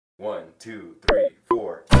1, 2, 3,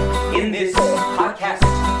 4. In this podcast,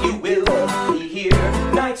 you will hear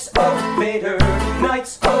Knights of Vader.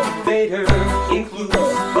 Knights of Vader includes,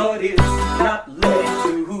 but is not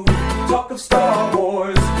limited to, talk of Star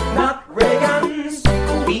Wars, not Reagan's.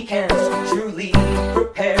 We can't truly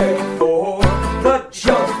prepare you for the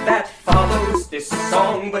jump that follows this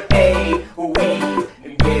song, but hey, we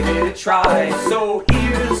gave it a try. So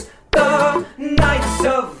here's the Knights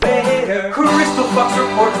of Vader. Crystal Fox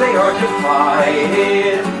reports they are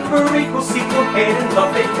divided. Prequel, sequel, hate and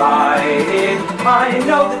love they fight. I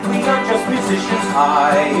know that we are just musicians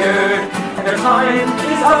hired, and their time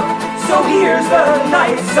is up, so here's the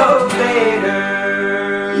Knights of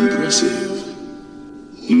Vader. Impressive.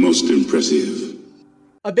 Most impressive.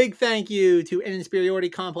 A big thank you to An Inferiority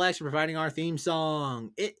Complex for providing our theme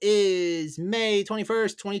song. It is May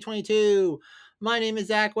 21st, 2022. My name is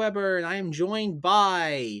Zach Weber, and I am joined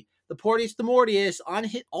by the Portius the Mortius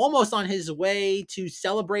almost on his way to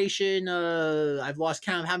Celebration. I've lost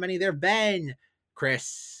count of how many there have been.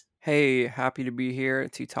 Chris. Hey, happy to be here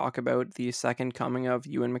to talk about the second coming of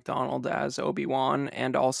Ewan McDonald as Obi-Wan,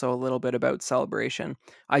 and also a little bit about Celebration.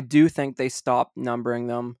 I do think they stopped numbering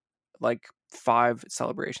them like 5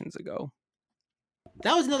 celebrations ago.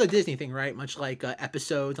 That was another Disney thing, right? Much like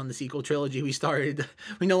episodes on the sequel trilogy, we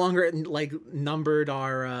no longer like numbered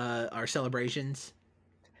our celebrations.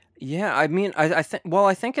 Yeah, I mean, I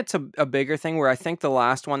think it's a bigger thing where I think the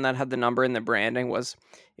last one that had the number in the branding was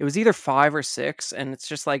either 5 or 6, and it's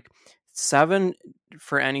just like 7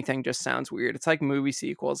 for anything just sounds weird. It's like movie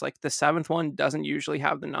sequels. Like the 7th one doesn't usually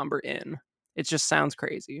have the number in. It just sounds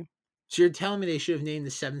crazy. So you're telling me they should have named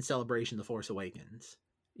the 7th celebration The Force Awakens?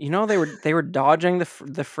 You know, they were dodging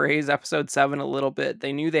the phrase Episode 7 a little bit.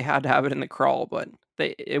 They knew they had to have it in the crawl, but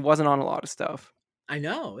it wasn't on a lot of stuff. I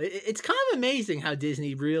know. It's kind of amazing how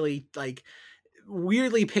Disney really like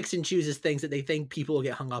weirdly picks and chooses things that they think people will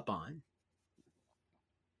get hung up on.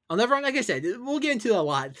 Like I said, we'll get into a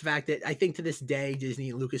lot. The fact that I think to this day, Disney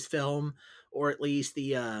and Lucasfilm, or at least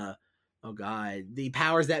the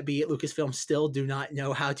powers that be at Lucasfilm, still do not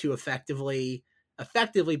know how to effectively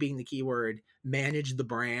being the key word, manage the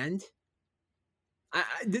brand.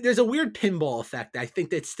 There's a weird pinball effect, I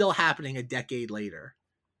think, that's still happening a decade later.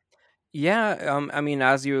 Yeah, I mean,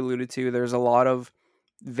 as you alluded to, there's a lot of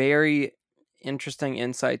very interesting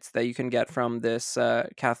insights that you can get from this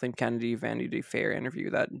Kathleen Kennedy Vanity Fair interview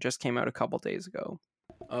that just came out a couple days ago.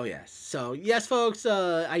 Oh, yes. So, yes, folks,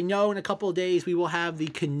 I know in a couple of days we will have the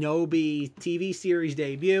Kenobi TV series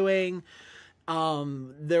debuting.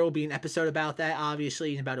 There will be an episode about that,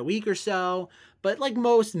 obviously, in about a week or so. But like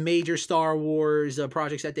most major Star Wars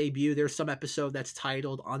projects that debut, there's some episode that's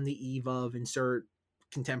titled On the Eve of Insert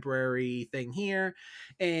Contemporary thing here.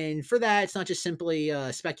 And for that, it's not just simply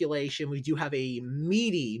speculation. We do have a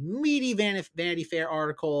meaty Vanity Fair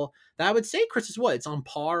article that I would say, Chris, is what? It's on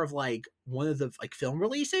par of like one of the like film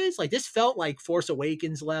releases. Like this felt like Force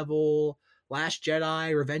Awakens level, Last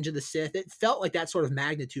Jedi, Revenge of the Sith. It felt like that sort of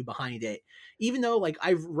magnitude behind it. Even though like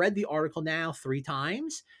I've read the article now 3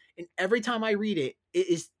 times, and every time I read it,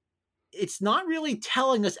 it's not really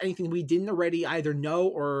telling us anything we didn't already either know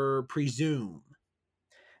or presume.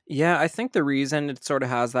 Yeah, I think the reason it sort of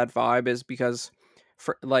has that vibe is because,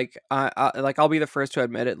 for like, I'll be the first to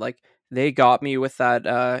admit it. Like, they got me with that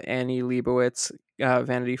Annie Leibovitz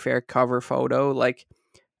Vanity Fair cover photo. Like,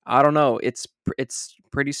 I don't know, it's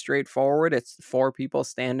pretty straightforward. It's 4 people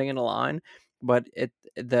standing in a line, but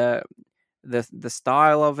the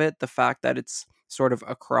style of it, the fact that it's sort of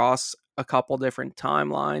across a couple different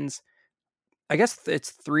timelines. I guess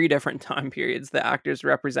it's 3 different time periods the actors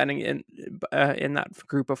representing in that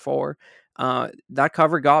group of 4. That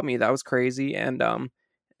cover got me. That was crazy. And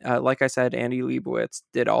like I said, Andy Leibovitz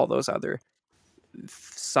did all those other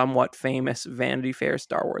somewhat famous Vanity Fair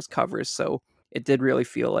Star Wars covers. So it did really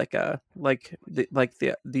feel like the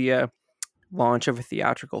launch of a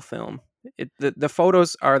theatrical film. The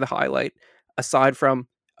photos are the highlight, aside from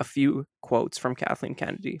a few quotes from Kathleen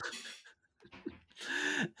Kennedy.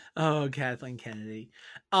 Oh, Kathleen Kennedy.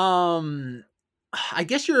 I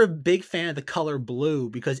guess you're a big fan of the color blue,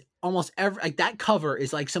 because almost every like that cover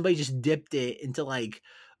is like somebody just dipped it into like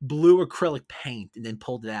blue acrylic paint and then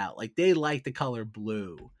pulled it out. Like they like the color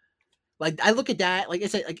blue. Like I look at that, like I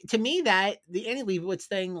said, like to me that the Annie Leibovitz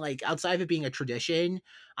thing, like outside of it being a tradition,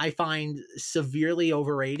 I find severely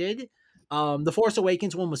overrated. The Force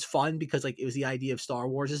Awakens one was fun because like it was the idea of Star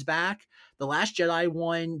Wars is back. The Last Jedi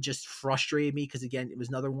one just frustrated me because again, it was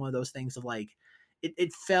another one of those things of like,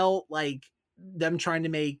 it felt like them trying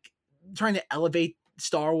to elevate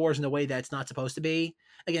Star Wars in a way that's not supposed to be.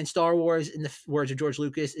 Again, Star Wars, in the words of George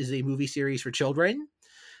Lucas, is a movie series for children.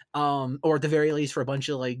 or at the very least for a bunch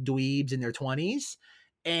of like dweebs in their 20s.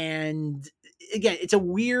 And again, it's a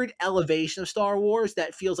weird elevation of Star Wars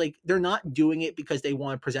that feels like they're not doing it because they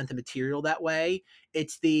want to present the material that way.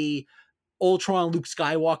 It's the Ultron Luke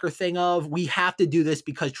Skywalker thing of, we have to do this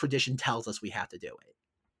because tradition tells us we have to do it.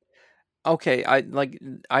 Okay, I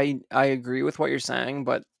agree with what you're saying,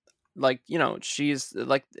 but like, she's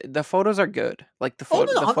like, the photos are good. Like the Oh,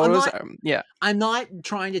 no, no, the I'm photos not, are, yeah. I'm not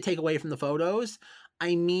trying to take away from the photos.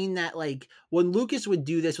 I mean that, like, when Lucas would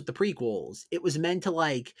do this with the prequels, it was meant to,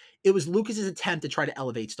 like, it was Lucas's attempt to try to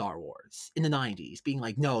elevate Star Wars in the 90s, being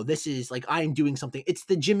like, no, this is like, I am doing something. It's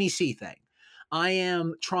the Jimmy C thing. I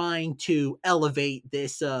am trying to elevate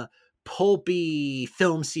this pulpy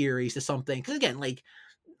film series to something. Because again, like,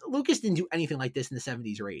 Lucas didn't do anything like this in the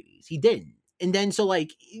 70s or 80s. He didn't. And then so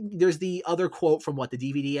like there's the other quote from the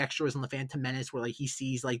DVD extras on the Phantom Menace where like he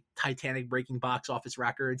sees like Titanic breaking box office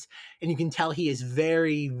records, and you can tell he is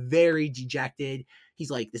very, very dejected.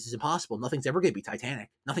 He's like, this is impossible. Nothing's ever gonna be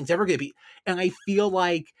Titanic. Nothing's ever gonna be. And I feel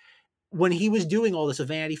like when he was doing all this with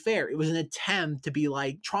Vanity Fair, it was an attempt to be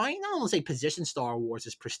like trying not only to say position Star Wars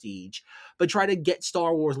as prestige, but try to get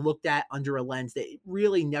Star Wars looked at under a lens that it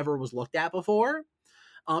really never was looked at before.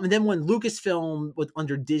 And then when Lucasfilm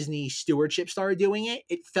under Disney stewardship started doing it,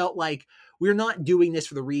 it felt like we're not doing this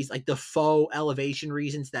for the reason, like the faux elevation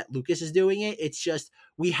reasons that Lucas is doing it. It's just,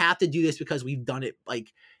 we have to do this because we've done it.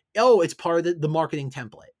 Like, oh, it's part of the marketing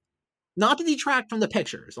template. Not to detract from the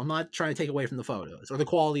pictures. I'm not trying to take away from the photos or the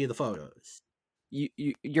quality of the photos.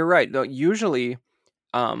 You're right. Though usually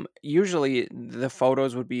the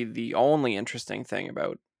photos would be the only interesting thing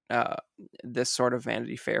about this sort of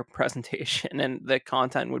Vanity Fair presentation, and the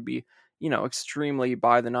content would be, extremely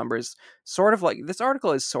by the numbers. Sort of like this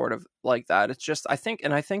article is sort of like that. It's just, I think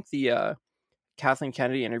the Kathleen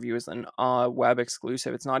Kennedy interview is an web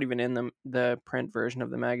exclusive. It's not even in the print version of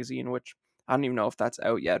the magazine, which I don't even know if that's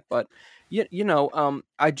out yet. But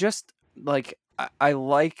I just like, I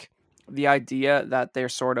like the idea that they're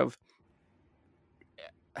sort of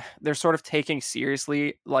taking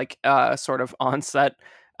seriously like sort of on-set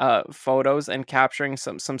photos and capturing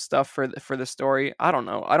some stuff for the story. I don't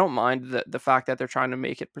know. I don't mind the fact that they're trying to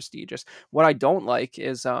make it prestigious. What I don't like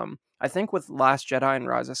is I think with Last Jedi and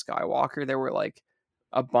Rise of Skywalker there were like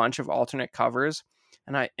a bunch of alternate covers,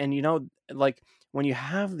 and like when you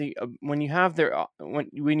have when you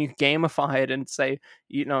gamify it and say,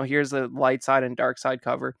 here's the light side and dark side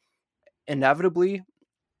cover, inevitably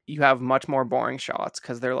you have much more boring shots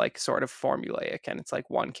because they're like sort of formulaic, and it's like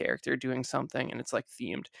one character doing something and it's like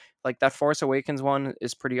themed. Like that Force Awakens one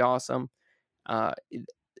is pretty awesome. I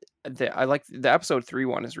like the episode 3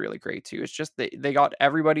 one is really great too. It's just they got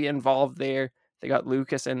everybody involved there. They got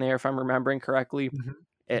Lucas in there, if I'm remembering correctly.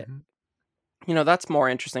 That's more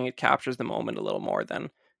interesting. It captures the moment a little more than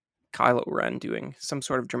Kylo Ren doing some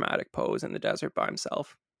sort of dramatic pose in the desert by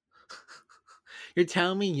himself. You're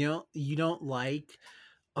telling me you don't like...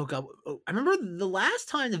 Oh god! I remember the last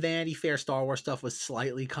time the Vanity Fair Star Wars stuff was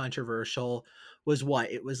slightly controversial was what?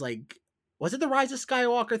 It was like, was it the Rise of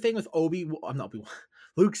Skywalker thing with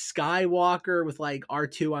Luke Skywalker with like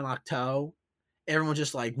R2 on Ahch-To? Everyone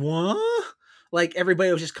just like, what? Like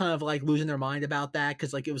everybody was just kind of like losing their mind about that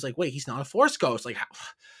because like it was like, wait, he's not a Force ghost. Like, how?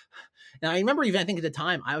 Now I remember even I think at the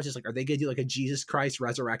time I was just like, are they gonna do like a Jesus Christ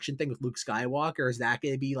resurrection thing with Luke Skywalker? Is that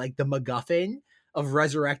gonna be like the MacGuffin of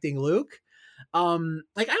resurrecting Luke?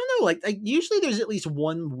 Like I don't know, like usually there's at least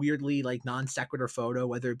one weirdly like non sequitur photo,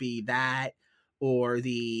 whether it be that or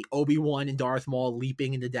the Obi-Wan and Darth Maul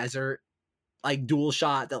leaping in the desert, like dual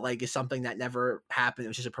shot that like is something that never happened. It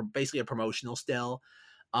was just basically a promotional still.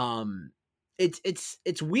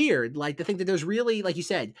 It's weird, like to think that there's really, like you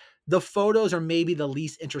said, the photos are maybe the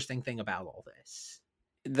least interesting thing about all this.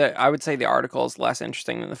 I would say the article is less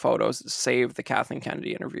interesting than the photos, save the Kathleen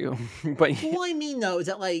Kennedy interview. But well, I mean, though, is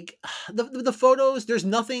that like the photos? There's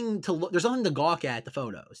nothing to look. There's nothing to gawk at the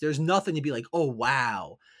photos. There's nothing to be like, oh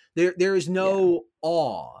wow. There is no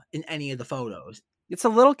awe in any of the photos. It's a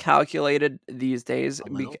little calculated these days.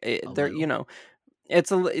 It's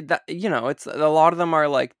it's a lot of them are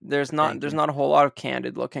like there's not a whole lot of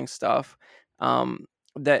candid looking stuff.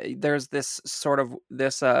 That there's this sort of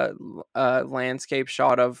this landscape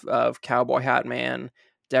shot of Cowboy Hat Man,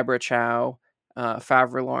 Deborah Chow,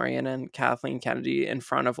 Favre Lorien, and Kathleen Kennedy in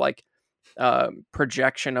front of like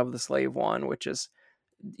projection of the Slave One, which is,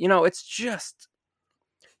 it's just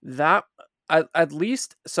that at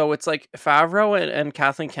least. So it's like Favreau and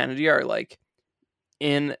Kathleen Kennedy are like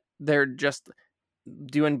they're just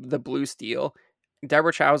doing the blue steel.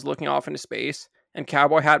 Deborah Chow is looking off into space, and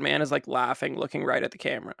Cowboy Hat Man is like laughing, looking right at the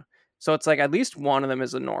camera. So it's like at least one of them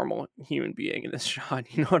is a normal human being in this shot.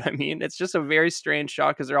 You know what I mean? It's just a very strange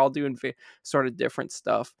shot because they're all doing sort of different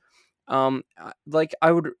stuff. Like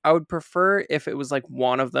I would prefer if it was like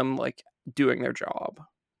one of them like doing their job.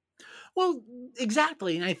 Well,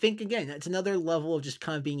 exactly. And I think, again, that's another level of just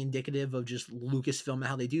kind of being indicative of just Lucasfilm and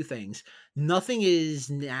how they do things. Nothing is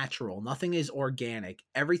natural. Nothing is organic.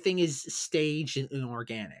 Everything is staged and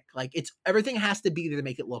organic. Like, everything has to be there to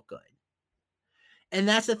make it look good. And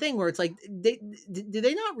that's the thing where it's like, do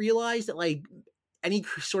they not realize that, like, any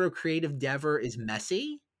sort of creative endeavor is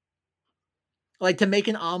messy? Like, to make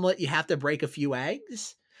an omelet, you have to break a few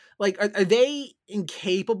eggs. Like, are they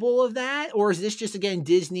incapable of that? Or is this just, again,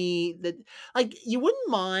 Disney that, like, you wouldn't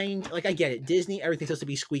mind, like, I get it. Disney, everything's supposed to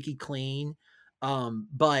be squeaky clean.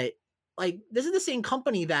 But, like, this is the same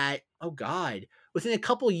company that, oh God, within a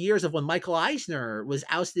couple of years of when Michael Eisner was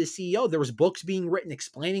ousted as CEO, there was books being written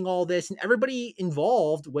explaining all this, and everybody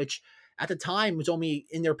involved, which at the time was only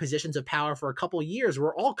in their positions of power for a couple of years,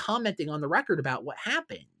 were all commenting on the record about what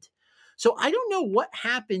happened. So I don't know what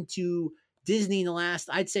happened to Disney in the last,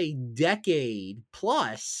 I'd say, decade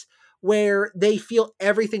plus, where they feel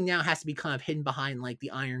everything now has to be kind of hidden behind like the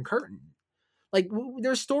Iron Curtain. Like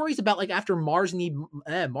there's stories about like after Mars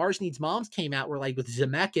Needs Moms came out, where like with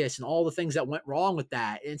Zemeckis and all the things that went wrong with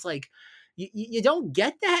that, and it's like you don't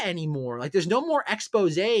get that anymore. Like there's no more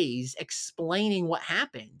exposés explaining what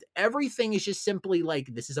happened. Everything is just simply like,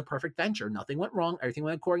 this is a perfect venture. Nothing went wrong. Everything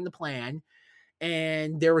went according to plan.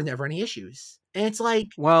 And there were never any issues. And it's like,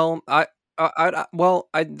 well,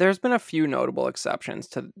 there's been a few notable exceptions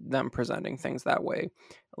to them presenting things that way,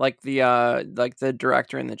 like the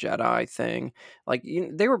director in the Jedi thing. Like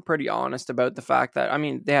they were pretty honest about the fact that, I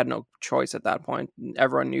mean, they had no choice at that point.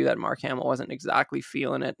 Everyone knew that Mark Hamill wasn't exactly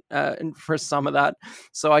feeling it for some of that.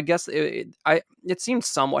 So I guess it seemed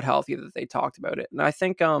somewhat healthy that they talked about it, and I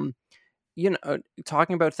think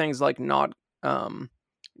talking about things like not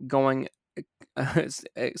going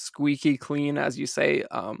squeaky clean, as you say.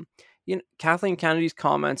 Kathleen Kennedy's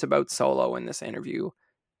comments about Solo in this interview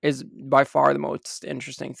is by far the most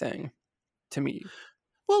interesting thing to me.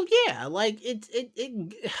 Well, yeah, like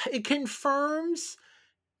it confirms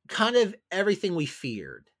kind of everything we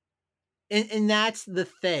feared, and that's the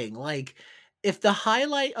thing. Like, if the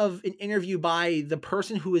highlight of an interview by the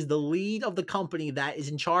person who is the lead of the company that is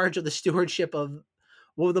in charge of the stewardship of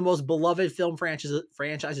one of the most beloved film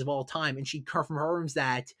franchises of all time, and she confirms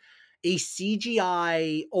that a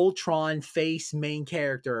CGI Ultron face main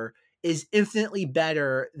character is infinitely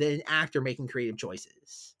better than an actor making creative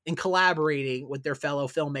choices and collaborating with their fellow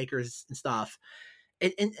filmmakers and stuff.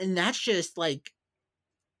 And that's just like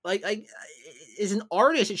as an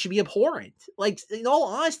artist, it should be abhorrent. Like, in all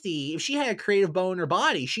honesty, if she had a creative bone in her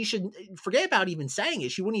body, she should forget about even saying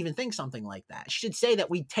it. She wouldn't even think something like that. She should say that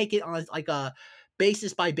we take it on like a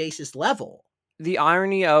basis by basis level. The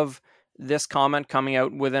irony of this comment coming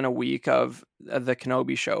out within a week of the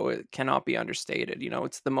Kenobi show, it cannot be understated.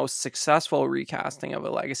 It's the most successful recasting of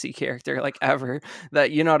a legacy character like ever.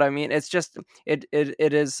 That, you know what I mean? It's just it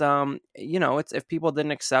is it's, if people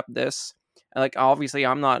didn't accept this, like, obviously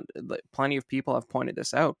I'm not, plenty of people have pointed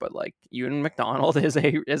this out, but like Ewan McDonald is a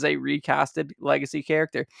recasted legacy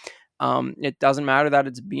character. It doesn't matter that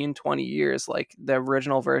it's been 20 years. Like, the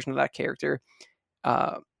original version of that character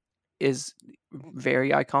is very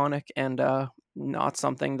iconic and not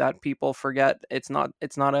something that people forget. It's not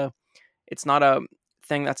a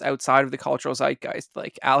thing that's outside of the cultural zeitgeist.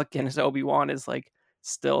 Like, Alec Guinness Obi-Wan is like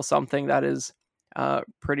still something that is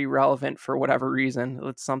pretty relevant for whatever reason.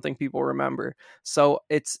 It's something people remember. So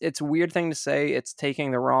it's a weird thing to say. It's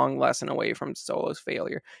taking the wrong lesson away from Solo's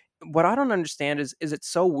failure. What I don't understand is it's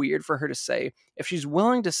so weird for her to say, if she's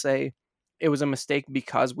willing to say it was a mistake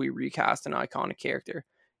because we recast an iconic character,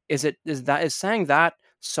 is saying that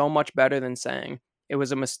so much better than saying it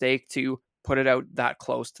was a mistake to put it out that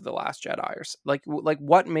close to The Last Jedi? Or like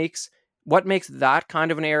what makes that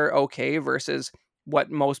kind of an error okay versus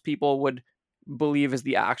what most people would believe is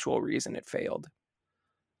the actual reason it failed?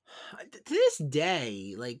 To this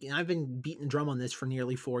day, like, and I've been beating the drum on this for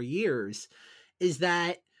nearly 4 years, is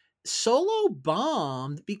that Solo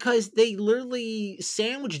bombed because they literally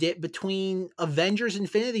sandwiched it between Avengers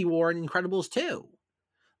Infinity War and Incredibles 2.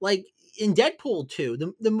 Like, in Deadpool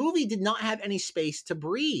 2, the movie did not have any space to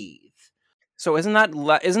breathe. So isn't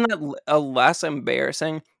that a less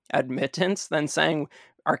embarrassing admittance than saying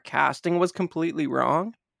our casting was completely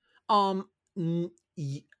wrong?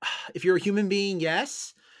 If you're a human being,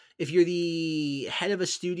 yes. If you're the head of a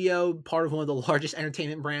studio, part of one of the largest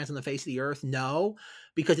entertainment brands on the face of the earth, no.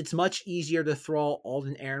 Because it's much easier to throw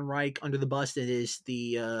Alden Ehrenreich under the bus than it is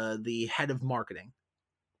the head of marketing.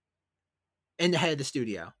 and the head of the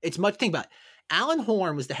studio. It's much, think about it. Alan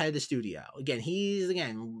Horn was the head of the studio. Again, he's one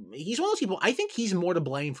of those people. I think he's more to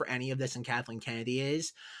blame for any of this than Kathleen Kennedy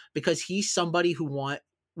is, because he's somebody who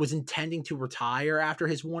was intending to retire after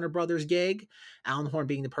his Warner Brothers gig. Alan Horn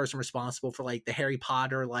being the person responsible for like the Harry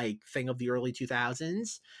Potter like thing of the early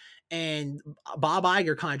 2000s. And Bob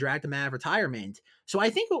Iger kind of dragged him out of retirement. So I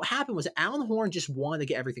think what happened was Alan Horn just wanted to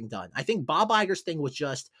get everything done. I think Bob Iger's thing was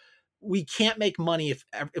just, we can't make money if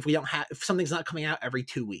something's not coming out every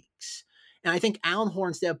 2 weeks. And I think Alan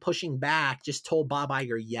Horn, instead of pushing back, just told Bob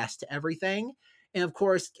Iger yes to everything. And of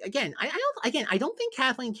course, again, I don't think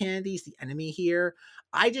Kathleen Kennedy's the enemy here.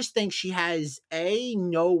 I just think she has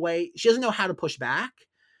no way. She doesn't know how to push back.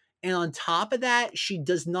 And on top of that, she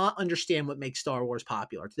does not understand what makes Star Wars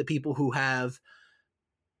popular to the people who have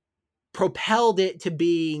propelled it to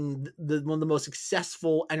being one of the most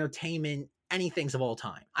successful entertainment anythings of all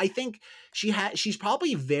time. I think she's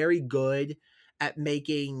probably very good at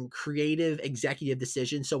making creative executive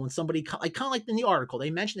decisions. So when somebody, kind of like in the article, they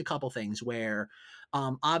mentioned a couple things where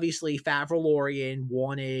obviously Favreau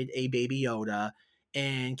wanted a Baby Yoda,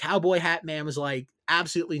 and Cowboy Hat Man was like,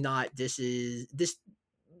 absolutely not. This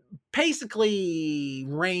basically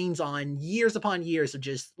reigns on years upon years of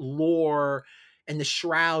just lore and the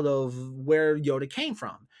shroud of where Yoda came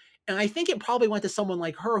from. And I think it probably went to someone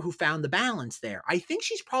like her who found the balance there. I think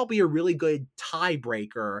she's probably a really good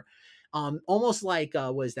tiebreaker. Almost like,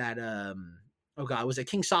 was it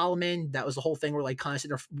King Solomon? That was the whole thing where like kind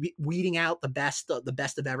of weeding out the best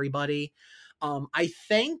of everybody. I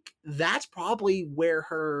think that's probably where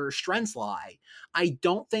her strengths lie. I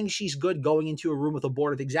don't think she's good going into a room with a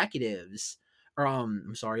board of executives, or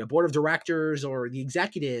a board of directors or the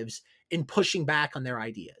executives, and pushing back on their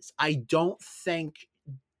ideas. I don't think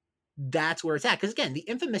that's where it's at. Because again, the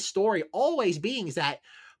infamous story always being is that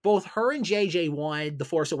both her and JJ wanted The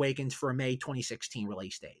Force Awakens for a May 2016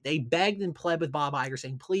 release date. They begged and pled with Bob Iger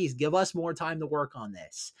saying, please give us more time to work on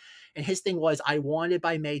this. And his thing was, I want it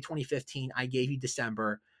by May 2015. I gave you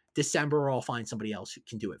December, or I'll find somebody else who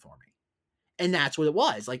can do it for me. And that's what it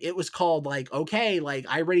was. Like, it was called like, okay, like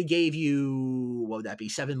I already gave you, what would that be?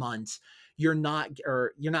 7 months. You're not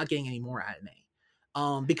getting any more out of me.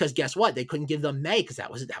 Because guess what? They couldn't give them May because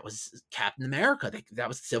that was Captain America. That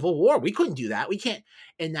was Civil War. We couldn't do that. We can't.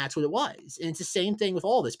 And that's what it was. And it's the same thing with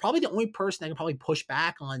all this. Probably the only person that can probably push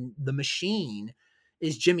back on the machine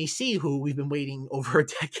is Jimmy C, who we've been waiting over a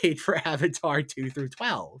decade for Avatar 2 through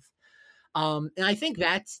 12. And I think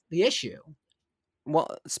that's the issue.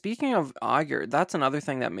 Well, speaking of Iger, that's another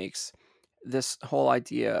thing that makes this whole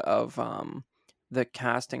idea of the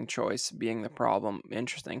casting choice being the problem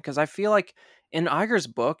interesting. Because I feel like in Iger's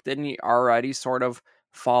book, didn't he already sort of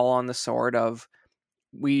fall on the sword of,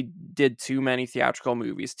 we did too many theatrical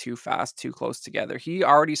movies too fast, too close together? He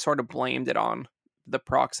already sort of blamed it on the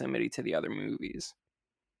proximity to the other movies.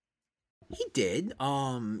 He did.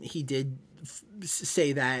 He did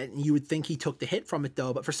say that. You would think he took the hit from it,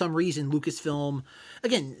 though. But for some reason, Lucasfilm,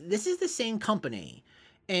 again, this is the same company,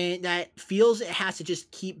 and that feels it has to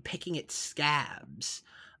just keep picking its scabs.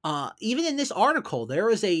 Even in this article, there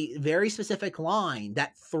is a very specific line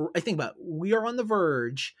that I think about. We are on the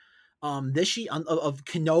verge of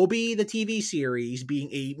Kenobi, the TV series, being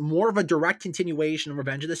a more of a direct continuation of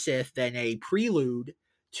Revenge of the Sith than a prelude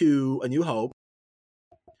to A New Hope.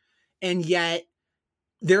 And yet,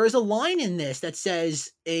 there is a line in this that says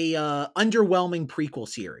a underwhelming prequel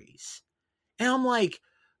series. And I'm like,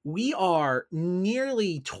 we are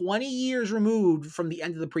nearly 20 years removed from the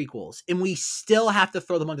end of the prequels, and we still have to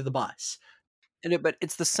throw them under the bus. But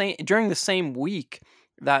it's the same during the same week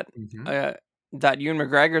that that Ewan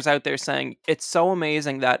McGregor's out there saying it's so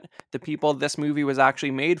amazing that the people this movie was actually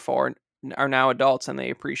made for are now adults and they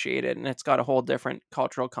appreciate it, and it's got a whole different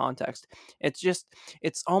cultural context.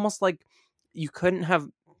 It's almost like you couldn't have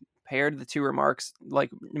paired the two remarks like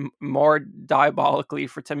more diabolically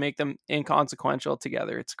to make them inconsequential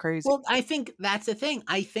together. It's crazy. Well, I think that's the thing.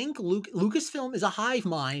 I think Lucasfilm is a hive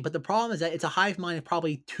mind, but the problem is that it's a hive mind of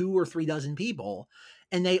probably 2 or 3 dozen people,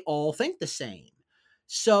 and they all think the same.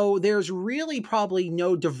 So there's really probably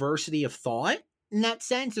no diversity of thought in that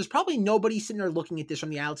sense. There's probably nobody sitting there looking at this from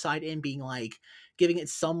the outside and being like, giving it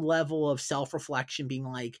some level of self-reflection, being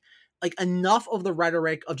like enough of the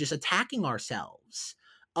rhetoric of just attacking ourselves.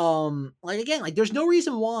 There's no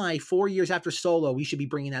reason why 4 years after Solo, we should be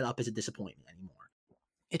bringing that up as a disappointment anymore.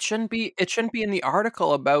 It shouldn't be in the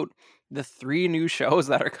article about the 3 new shows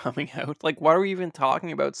that are coming out. Like, what are we even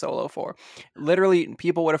talking about Solo for? Literally,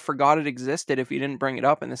 people would have forgot it existed if you didn't bring it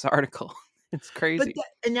up in this article. It's crazy.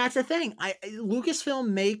 And that's the thing. Lucasfilm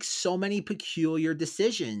makes so many peculiar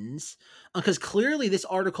decisions because clearly this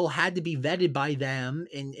article had to be vetted by them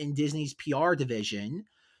in Disney's PR division.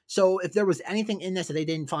 So if there was anything in this that they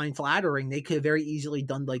didn't find flattering, they could have very easily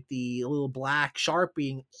done like the little black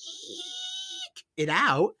Sharpie and it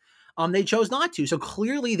out. They chose not to. So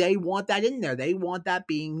clearly they want that in there. They want that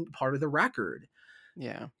being part of the record.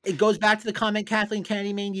 Yeah. It goes back to the comment Kathleen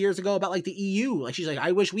Kennedy made years ago about like the EU. Like she's like,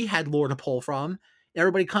 I wish we had lore to pull from. And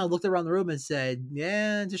everybody kind of looked around the room and said,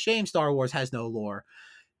 yeah, it's a shame Star Wars has no lore.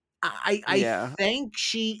 I think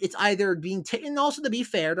it's either being taken, also to be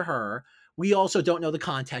fair to her, we also don't know the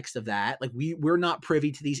context of that. Like we're not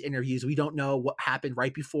privy to these interviews. We don't know what happened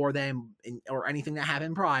right before them or anything that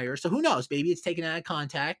happened prior. So who knows? Maybe it's taken out of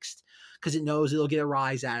context because it knows it'll get a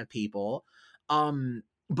rise out of people.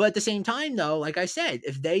 But at the same time, though, like I said,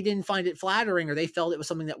 if they didn't find it flattering or they felt it was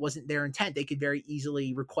something that wasn't their intent, they could very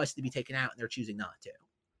easily request to be taken out, and they're choosing not to.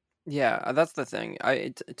 Yeah, that's the thing.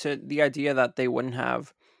 To the idea that they wouldn't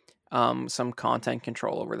have some content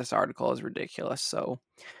control over this article is ridiculous. So,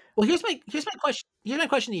 well, here's my question. Here's my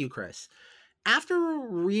question to you, Chris. After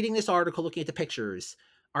reading this article, looking at the pictures,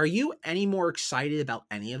 are you any more excited about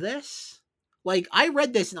any of this? Like, I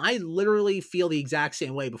read this and I literally feel the exact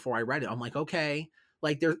same way before I read it. I'm like, okay,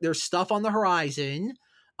 like there's stuff on the horizon.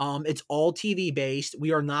 It's all TV based.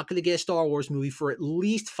 We are not going to get a Star Wars movie for at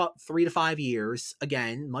least 3 to 5 years.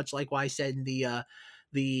 Again, much like what I said in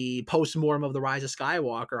the post-mortem of The Rise of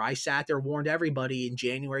Skywalker, I sat there, warned everybody in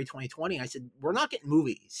January 2020. I said, we're not getting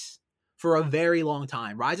movies for a very long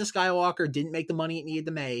time. Rise of Skywalker didn't make the money it needed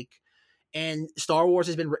to make. And Star Wars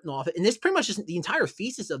has been written off. And this pretty much is the entire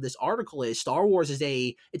thesis of this article is Star Wars is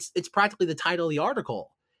it's practically the title of the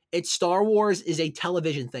article. It's Star Wars is a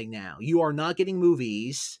television thing now. You are not getting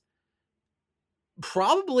movies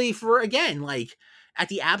probably for, again, like at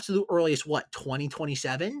the absolute earliest,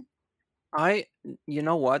 2027? You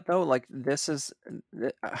know what though? Like this is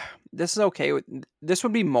okay with, this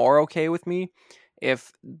would be more okay with me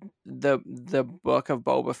if the book of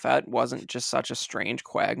Boba Fett wasn't just such a strange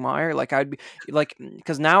quagmire. Like I'd be like,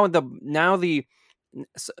 because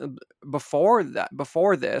before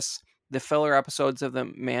this, the filler episodes of The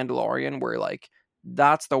Mandalorian were like,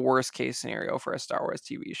 that's the worst case scenario for a Star Wars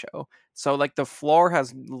TV show. So like the floor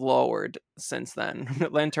has lowered since then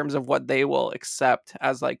in terms of what they will accept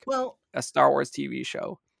as like a Star Wars TV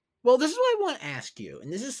show. Well, this is what I want to ask you.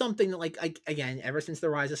 And this is something that like, again, ever since the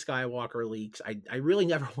Rise of Skywalker leaks, I really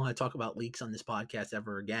never want to talk about leaks on this podcast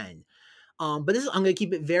ever again. But I'm going to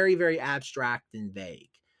keep it very, very abstract and vague.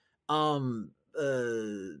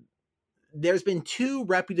 There's been 2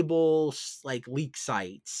 reputable like leak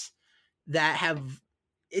sites that have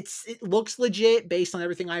it looks legit based on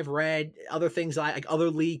everything I've read. Other things like other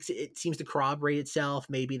leaks, it seems to corroborate itself.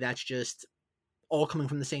 Maybe that's just all coming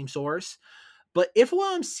from the same source. But if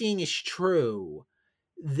what I'm seeing is true,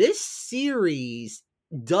 this series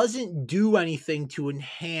doesn't do anything to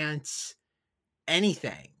enhance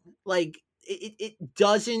anything. Like it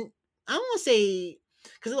doesn't. I don't want to say,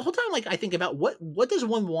 because the whole time, like I think about what does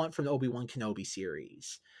one want from the Obi-Wan Kenobi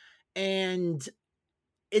series, and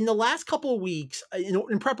in the last couple of weeks,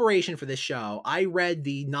 in preparation for this show, I read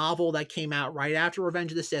the novel that came out right after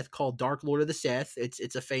Revenge of the Sith called Dark Lord of the Sith.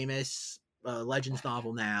 It's a famous Legends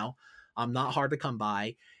novel now. Not hard to come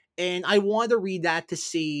by. And I wanted to read that to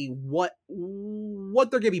see what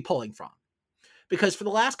they're going to be pulling from. Because for the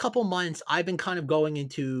last couple months, I've been kind of going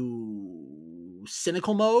into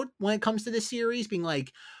cynical mode when it comes to this series, being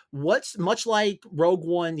like, what's much like Rogue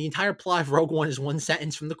One, the entire plot of Rogue One is one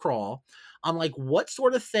sentence from the crawl. I'm like, what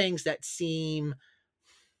sort of things that seem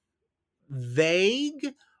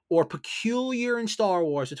vague or peculiar in Star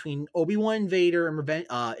Wars between Obi-Wan and Vader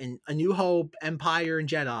and A New Hope, Empire, and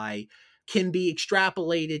Jedi can be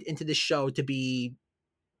extrapolated into the show to be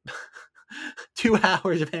 2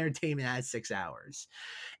 hours of entertainment out of 6 hours.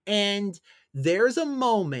 And there's a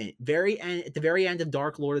moment at the very end of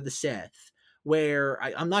Dark Lord of the Sith where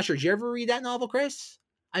I'm not sure. Did you ever read that novel, Chris?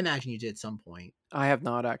 I imagine you did at some point. I have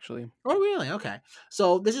not, actually. Oh, really? Okay.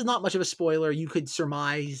 So this is not much of a spoiler. You could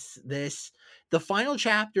surmise this. The final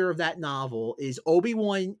chapter of that novel is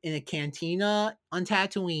Obi-Wan in a cantina on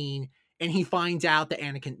Tatooine, and he finds out that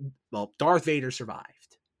Darth Vader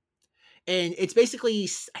survived. And it's basically,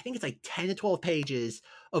 I think it's like 10 to 12 pages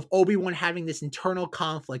of Obi-Wan having this internal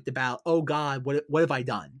conflict about, oh God, what have I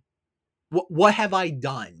done? What have I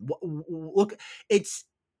done? Look, it's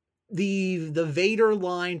the Vader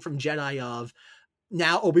line from Jedi of,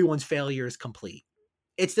 now Obi-Wan's failure is complete.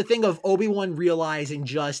 It's the thing of Obi-Wan realizing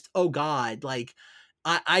just, oh God, like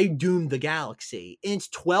I doomed the galaxy. And it's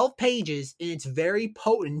 12 pages and it's very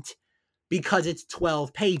potent because it's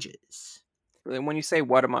 12 pages. When you say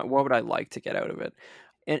what would I like to get out of it?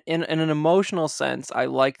 In an emotional sense, I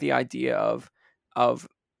like the idea of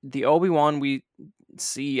the Obi-Wan we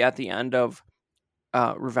see at the end of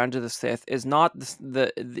Revenge of the Sith is not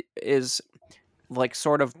is like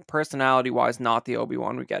sort of personality wise not the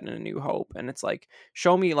Obi-Wan we get in A New Hope, and it's like,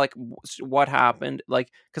 show me like what happened, like,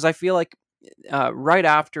 because I feel like right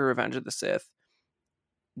after Revenge of the Sith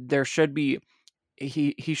there should be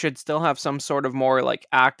he should still have some sort of more like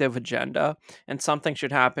active agenda, and something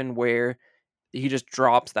should happen where he just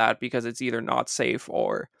drops that because it's either not safe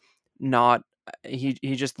or not, he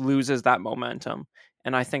just loses that momentum.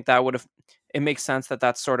 And I think that would have, it makes sense that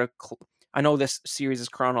that's sort of I know this series is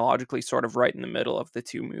chronologically sort of right in the middle of the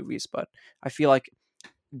two movies, but I feel like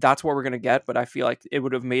that's what we're going to get. But I feel like it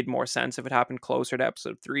would have made more sense if it happened closer to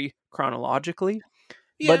episode 3 chronologically.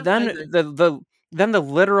 Yeah, but then the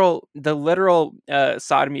literal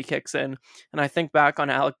side of me kicks in, and I think back on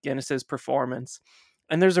Alec Guinness's performance,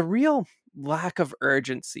 and there's a real lack of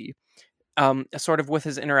urgency, sort of with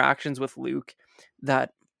his interactions with Luke,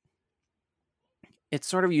 that it's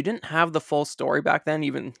sort of, you didn't have the full story back then.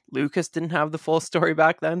 Even Lucas didn't have the full story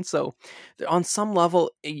back then. So on some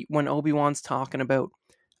level, when Obi-Wan's talking about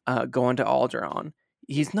going to Alderaan,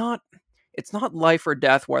 it's not life or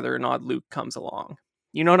death whether or not Luke comes along.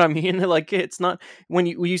 You know what I mean? Like, it's not, when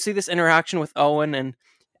you see this interaction with Owen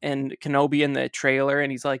and Kenobi in the trailer, and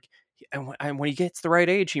he's like, and when he gets the right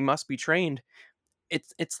age, he must be trained.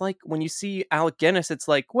 It's like when you see Alec Guinness, it's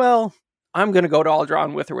like, well, I'm going to go to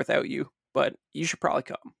Alderaan with or without you, but you should probably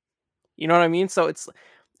come. You know what I mean? So it's,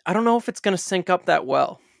 I don't know if it's going to sync up that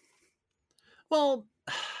well. Well,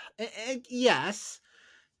 yes,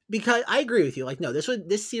 because I agree with you. Like, no,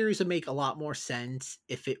 this series would make a lot more sense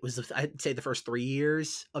if it was, I'd say, the first 3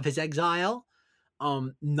 years of his exile.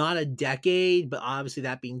 Not a decade, but obviously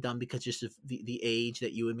that being done because just of the age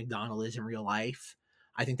that Ewan McDonald is in real life.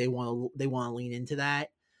 I think they want to lean into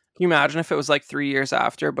that. Can you imagine if it was like 3 years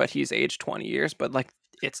after, but he's aged 20 years, but like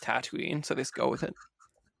it's Tatooine, so they just go with it.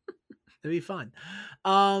 It'd be fun.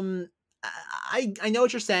 I know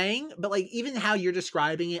what you're saying, but like, even how you're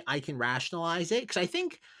describing it, I can rationalize it, because I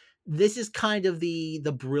think this is kind of the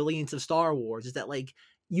brilliance of Star Wars, is that like,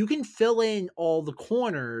 you can fill in all the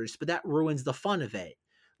corners, but that ruins the fun of it.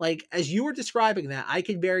 Like, as you were describing that, I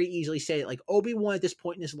could very easily say, like, Obi-Wan at this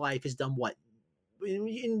point in his life has done what?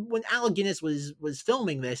 When Alec Guinness was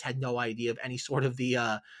filming this, had no idea of any sort of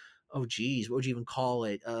the what would you even call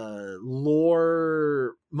it,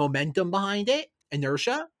 lore momentum behind it,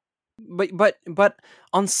 inertia. But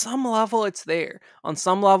on some level it's there. On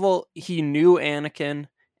some level he knew Anakin,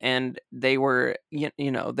 and they were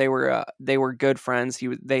they were good friends.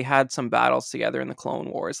 They had some battles together in the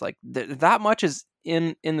Clone Wars. Like that much is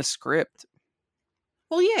in the script.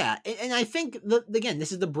 Well, yeah, and I think again,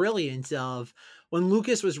 this is the brilliance of when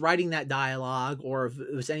Lucas was writing that dialogue, or if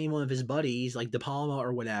it was any one of his buddies like De Palma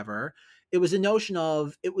or whatever. It was a notion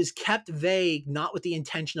of, it was kept vague, not with the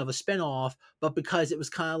intention of a spinoff, but because it was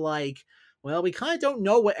kind of like, well, we kind of don't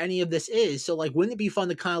know what any of this is. So like, wouldn't it be fun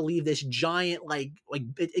to kind of leave this giant, like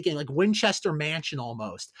again, like Winchester Mansion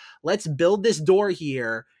almost. Let's build this door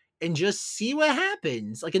here and just see what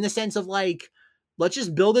happens. Like, in the sense of like, let's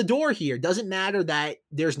just build a door here. Doesn't matter that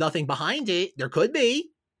there's nothing behind it. There could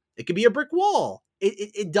be. It could be a brick wall.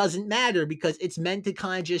 It doesn't matter, because it's meant to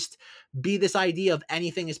kind of just be this idea of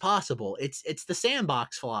anything is possible. It's the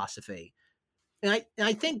sandbox philosophy. And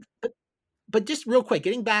I think, but just real quick,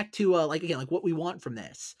 getting back to like, again, like what we want from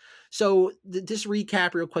this. So just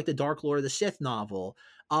recap real quick, the Dark Lord of the Sith novel.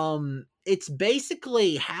 It's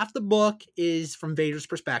basically half the book is from Vader's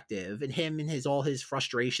perspective, and him and all his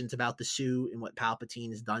frustrations about the suit and what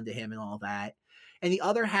Palpatine has done to him and all that. And the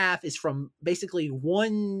other half is from basically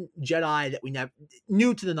one Jedi that we never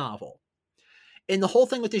new to the novel. And the whole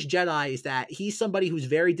thing with this Jedi is that he's somebody who's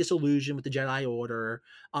very disillusioned with the Jedi Order,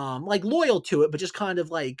 like loyal to it, but just kind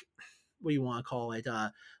of like, what do you want to call it?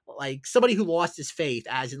 Like somebody who lost his faith,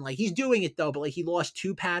 as in like, he's doing it though, but like he lost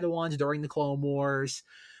 2 Padawans during the Clone Wars.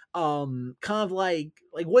 Kind of like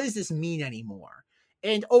what does this mean anymore?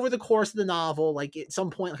 And over the course of the novel, like at some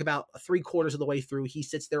point, like about 3/4 of the way through, he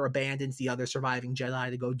sits there, abandons the other surviving Jedi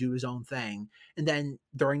to go do his own thing. And then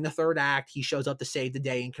during the 3rd act, he shows up to save the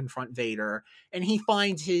day and confront Vader. And he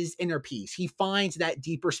finds his inner peace. He finds that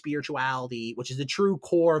deeper spirituality, which is the true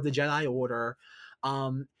core of the Jedi Order.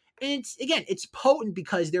 And it's potent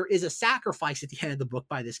because there is a sacrifice at the end of the book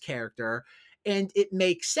by this character. And it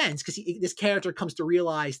makes sense because this character comes to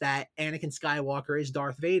realize that Anakin Skywalker is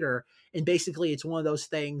Darth Vader. And basically it's one of those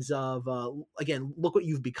things of, again, look what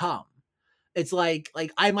you've become. It's like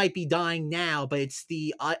I might be dying now, but it's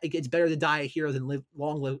better to die a hero than live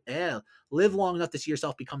long enough to see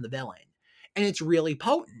yourself become the villain. And it's really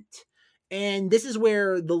potent. And this is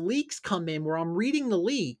where the leaks come in, where I'm reading the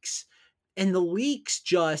leaks, and the leaks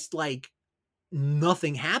just like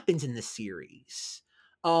nothing happens in this series.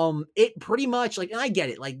 It pretty much like, and I get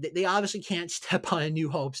it, like they obviously can't step on A New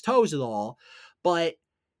Hope's toes at all, but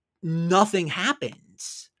nothing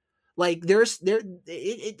happens. Like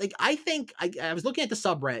like I think I was looking at the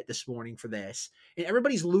subreddit this morning for this, and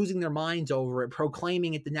everybody's losing their minds over it,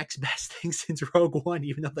 proclaiming it the next best thing since Rogue One,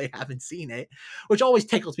 even though they haven't seen it, which always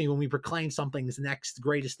tickles me when we proclaim something as the next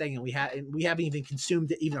greatest thing and we haven't even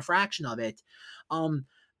consumed even a fraction of it.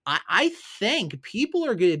 I think people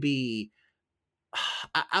are going to be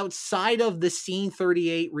outside of the Scene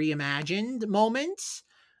 38 reimagined moments.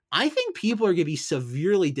 I think people are going to be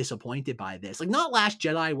severely disappointed by this. Like, not Last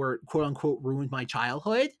Jedi, where it, quote unquote, ruined my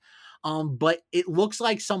childhood. But it looks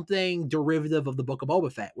like something derivative of the Book of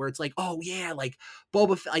Boba Fett, where it's like, oh yeah, like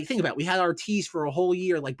Boba Fett. Like, think about it. We had our tease for a whole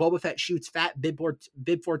year, like Boba Fett shoots fat Bib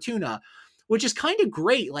Fortuna, which is kind of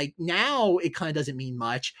great. Like, now it kind of doesn't mean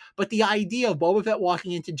much, but the idea of Boba Fett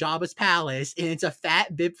walking into Jabba's palace and it's a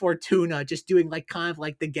fat Bib Fortuna just doing like kind of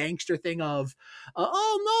like the gangster thing of,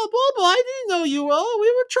 oh no, Boba, I didn't know you. Oh,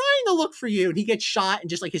 we were trying to look for you. And he gets shot and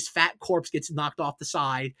just like his fat corpse gets knocked off the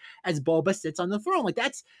side as Boba sits on the throne. Like,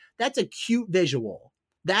 that's a cute visual.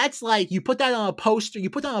 That's like, you put that on a poster,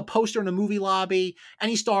 in a movie lobby,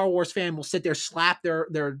 any Star Wars fan will sit there, slap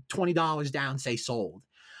their $20 down, say sold.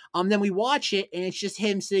 Then we watch it, and it's just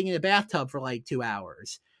him sitting in a bathtub for like 2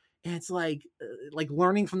 hours, and it's like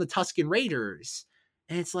learning from the Tusken Raiders,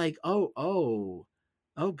 and it's like, oh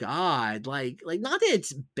God, like not that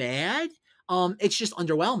it's bad, it's just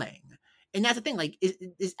underwhelming, and that's the thing. Like,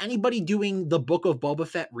 is anybody doing the Book of Boba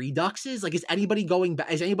Fett reduxes? Like, is anybody going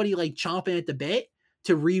back? Is anybody like chomping at the bit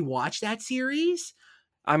to rewatch that series?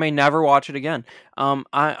 I may never watch it again.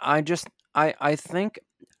 I think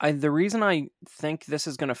the reason I think this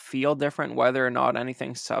is going to feel different, whether or not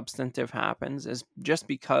anything substantive happens, is just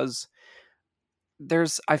because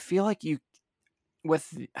I feel like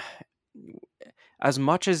as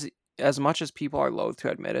much as people are loath to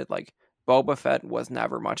admit it, like Boba Fett was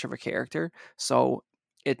never much of a character, so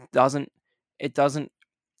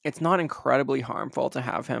it's not incredibly harmful to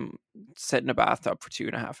have him sit in a bathtub for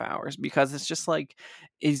 2.5 hours, because it's just like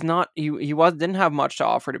he didn't have much to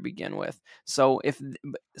offer to begin with. So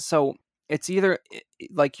it's either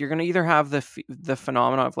like you're gonna either have the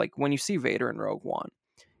phenomena of like when you see Vader in Rogue One,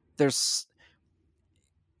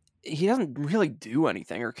 he doesn't really do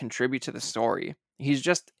anything or contribute to the story. He's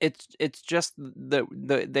just it's just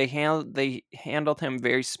they handled him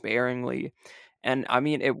very sparingly. And I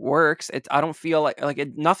mean, it works. I don't feel like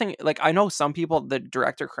nothing. Like, I know some people, the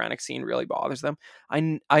director Krennic scene really bothers them.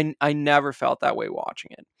 I never felt that way watching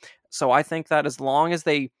it. So I think that as long as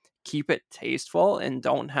they keep it tasteful and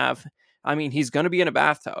don't have, I mean, he's going to be in a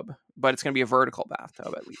bathtub, but it's going to be a vertical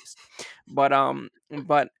bathtub at least. But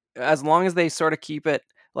as long as they sort of keep it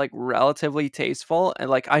like relatively tasteful, and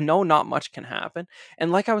like, I know not much can happen.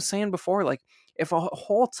 And like I was saying before, like if a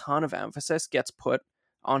whole ton of emphasis gets put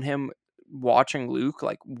on him watching Luke,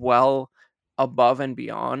 like well above and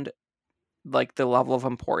beyond like the level of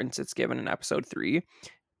importance it's given in episode 3,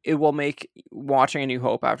 it will make watching A New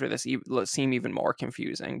Hope after this seem even more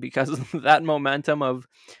confusing, because that momentum of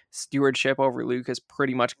stewardship over Luke is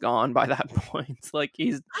pretty much gone by that point. Like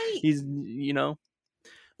he's you know.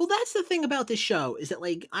 Well, that's the thing about this show, is that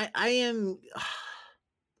like I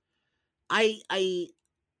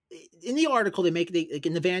in the article, they make like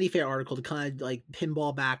in the Vanity Fair article, to kind of like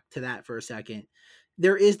pinball back to that for a second.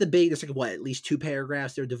 There's like at least 2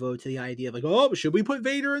 paragraphs they're devoted to the idea of like, oh, should we put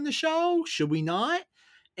Vader in the show? Should we not?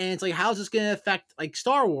 And it's like, how's this going to affect like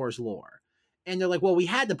Star Wars lore? And they're like, well, we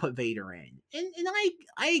had to put Vader in. And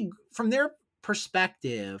I from their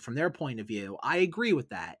perspective, from their point of view, I agree with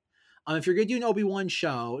that. If you're going to do an Obi-Wan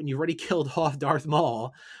show and you've already killed off Darth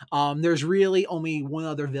Maul, there's really only one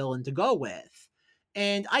other villain to go with.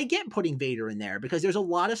 And I get putting Vader in there because there's a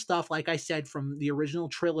lot of stuff, like I said, from the original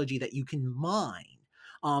trilogy that you can mine.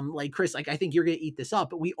 Like Chris, like I think you're going to eat this up,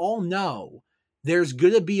 but we all know there's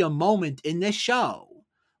going to be a moment in this show,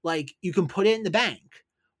 like you can put it in the bank,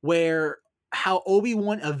 where how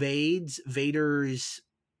Obi-Wan evades Vader's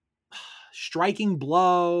striking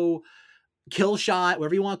blow, kill shot,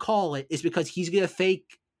 whatever you want to call it, is because he's going to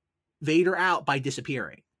fake Vader out by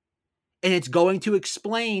disappearing. And it's going to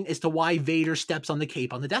explain as to why Vader steps on the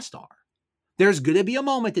cape on the Death Star. There's going to be a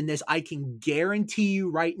moment in this, I can guarantee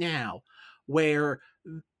you right now, where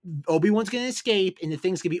Obi-Wan's going to escape, and the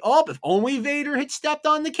thing's going to be, oh, if only Vader had stepped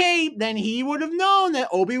on the cape, then he would have known that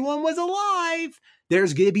Obi-Wan was alive.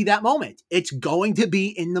 There's going to be that moment. It's going to be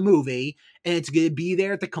in the movie, and it's going to be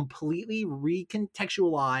there to completely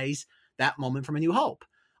recontextualize that moment from A New Hope.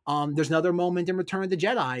 There's another moment in Return of the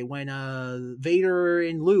Jedi when Vader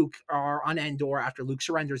and Luke are on Endor after Luke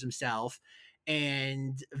surrenders himself,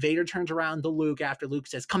 and Vader turns around to Luke after Luke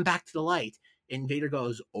says, come back to the light. And Vader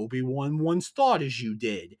goes, Obi-Wan once thought as you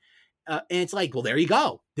did. And it's like, well, there you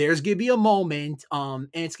go. There's going to be a moment. And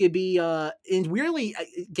it's going to be, and weirdly,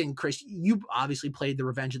 again, Chris, you obviously played the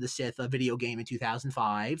Revenge of the Sith video game in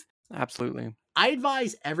 2005. Absolutely. I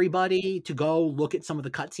advise everybody to go look at some of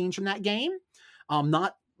the cutscenes from that game.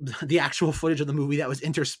 Not the actual footage of the movie that was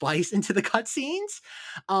interspliced into the cutscenes.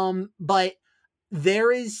 But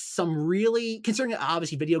there is some really, considering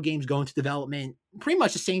obviously video games go into development pretty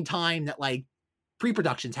much the same time that like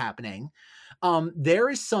pre-production's happening. There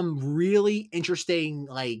is some really interesting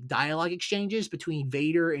like dialogue exchanges between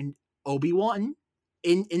Vader and Obi-Wan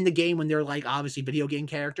in the game when they're like obviously video game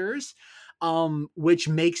characters, which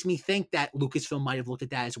makes me think that Lucasfilm might have looked at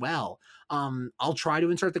that as well. I'll try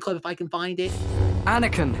to insert the clip if I can find it.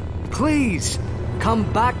 Anakin, please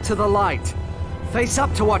come back to the light. Face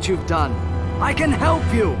up to what you've done. I can help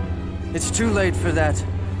you. It's too late for that.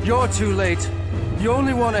 You're too late. You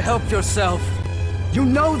only want to help yourself. You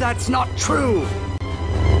know that's not true!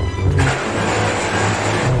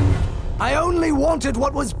 I only wanted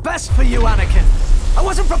what was best for you, Anakin! I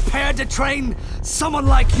wasn't prepared to train someone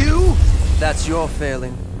like you! That's your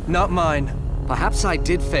failing, not mine. Perhaps I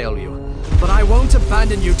did fail you, but I won't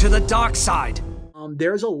abandon you to the dark side!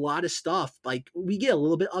 There's a lot of stuff, like, we get a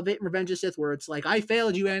little bit of it in Revenge of the Sith, where it's like, I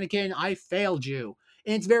failed you, Anakin, I failed you.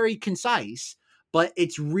 And it's very concise, but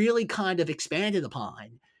it's really kind of expanded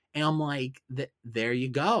upon. And I'm like, there you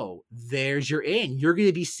go. There's your in. You're going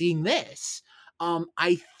to be seeing this.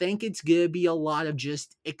 I think it's going to be a lot of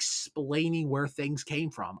just explaining where things came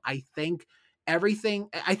from. I think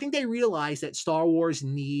they realize that Star Wars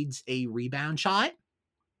needs a rebound shot.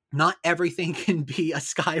 Not everything can be a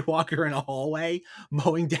Skywalker in a hallway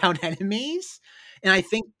mowing down enemies. And I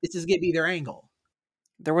think this is going to be their angle.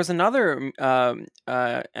 There was another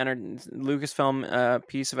Lucasfilm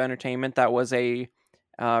piece of entertainment that was a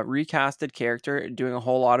recasted character doing a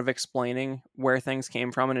whole lot of explaining where things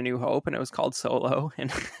came from in A New Hope, and it was called Solo.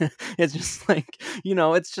 And it's just like,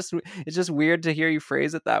 it's just weird to hear you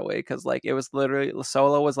phrase it that way, because like it was literally,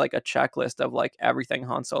 Solo was like a checklist of like everything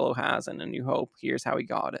Han Solo has in A New Hope. Here's how he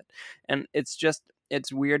got it. And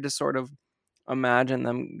it's weird to sort of imagine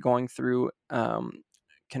them going through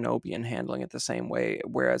Kenobi and handling it the same way,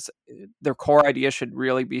 whereas their core idea should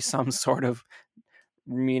really be some sort of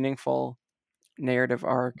meaningful narrative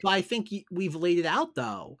arc. But I think we've laid it out,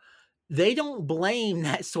 though. They don't blame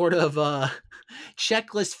that sort of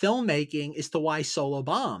checklist filmmaking as to why Solo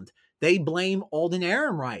bombed. They blame Alden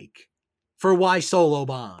Ehrenreich for why Solo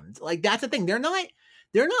bombed. Like, that's the thing. They're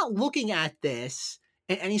not looking at this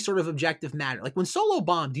in any sort of objective matter. Like, when Solo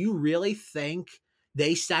bombed, do you really think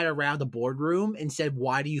they sat around the boardroom and said,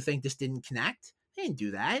 why do you think this didn't connect? They didn't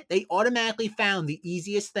do that. They automatically found the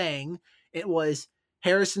easiest thing. It was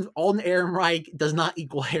Alden Ehrenreich does not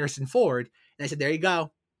equal Harrison Ford. And I said, there you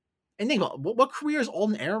go. And think about what careers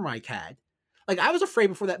Alden Ehrenreich had. Like, I was afraid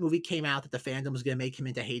before that movie came out that the fandom was going to make him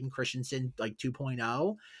into Hayden Christensen, like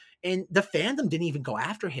 2.0. And the fandom didn't even go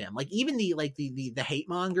after him. Like, even the hate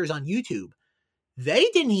mongers on YouTube, they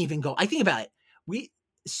didn't even go. I think about it.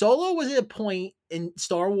 Solo was at a point in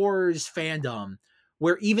Star Wars fandom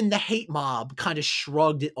where even the hate mob kind of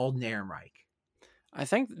shrugged at Alden Ehrenreich. I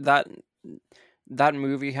think that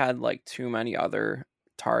movie had like too many other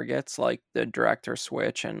targets, like the director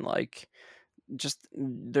switch, and like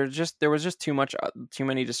there was just too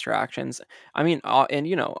many distractions. I mean,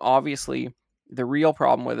 and obviously the real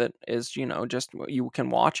problem with it is, just you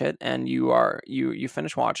can watch it and you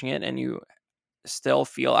finish watching it and you still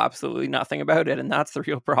feel absolutely nothing about it, and that's the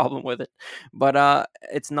real problem with it. But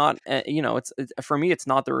it's not, it's for me, it's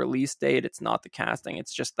not the release date, it's not the casting,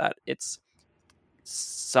 it's just that its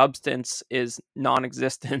substance is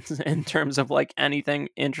non-existent in terms of like anything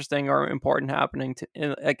interesting or important happening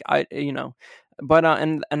to, like, but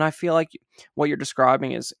and I feel like what you're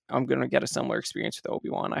describing is I'm gonna get a similar experience with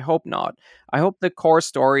Obi-Wan. I hope not. I hope the core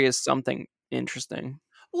story is something interesting.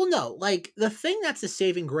 Well, no, like the thing that's the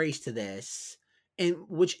saving grace to this, in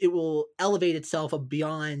which it will elevate itself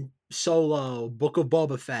beyond Solo, Book of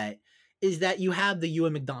Boba Fett, is that you have the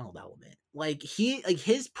Ewan McDonald element. Like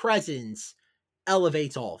his presence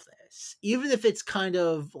elevates all of this, even if it's kind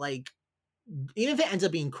of like, even if it ends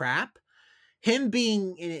up being crap. him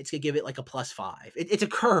being in it's gonna give it like a +5. It's a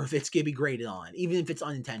curve it's gonna be graded on, even if it's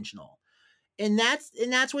unintentional. And that's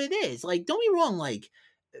what it is. Like, don't be wrong, like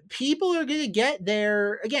people are gonna get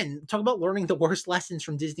there again, talk about learning the worst lessons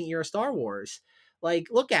from Disney era Star Wars. Like,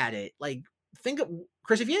 look at it. Like, think of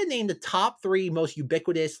Chris, if you had named the top 3 most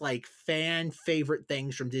ubiquitous, like fan favorite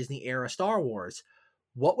things from Disney era Star Wars,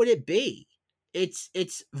 what would it be? It's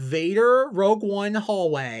Vader Rogue One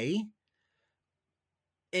hallway,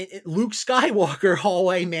 Luke Skywalker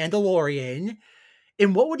hallway Mandalorian,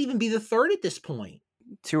 and what would even be the third at this point?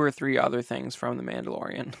 2 or 3 other things from The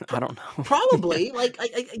Mandalorian. I don't know. Probably. Like,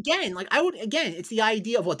 again, like I would, again, it's the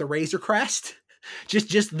idea of what, the Razor Crest,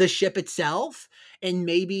 just the ship itself, and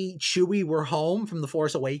maybe Chewie were home from The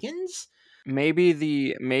Force Awakens. Maybe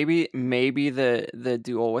the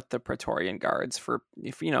duel with the Praetorian Guards for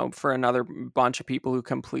another bunch of people who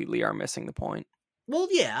completely are missing the point. Well,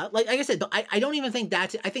 yeah, like I said, I don't even think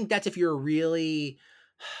that's. I think that's if you're really,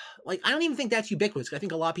 like, I don't even think that's ubiquitous. I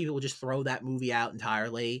think a lot of people will just throw that movie out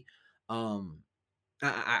entirely.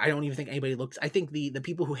 I don't even think anybody looks. I think the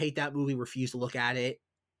people who hate that movie refuse to look at it.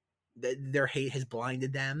 Their hate has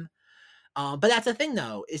blinded them. But that's the thing,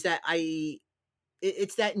 though, is that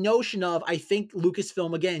it's that notion of, I think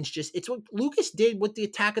Lucasfilm, again, it's what Lucas did with the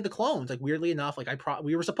Attack of the Clones. Like, weirdly enough, like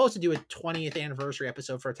we were supposed to do a 20th anniversary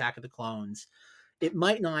episode for Attack of the Clones. It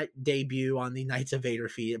might not debut on the Knights of Vader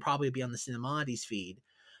feed. It'd probably be on the Cinemati's feed.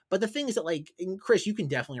 But the thing is that, like, and Chris, you can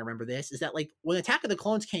definitely remember this, is that, like, when Attack of the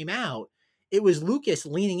Clones came out, it was Lucas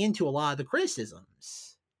leaning into a lot of the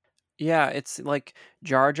criticisms. Yeah, it's like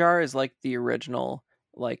Jar Jar is like the original,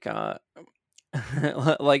 like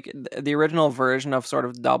like the original version of sort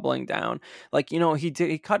of doubling down. Like,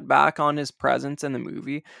 he cut back on his presence in the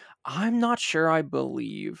movie. I'm not sure I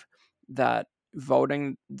believe that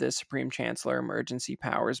voting the Supreme Chancellor emergency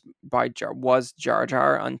powers was Jar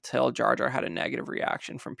Jar until Jar Jar had a negative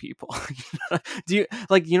reaction from people. Do you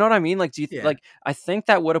you know what I mean? Like, do you like, I think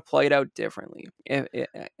that would have played out differently.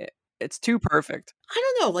 It's too perfect. I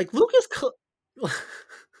don't know, like Lucas.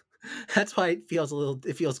 That's why it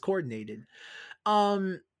feels coordinated.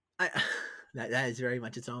 That is very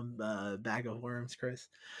much its own bag of worms, Chris.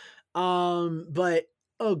 But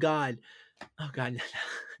oh god,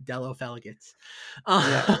 Dello Felgates.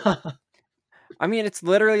 Yeah. I mean, it's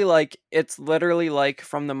literally like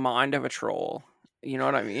from the mind of a troll. You know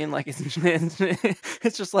what I mean? Like,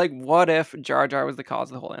 it's just like, what if Jar Jar was the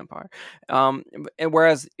cause of the whole empire? And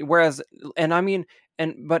whereas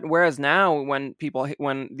now when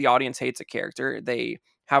the audience hates a character, they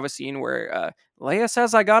have a scene where Leia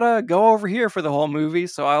says, "I gotta go over here for the whole movie,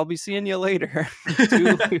 so I'll be seeing you later."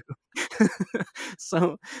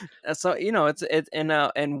 so it's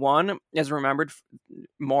and one is remembered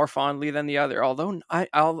more fondly than the other. Although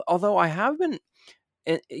I have been,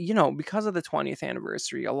 because of the 20th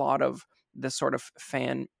anniversary, a lot of this sort of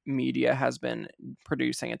fan media has been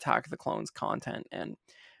producing Attack of the Clones content, and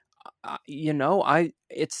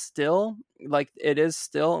it's still it is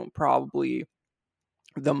still probably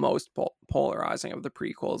the most polarizing of the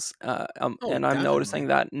prequels, and I'm definitely noticing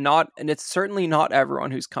that it's certainly not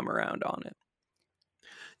everyone who's come around on it.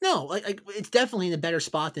 No, like it's definitely in a better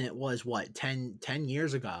spot than it was 10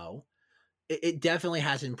 years ago. It definitely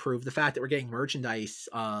has improved. The fact that we're getting merchandise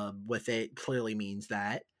with it clearly means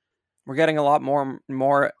that we're getting a lot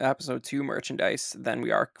more episode 2 merchandise than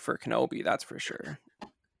we are for Kenobi, that's for sure.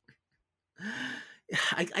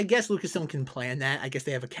 I guess Lucasfilm can plan that. I guess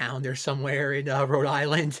they have a calendar somewhere in Rhode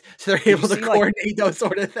Island, so they're able to coordinate those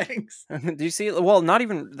sort of things. Do you see? Well, not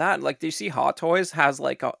even that. Like, do you see Hot Toys has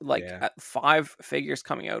 5 figures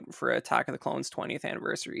coming out for Attack of the Clones 20th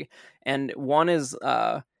anniversary, and one is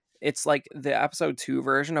it's like the episode 2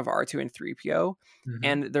 version of R2 and 3PO,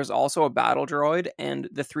 and there's also a battle droid, and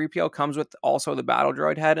the 3PO comes with also the battle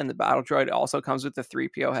droid head, and the battle droid also comes with the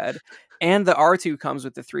 3PO head, and the R2 comes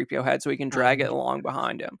with the 3PO head, so he can drag it along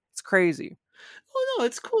behind him. It's crazy. Oh no,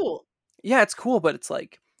 it's cool. Yeah, it's cool, but it's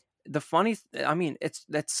like that's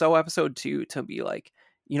so episode 2 to be like,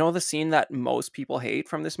 the scene that most people hate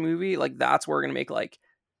from this movie, like that's where we're gonna make like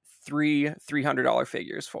 $300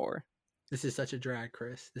 figures for. This is such a drag,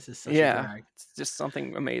 Chris. This is such a drag. It's just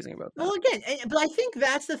something amazing about that. Well, again, but I think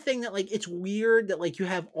that's the thing that, like, it's weird that, like, you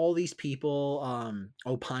have all these people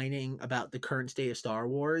opining about the current state of Star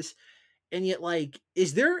Wars, and yet, like,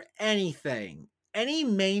 is there any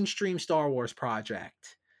mainstream Star Wars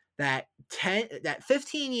project that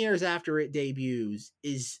 15 years after it debuts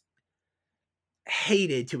is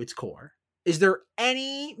hated to its core? Is there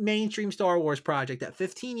any mainstream Star Wars project that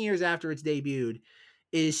 15 years after it's debuted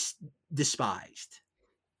is despised?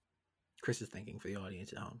 Chris is thinking for the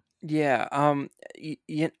audience at home. Yeah,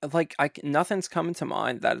 like nothing's coming to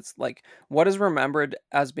mind that it's like what is remembered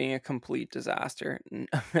as being a complete disaster.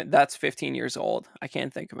 That's 15 years old. I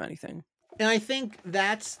can't think of anything. And I think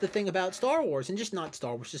that's the thing about Star Wars, and just not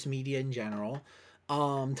Star Wars, just media in general.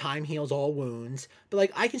 Time heals all wounds. But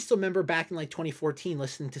like I can still remember back in like 2014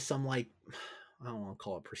 listening to some like I don't want to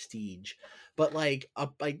call it prestige, but like a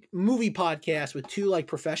like movie podcast with two like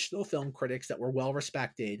professional film critics that were well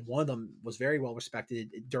respected. One of them was very well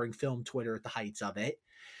respected during film Twitter at the heights of it.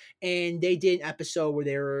 And they did an episode where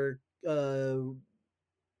they were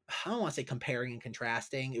I don't want to say comparing and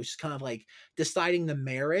contrasting. It was just kind of like deciding the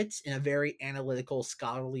merits in a very analytical,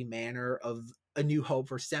 scholarly manner of A New Hope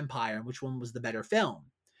versus Empire, and which one was the better film.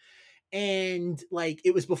 And like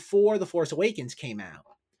it was before The Force Awakens came out.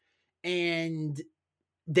 And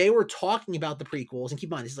they were talking about the prequels, and keep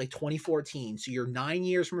in mind, this is like 2014. So you're 9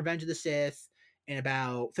 years from Revenge of the Sith and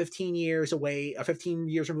about 15 years away, 15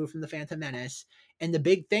 years removed from The Phantom Menace. And the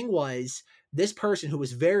big thing was this person who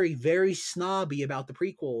was very, very snobby about the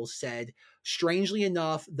prequels said, strangely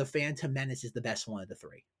enough, The Phantom Menace is the best one of the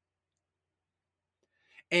three.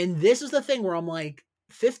 And this is the thing where I'm like,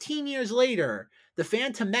 15 years later, The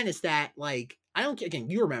Phantom Menace that like, I don't, again,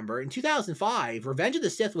 you remember in 2005, Revenge of the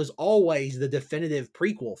Sith was always the definitive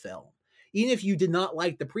prequel film. Even if you did not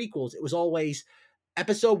like the prequels, it was always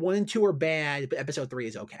episode 1 and 2 are bad, but episode 3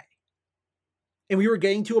 is okay. And we were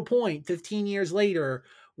getting to a point 15 years later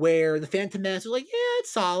where The Phantom Menace was like, yeah,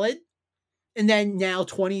 it's solid. And then now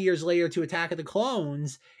 20 years later to Attack of the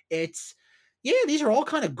Clones, it's, yeah, these are all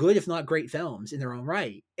kind of good, if not great films in their own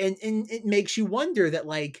right. And it makes you wonder that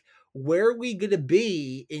like, where are we going to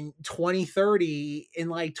be in 2030, in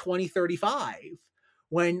like 2035?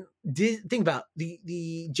 When think about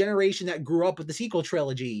the generation that grew up with the sequel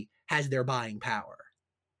trilogy has their buying power.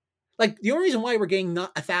 Like the only reason why we're getting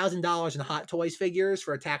not $1,000 in Hot Toys figures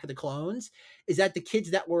for Attack of the Clones is that the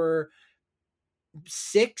kids that were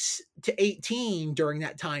 6 to 18 during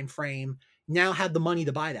that time frame now have the money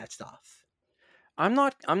to buy that stuff. I'm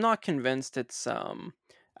not convinced it's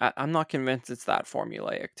I'm not convinced it's that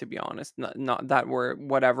formulaic, to be honest. Not that where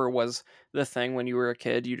whatever was the thing when you were a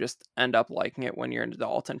kid, you just end up liking it when you're an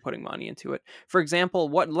adult and putting money into it. For example,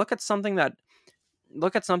 look at something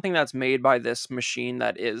that's made by this machine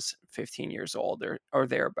that is 15 years old or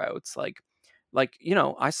thereabouts. Like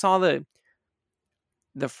I saw the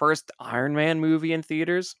first Iron Man movie in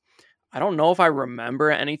theaters. I don't know if I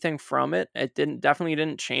remember anything from it. It definitely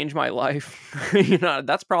didn't change my life.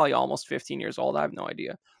 That's probably almost 15 years old. I have no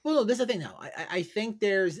idea. Well, no, this is the thing now. I think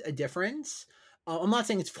there's a difference. I'm not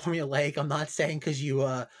saying it's formulaic. I'm not saying because you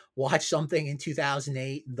watched something in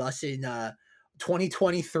 2008, thus in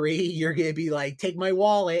 2023, you're going to be like, take my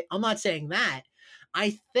wallet. I'm not saying that.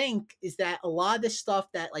 I think is that a lot of this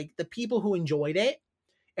stuff that like the people who enjoyed it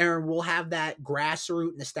and will have that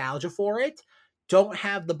grassroots nostalgia for it don't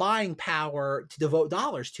have the buying power to devote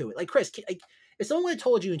dollars to it. Like Chris, like, if someone had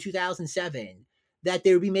told you in 2007 that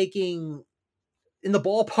they would be making in the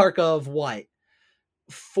ballpark of what,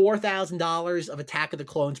 $4,000 of Attack of the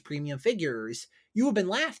Clones premium figures, you would have been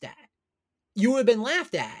laughed at.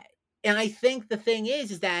 And I think the thing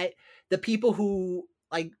is that the people who,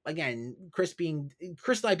 like, again, Chris and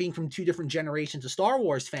I being from two different generations of Star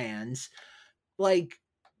Wars fans, like,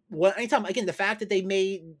 anytime, again, the fact that they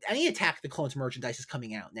made any Attack of the Clones merchandise is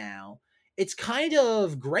coming out now, it's kind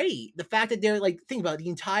of great. The fact that they're like, think about it, the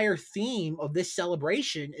entire theme of this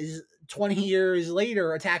celebration is 20 years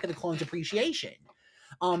later, Attack of the Clones appreciation.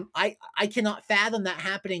 I cannot fathom that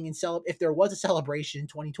happening if there was a celebration in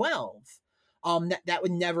 2012. That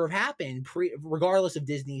would never have happened, regardless of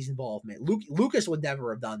Disney's involvement. Lucas would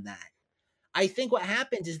never have done that. I think what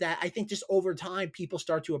happens is that I think just over time, people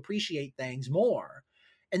start to appreciate things more.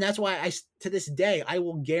 And that's why to this day, I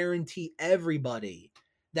will guarantee everybody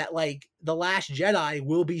that like The Last Jedi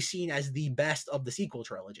will be seen as the best of the sequel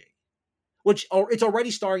trilogy, which it's already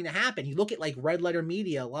starting to happen. You look at like Red Letter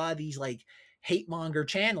Media, a lot of these like hate monger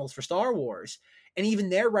channels for Star Wars, and even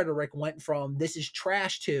their rhetoric went from "this is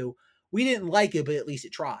trash" to "we didn't like it, but at least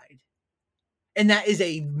it tried." And that is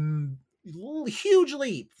a huge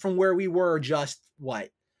leap from where we were just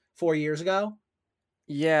 4 years ago.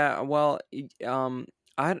 Yeah, well,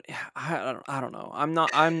 I don't know.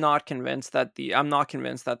 I'm not convinced that the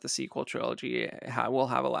sequel trilogy will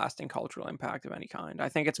have a lasting cultural impact of any kind. I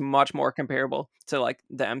think it's much more comparable to like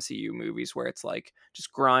the MCU movies where it's like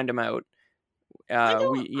just grind them out. I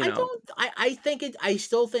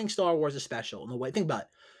still think Star Wars is special in the way. Think about it.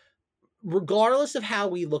 Regardless of how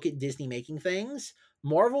we look at Disney making things,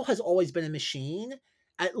 Marvel has always been a machine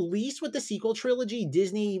at least with the sequel trilogy,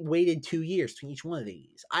 Disney waited 2 years between each one of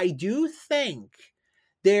these. I do think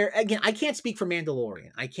again, I can't speak for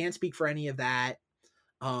Mandalorian. I can't speak for any of that.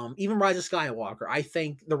 Even Rise of Skywalker, I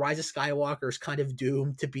think the Rise of Skywalker is kind of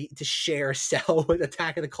doomed to share a cell with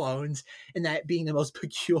Attack of the Clones, and that being the most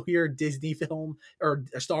peculiar Disney film or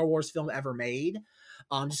a Star Wars film ever made.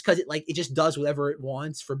 Just because it just does whatever it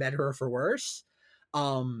wants, for better or for worse.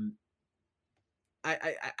 I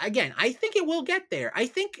think it will get there. I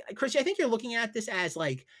think, Christy, I think you're looking at this as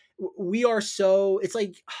like we are so. It's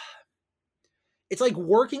like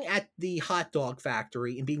working at the hot dog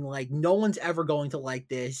factory and being like, no one's ever going to like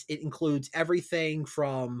this. It includes everything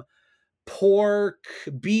from pork,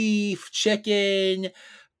 beef, chicken,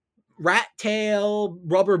 rat tail,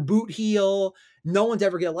 rubber boot heel. No one's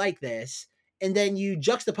ever going to like this. And then you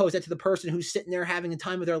juxtapose that to the person who's sitting there having the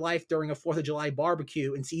time of their life during a 4th of July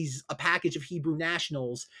barbecue and sees a package of Hebrew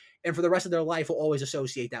Nationals, and for the rest of their life will always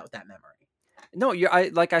associate that with that memory. No,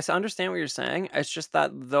 I understand what you're saying. It's just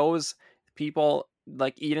that those people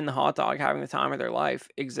like eating the hot dog, having the time of their life,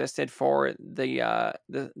 existed for the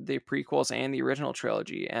prequels and the original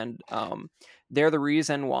trilogy, and they're the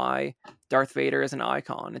reason why Darth Vader is an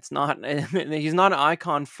icon. It's not he's not an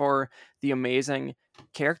icon for the amazing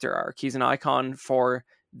character arc. He's an icon for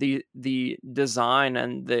the design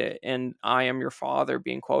and I am your father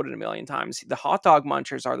being quoted a million times. The hot dog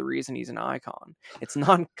munchers are the reason he's an icon. It's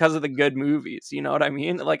not because of the good movies, you know what I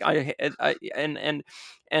mean? Like I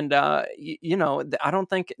don't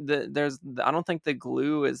think the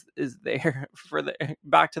glue is there for the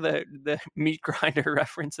back to the meat grinder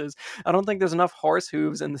references. I don't think there's enough horse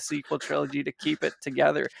hooves in the sequel trilogy to keep it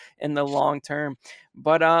together in the long term.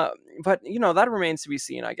 But that remains to be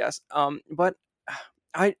seen, I guess. But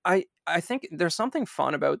I think there's something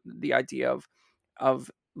fun about the idea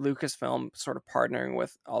of Lucasfilm sort of partnering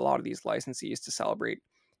with a lot of these licensees to celebrate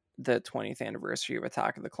the 20th anniversary of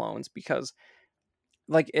Attack of the Clones, because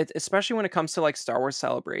like it, especially when it comes to like Star Wars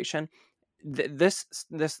Celebration, this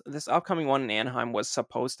upcoming one in Anaheim was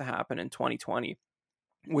supposed to happen in 2020,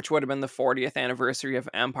 which would have been the 40th anniversary of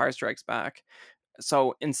Empire Strikes Back.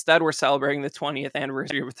 So instead, we're celebrating the 20th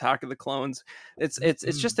anniversary of Attack of the Clones. It's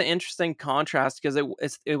just an interesting contrast, because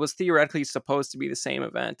it was theoretically supposed to be the same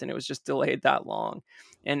event, and it was just delayed that long,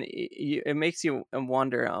 and it makes you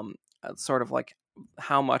wonder, sort of like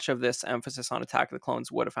how much of this emphasis on Attack of the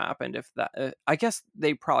Clones would have happened if that. I guess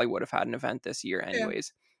they probably would have had an event this year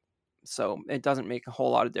anyways. Yeah. So it doesn't make a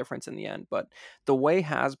whole lot of difference in the end. But the way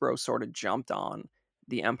Hasbro sort of jumped on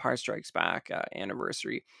the Empire Strikes Back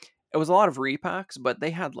anniversary. It was a lot of repacks, but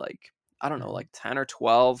they had like, I don't know, like 10 or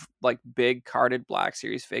 12 like big carded Black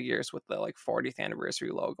Series figures with the like 40th anniversary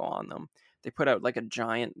logo on them. They put out like a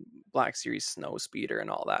giant Black Series snow speeder and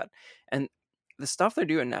all that. And the stuff they're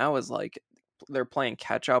doing now is like they're playing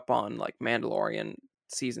catch up on like Mandalorian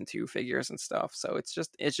season 2 figures and stuff. So it's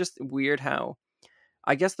just weird how,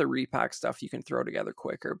 I guess the repack stuff you can throw together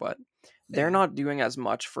quicker, but they're not doing as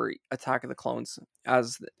much for Attack of the Clones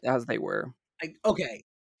as they were.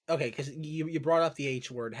 Okay, because you brought up the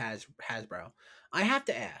H word, Hasbro. I have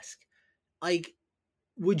to ask, like,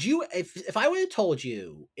 would you, if I would have told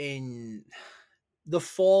you in the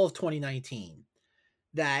fall of 2019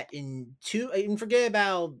 that and forget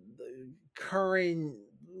about the current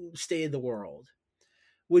state of the world,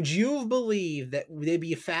 would you have believed that there'd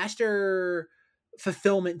be a faster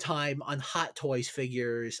fulfillment time on Hot Toys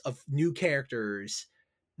figures of new characters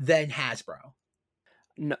than Hasbro?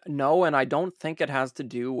 No, and I don't think it has to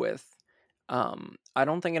do with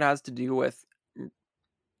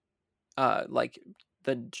like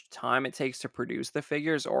the time it takes to produce the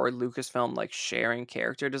figures or Lucasfilm like sharing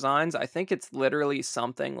character designs. I think it's literally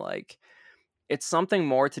something like it's something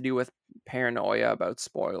more to do with paranoia about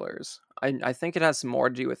spoilers. I think it has more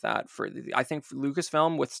to do with that. I think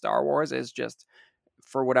Lucasfilm with Star Wars is just,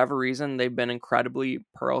 for whatever reason, they've been incredibly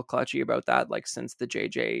pearl clutchy about that, like since the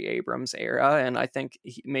J.J. Abrams era. And I think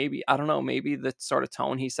maybe the sort of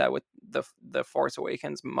tone he set with the Force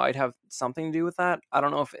Awakens might have something to do with that. I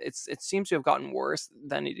don't know if it seems to have gotten worse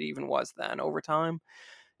than it even was then over time.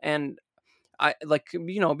 And I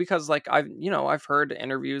because like I've heard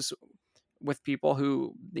interviews with people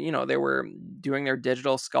who, they were doing their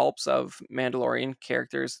digital sculpts of Mandalorian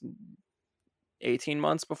characters 18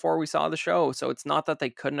 months before we saw the show. So it's not that they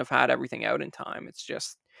couldn't have had everything out in time. It's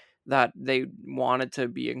just that they wanted to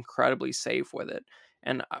be incredibly safe with it.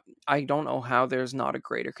 And I don't know how there's not a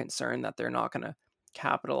greater concern that they're not going to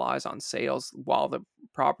capitalize on sales while the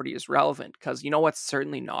property is relevant, because you know what's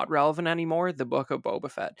certainly not relevant anymore? The Book of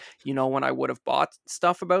Boba Fett. You know, when I would have bought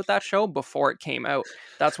stuff about that show before it came out,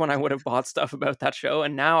 that's when I would have bought stuff about that show,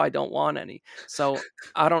 and now I don't want any. So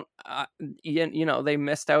I don't, you know, they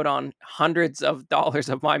missed out on hundreds of dollars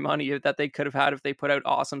of my money that they could have had if they put out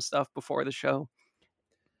awesome stuff before the show.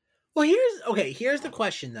 Well, here's the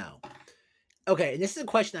question though. Okay, and this is a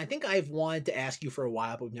question I think I've wanted to ask you for a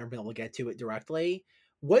while, but we've never been able to get to it directly.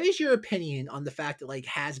 What is your opinion on the fact that like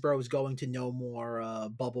Hasbro is going to no more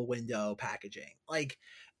bubble window packaging? Like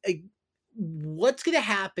what's going to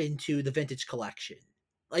happen to the vintage collection?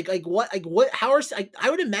 Like what? How are I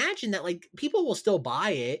would imagine that like people will still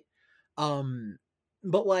buy it,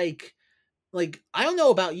 but like I don't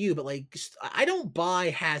know about you, but like I don't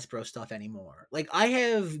buy Hasbro stuff anymore. Like I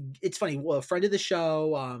have, it's funny. A friend of the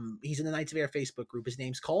show, he's in the Knights of Air Facebook group. His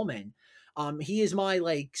name's Coleman. He is my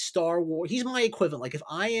like Star Wars. He's my equivalent. Like if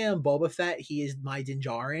I am Boba Fett, he is my Din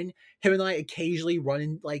Djarin. Him and I occasionally run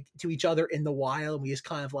in, like to each other in the wild, and we just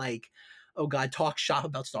kind of like, oh god, talk shop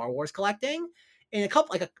about Star Wars collecting. And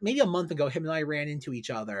maybe a month ago, him and I ran into each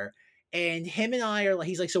other. And him and I are like,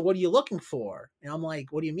 he's like, so what are you looking for? And I'm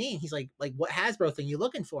like, what do you mean? He's like what Hasbro thing you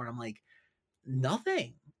looking for? And I'm like,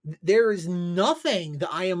 nothing. There is nothing that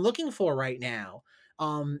I am looking for right now.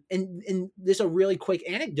 And there's a really quick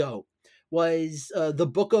anecdote was the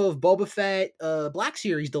Book of Boba Fett Black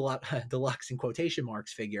Series deluxe in quotation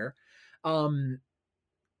marks figure.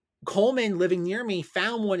 Coleman, living near me,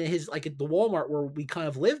 found one in his like at the Walmart where we kind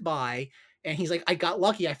of live by. And he's like, I got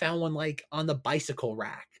lucky. I found one like on the bicycle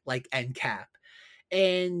rack, like end cap.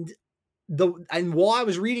 And while I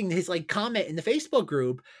was reading his like comment in the Facebook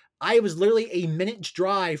group, I was literally a minute's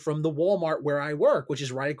drive from the Walmart where I work, which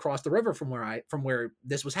is right across the river from where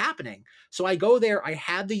this was happening. So I go there, I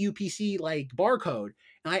have the UPC like barcode,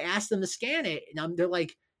 and I asked them to scan it, and they're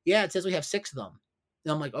like, yeah, it says we have 6 of them.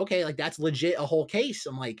 And I'm like, okay, like that's legit a whole case.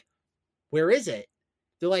 I'm like, where is it?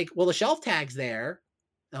 They're like, well, the shelf tag's there.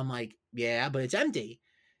 And I'm like, yeah, but it's empty.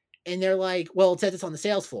 And they're like, well, it says it's on the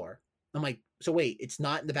sales floor. I'm like, so wait, it's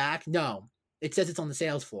not in the back? No, it says it's on the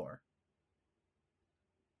sales floor.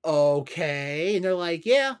 Okay. And they're like,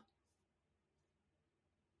 yeah.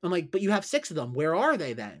 I'm like, but you have 6 of them. Where are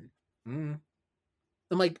they then? I'm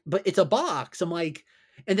like, but it's a box. I'm like,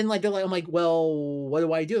 and then like, I'm like, well, what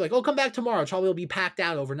do I do? Like, oh, come back tomorrow. Probably will be packed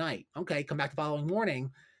out overnight. Okay. Come back the following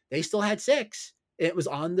morning. They still had 6. It was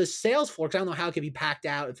on the sales floor because I don't know how it could be packed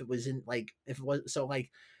out if it was so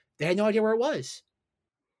like they had no idea where it was.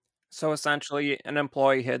 So essentially, an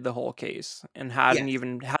employee hid the whole case and hadn't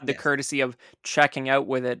even had the courtesy of checking out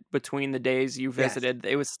with it between the days you visited.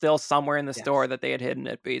 It was still somewhere in the store that they had hidden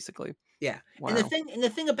it, basically. Yeah. Wow. And the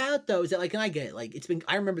thing about it, though, is that like, and I get it, like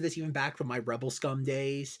I remember this even back from my Rebel Scum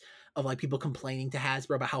days of like people complaining to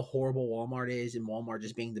Hasbro about how horrible Walmart is and Walmart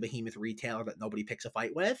just being the behemoth retailer that nobody picks a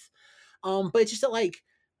fight with. But it's just that like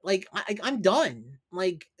I'm done.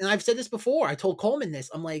 Like, and I've said this before. I told Coleman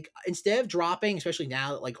this. I'm like, instead of dropping, especially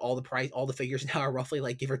now that like all the figures now are roughly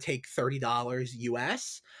like give or take $30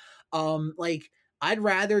 US. Like I'd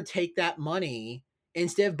rather take that money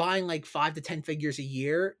instead of buying like 5 to 10 figures a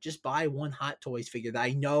year. Just buy one Hot Toys figure that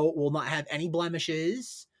I know will not have any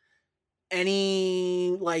blemishes,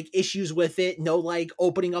 any like issues with it. No like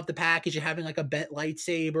opening up the package and having like a bent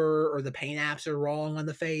lightsaber or the paint apps are wrong on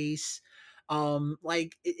the face.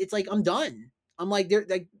 Like it's like I'm done. I'm like they're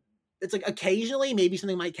like it's like occasionally maybe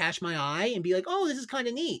something might catch my eye and be like, oh, this is kind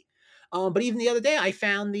of neat. But even the other day I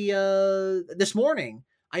found this morning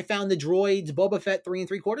I found the Droids Boba Fett 3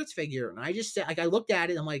 3/4 figure, and I just said like I looked at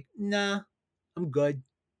it and I'm like, nah, I'm good.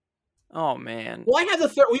 Oh man. Well, I have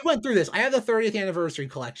we went through this. I have the 30th anniversary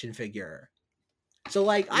collection figure. So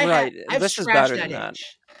like I've this is better than that.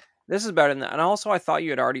 This is better than that. And also I thought you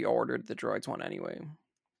had already ordered the Droids one anyway.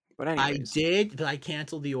 But anyways. I did, but I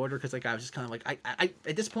canceled the order because like I was just kind of like I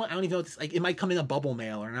at this point I don't even know if like it might come in a bubble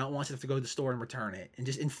mailer and I don't want to have to go to the store and return it and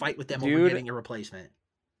just fight with them over getting a replacement.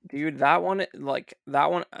 Dude, that one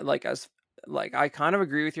as like I kind of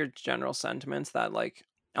agree with your general sentiments that like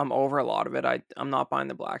I'm over a lot of it. I'm not buying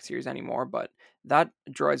the Black Series anymore, but that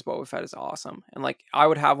Droids Boba Fett is awesome. And like I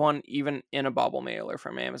would have one even in a bubble mailer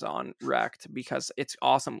from Amazon wrecked because it's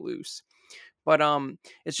awesome loose. But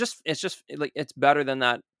it's just like it's better than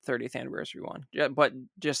that 30th anniversary one. But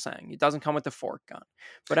just saying, it doesn't come with the fork gun.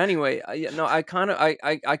 But anyway, I kind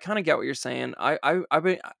of get what you're saying. I've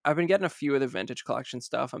been getting a few of the vintage collection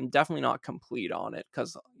stuff. I'm definitely not complete on it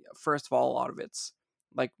because first of all, a lot of it's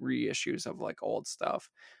like reissues of like old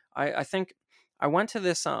stuff. I think I went to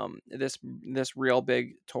this this real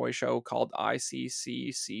big toy show called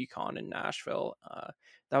ICCCCon in Nashville.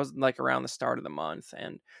 That was like around the start of the month,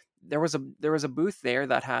 and there was a booth there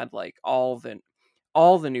that had like all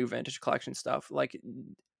the new vintage collection stuff, like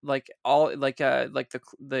all like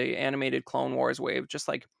the animated Clone Wars wave, just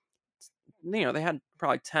like, they had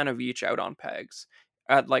probably 10 of each out on pegs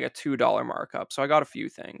at like a $2 markup. So I got a few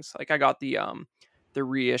things. Like I got the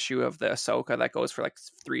reissue of the Ahsoka that goes for like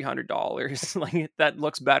 $300. Like that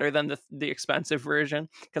looks better than the expensive version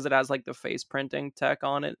because it has like the face printing tech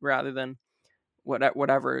on it rather than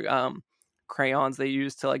whatever crayons they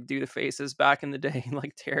used to like do the faces back in the day,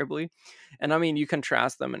 like terribly. And I mean, you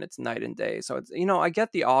contrast them and it's night and day. So it's, I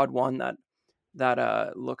get the odd one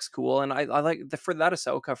that looks cool, and I like for that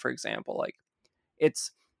Ahsoka, for example, like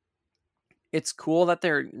it's cool that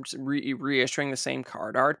they're reissuing the same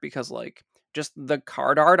card art, because like just the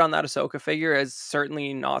card art on that Ahsoka figure is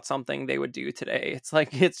certainly not something they would do today. It's like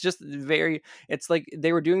it's like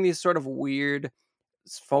they were doing these sort of weird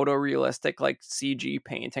photorealistic like CG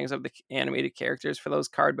paintings of the animated characters for those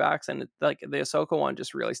card backs, and like the Ahsoka one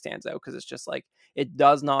just really stands out because it's just like it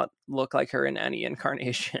does not look like her in any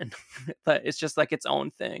incarnation. But it's just like its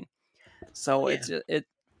own thing. So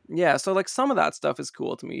yeah, so like some of that stuff is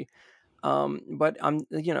cool to me. But I'm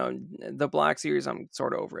the Black Series, I'm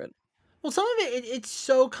sort of over it. Well, some of it's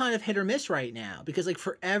so kind of hit or miss right now, because like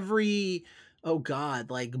for every, oh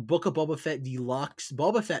god, like Book of Boba Fett deluxe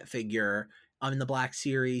Boba Fett figure in the Black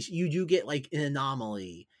Series, you do get like an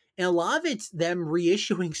anomaly. And a lot of it's them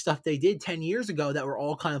reissuing stuff they did 10 years ago that were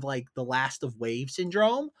all kind of like the last of wave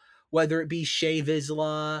syndrome, whether it be Shea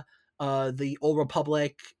Vizsla, the Old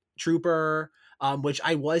Republic Trooper, which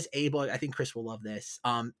I was able, I think Chris will love this,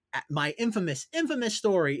 my infamous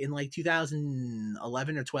story in like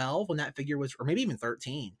 2011 or 12 when that figure was, or maybe even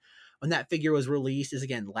 13, when that figure was released, is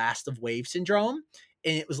again Last of Wave Syndrome,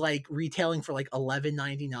 and it was like retailing for like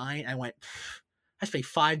 $11.99. I went, I just paid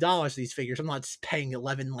 $5 for these figures. I'm not paying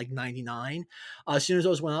 $11.99. As soon as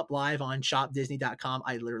those went up live on shopdisney.com,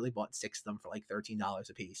 I literally bought 6 of them for like $13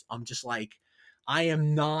 a piece. I'm just like, I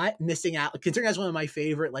am not missing out. Considering that's one of my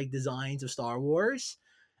favorite like designs of Star Wars,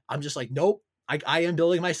 I'm just like, nope. I am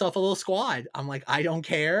building myself a little squad. I'm like, I don't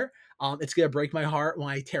care. It's gonna break my heart when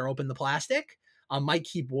I tear open the plastic. Might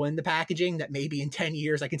keep one in the packaging that maybe in 10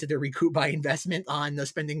 years I consider recoup my investment on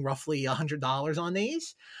spending roughly $100 on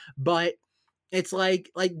these. But it's like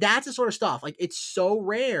that's the sort of stuff. Like it's so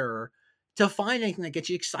rare to find anything that gets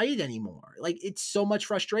you excited anymore. Like it's so much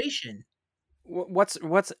frustration. What's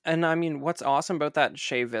and I mean, what's awesome about that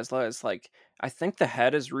Shea Vizsla is like, I think the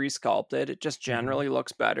head is resculpted. It just generally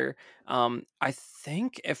looks better. I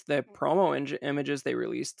think if the promo images they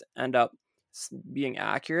released end up being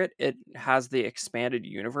accurate, it has the Expanded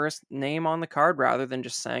Universe name on the card rather than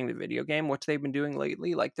just saying the video game, which they've been doing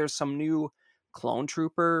lately. Like there's some new Clone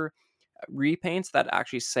Trooper repaints that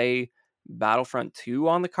actually say Battlefront 2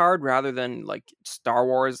 on the card rather than like Star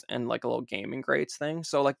Wars and like a little gaming greats thing.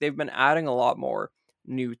 So like they've been adding a lot more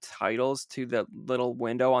new titles to the little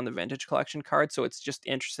window on the vintage collection card. So it's just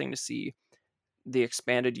interesting to see the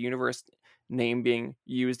Expanded Universe name being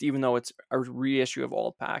used, even though it's a reissue of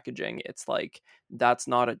old packaging. It's like that's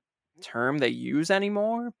not a term they use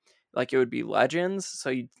anymore. Like it would be Legends, so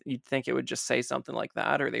you'd think it would just say something like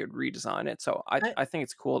that, or they would redesign it. So I think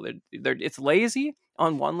it's cool that it's lazy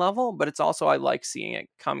on one level, but it's also, I like seeing it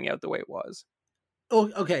coming out the way it was. Oh,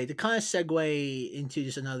 okay. To kind of segue into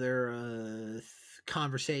just another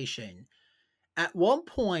conversation, at one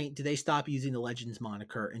point did they stop using the Legends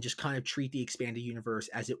moniker and just kind of treat the Expanded Universe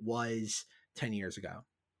as it was 10 years ago?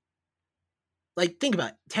 Like think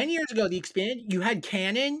about it. 10 years ago, you had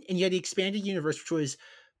canon and you had the Expanded Universe, which was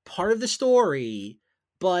part of the story,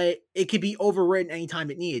 but it could be overwritten anytime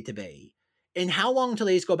it needed to be. And how long until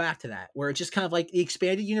they just go back to that, where it's just kind of like the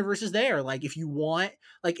Expanded Universe is there? Like if you want,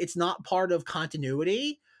 like it's not part of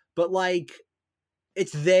continuity, but like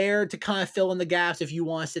it's there to kind of fill in the gaps if you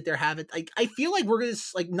want to sit there, have it. Like I feel like we're gonna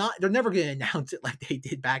like not, they're never gonna announce it like they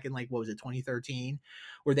did back in like, what was it, 2013,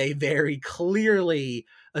 where they very clearly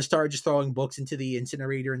started just throwing books into the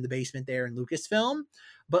incinerator in the basement there in Lucasfilm.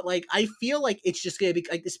 But like I feel like it's just gonna be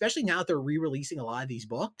like, especially now that they're re-releasing a lot of these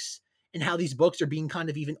books and how these books are being kind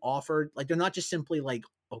of even offered, like they're not just simply like,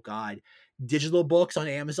 oh god, digital books on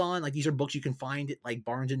Amazon. Like these are books you can find at like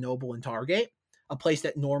Barnes and Noble and Target, a place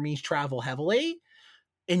that normies travel heavily.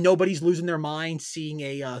 And nobody's losing their mind seeing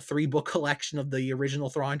a 3-book collection of the original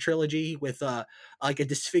Thrawn trilogy with like a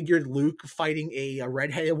disfigured Luke fighting a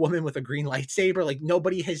redheaded woman with a green lightsaber. Like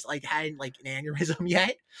nobody has like had like an aneurysm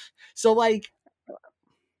yet. So like,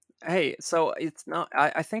 Hey, so it's not,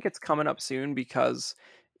 I think it's coming up soon because,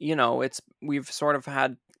 we've sort of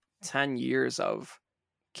had 10 years of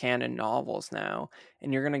canon novels now,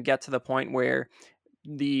 and you're going to get to the point where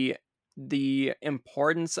the the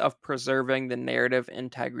importance of preserving the narrative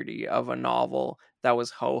integrity of a novel that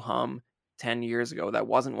was ho-hum 10 years ago, that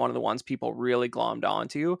wasn't one of the ones people really glommed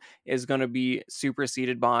onto, is going to be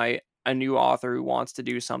superseded by a new author who wants to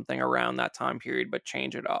do something around that time period but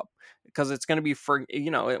change it up, because it's going to be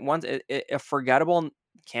a forgettable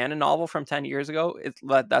canon novel from 10 years ago.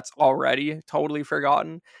 That's already totally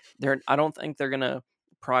forgotten. I don't think they're going to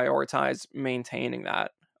prioritize maintaining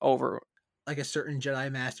that over, like a certain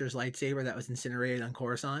Jedi Master's lightsaber that was incinerated on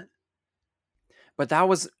Coruscant. but that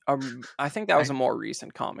was I think that was a more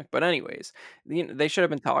recent comic. But anyways, they should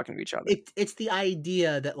have been talking to each other. It's the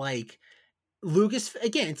idea that like Lucas,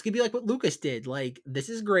 again, it's gonna be like what Lucas did. Like, this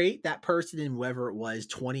is great. That person in whoever it was,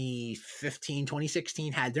 2015,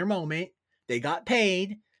 2016, had their moment. They got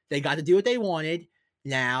paid. They got to do what they wanted.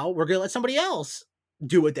 Now we're gonna let somebody else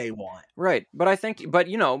do what they want. Right. But I think, but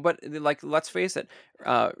like, let's face it,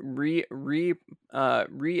 reissues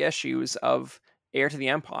of Heir to the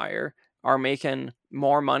Empire are making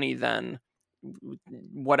more money than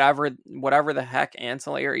whatever the heck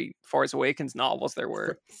ancillary Force Awakens novels there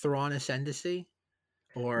were. Thrawn Ascendancy,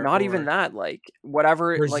 or not even that, like whatever,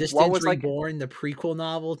 Resistance like what was Reborn, the prequel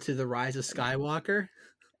novel to The Rise of Skywalker.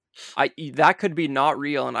 That could be not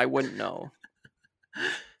real, and I wouldn't know.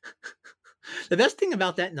 The best thing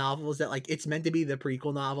about that novel is that like it's meant to be the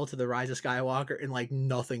prequel novel to The Rise of Skywalker, and like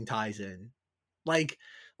nothing ties in. Like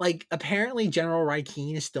apparently General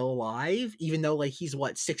Rykeen is still alive, even though like he's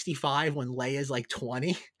 65 when Leia's like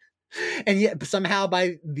 20. And yet somehow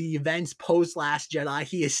by the events post Last Jedi,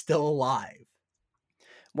 he is still alive.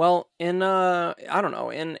 Well, in I don't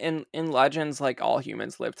know, in Legends, like all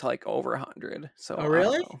humans live to like over 100. So oh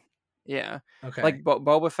really? I don't know. Yeah. Okay. Like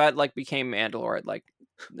Boba Fett like became Mandalore at like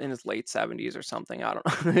in his late 70s or something. I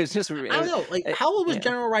don't know. It's just, I don't know. Like, how old was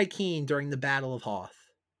General Rykeen during the Battle of Hoth?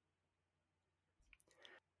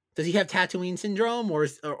 Does he have Tatooine syndrome, or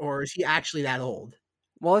is he actually that old?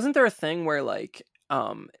 Well, isn't there a thing where like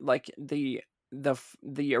the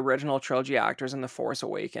original trilogy actors in The Force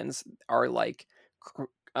Awakens are like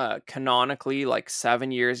canonically like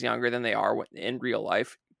 7 years younger than they are in real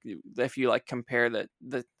life? If you like compare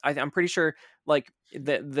I'm pretty sure like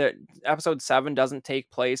the episode 7 doesn't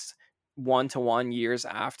take place 1-to-1 years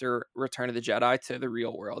after Return of the Jedi to the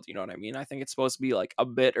real world. You know what I mean? I think it's supposed to be like a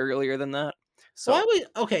bit earlier than that. So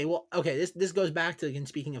this goes back to, again,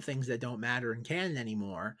 speaking of things that don't matter in canon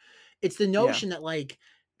anymore. It's the notion that like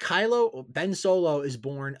Ben Solo is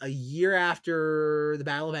born a year after the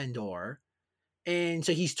Battle of Endor. And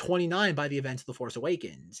so he's 29 by the events of The Force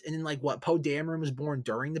Awakens. And then like Poe Dameron was born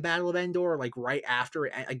during the Battle of Endor, like right after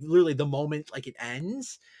it, like literally the moment like it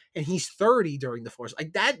ends. And he's 30 during The Force.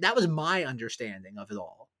 Like that was my understanding of it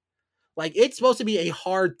all. Like, it's supposed to be a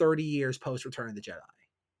hard 30 years post Return of the Jedi.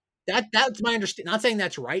 That's my understanding. Not saying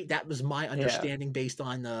that's right. That was my understanding based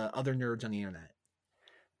on the other nerds on the internet.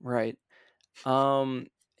 Right.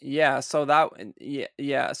 Yeah. So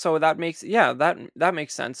that makes that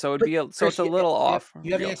makes sense. So it'd be it's a little off.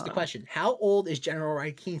 You haven't answered the question. How old is General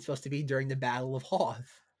Rykeen supposed to be during the Battle of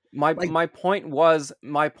Hoth? My point was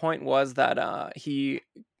that he's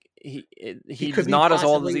not as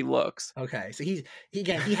old as he looks. Okay, so he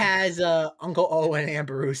has Uncle Owen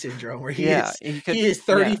Amberu syndrome, where he is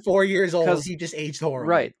 34 years old. He just aged horribly.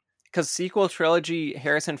 Right, because sequel trilogy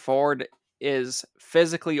Harrison Ford is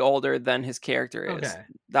physically older than his character is. Okay.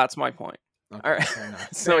 That's my point. Okay, all right.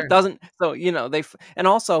 So it doesn't. So they and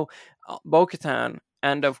also Bo-Katan.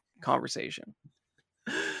 End of conversation.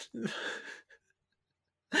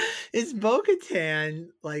 Is Bo-Katan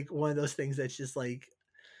like one of those things that's just like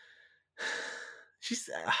she's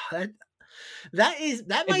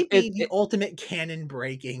that might be the ultimate canon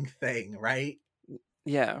breaking thing, right?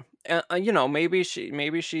 Yeah. Maybe she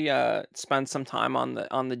spent some time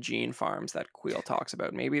on the gene farms that Kuiil talks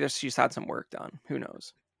about. Maybe she's had some work done. Who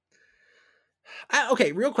knows?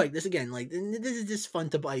 Okay, real quick. This is just fun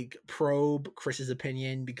to like probe Chris's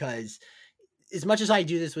opinion, because as much as I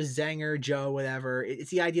do this with Zenger, Joe, whatever,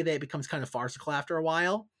 it's the idea that it becomes kind of farcical after a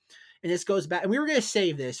while. And this goes back, and we were going to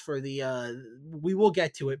save this for the, we will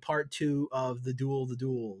get to it, part 2 of the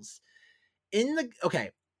duels.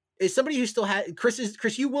 Is somebody who still had,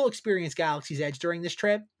 Chris, you will experience Galaxy's Edge during this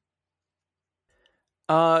trip?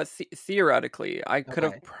 Theoretically, I could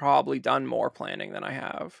have probably done more planning than I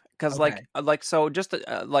have, because so just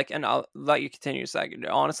and I'll let you continue a second.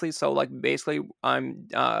 Honestly, so like basically I'm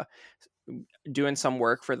doing some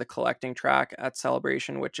work for the collecting track at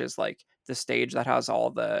Celebration, which is like the stage that has all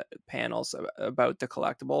the panels about the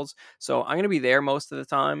collectibles. So I'm going to be there most of the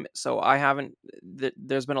time. So I haven't,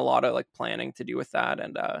 there's been a lot of like planning to do with that,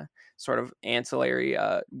 and sort of ancillary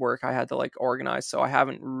work I had to like organize. So I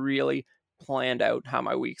haven't really planned out how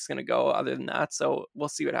my week's going to go other than that. So we'll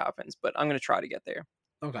see what happens, but I'm going to try to get there.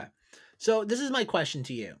 Okay. So this is my question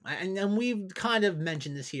to you. And we've kind of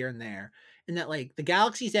mentioned this here and there, in that like the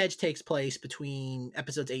Galaxy's Edge takes place between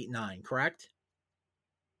episodes 8 and 9, correct?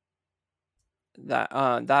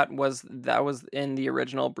 That was in the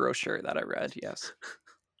original brochure that I read. Yes.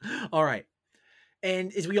 All right.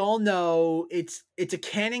 And as we all know, it's a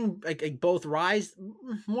canon, like both Rise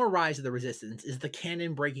of the Resistance is the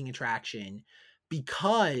canon breaking attraction,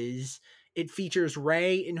 because it features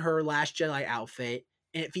Rey in her Last Jedi outfit,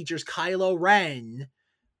 and it features Kylo Ren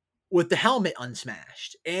with the helmet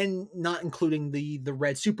unsmashed, and not including the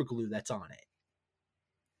red super glue that's on it.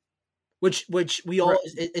 Which we all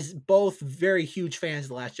is both very huge fans of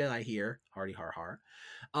The Last Jedi here. Hardy har har.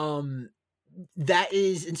 That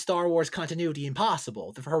is in Star Wars continuity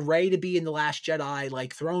impossible. For Rey to be in the Last Jedi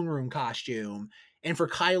like throne room costume, and for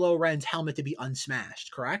Kylo Ren's helmet to be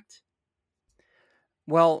unsmashed, correct?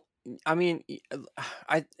 Well, I mean,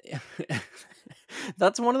 I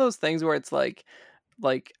that's one of those things where it's like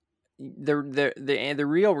the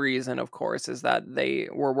real reason, of course, is that they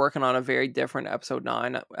were working on a very different episode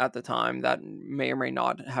 9 at the time that may or may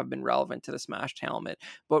not have been relevant to the smashed helmet.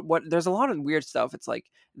 But there's a lot of weird stuff. It's like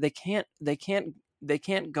they can't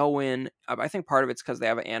go in. I think part of it's because they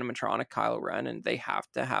have an animatronic Kylo Ren, and they have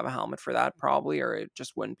to have a helmet for that probably, or it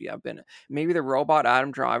just wouldn't be have been. Maybe the robot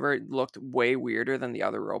Adam Driver looked way weirder than the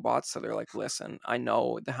other robots, so they're like, listen, I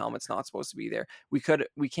know the helmet's not supposed to be there. We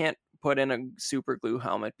can't put in a super glue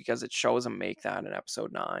helmet because it shows them make that in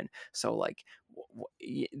episode 9. So like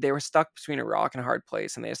they were stuck between a rock and a hard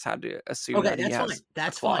place, and they just had to assume that he has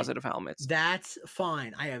a closet of helmets. That's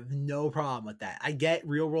fine. I have no problem with that. I get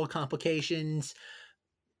real world complications.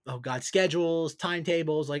 Oh God, schedules,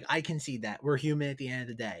 timetables. Like I can see that. We're human at the end of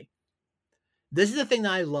the day. This is the thing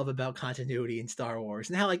that I love about continuity in Star Wars,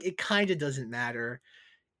 and how like it kind of doesn't matter.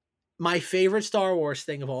 My favorite Star Wars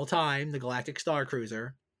thing of all time, the Galactic Star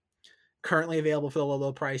Cruiser, currently available for the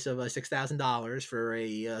low price of $6,000 for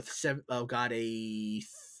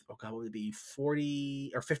what would it be,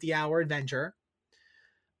 40 or 50 hour adventure.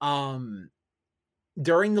 During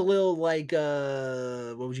the little like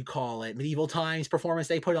what would you call it, medieval times performance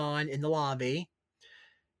they put on in the lobby,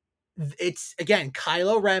 it's again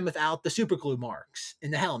Kylo Ren without the super glue marks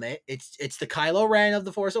in the helmet. It's the Kylo Ren of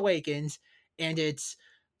The Force Awakens, and it's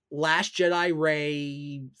Last Jedi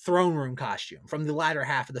Rey throne room costume from the latter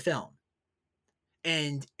half of the film.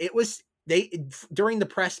 And it was during the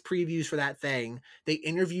press previews for that thing, they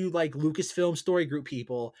interviewed like Lucasfilm story group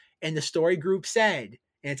people, and the story group said,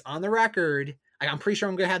 and it's on the record, I'm pretty sure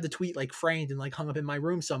I'm gonna have the tweet like framed and like hung up in my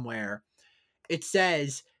room somewhere. It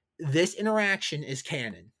says this interaction is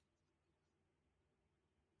canon.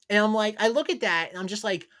 And I'm like, I look at that and I'm just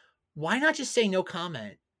like, why not just say no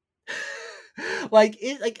comment? like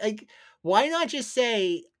why not just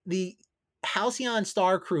say the Halcyon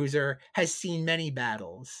Star Cruiser has seen many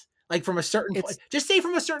battles? Like from a certain point, just say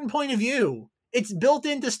from a certain point of view. It's built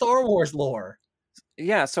into Star Wars lore.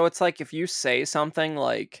 Yeah, so it's like if you say something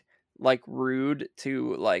like rude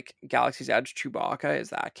to like Galaxy's Edge Chewbacca, is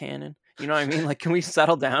that canon? You know what I mean? Like, can we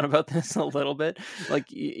settle down about this a little bit? Like,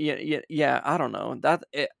 yeah, I don't know. That's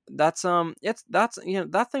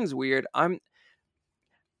that thing's weird.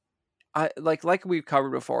 I like we've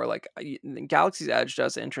covered before, like Galaxy's Edge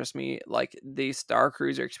does interest me. Like the Star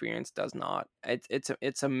Cruiser experience does not.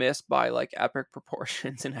 It's a miss by like epic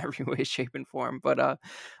proportions in every way, shape, and form. But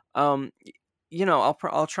I'll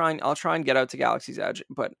try and get out to Galaxy's Edge.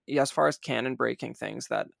 But yeah, as far as canon breaking things,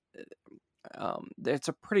 that it's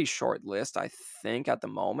a pretty short list, I think, at the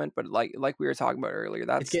moment. But like we were talking about earlier,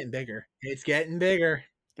 it's getting bigger. It's getting bigger.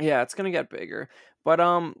 Yeah, it's gonna get bigger. But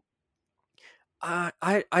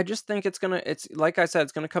I just think it's like I said,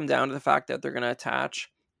 it's gonna come down to the fact that they're gonna attach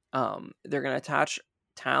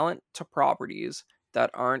talent to properties that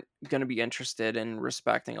aren't gonna be interested in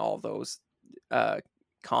respecting all of those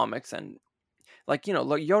comics. And like,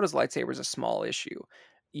 Yoda's lightsaber is a small issue.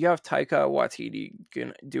 You have Taika Waititi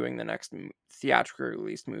doing the next theatrically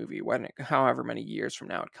released movie, however many years from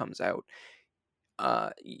now it comes out.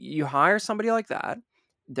 You hire somebody like that,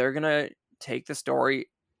 they're gonna take the story.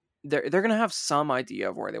 They're gonna have some idea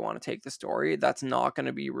of where they want to take the story. That's not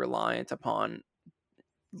gonna be reliant upon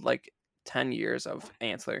like 10 years of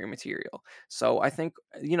ancillary material. So I think,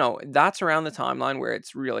 that's around the timeline where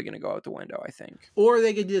it's really going to go out the window, I think. Or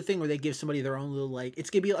they could do the thing where they give somebody their own little, like,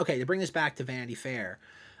 it's going to be, okay, to bring this back to Vanity Fair,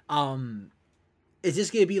 Is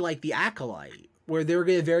this going to be like the Acolyte, where they're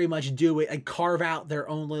going to very much do it and carve out their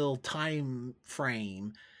own little time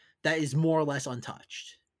frame that is more or less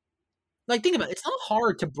untouched? Like, think about it. It's not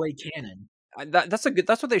hard to break canon. That's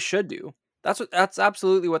what they should do. That's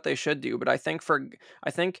absolutely what they should do. But I think for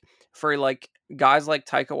like guys like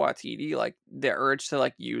Taika Waititi, like the urge to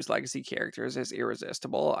like use legacy characters is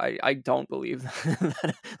irresistible. I don't believe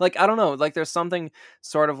that. Like, I don't know. Like, there's something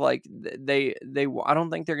sort of like they I don't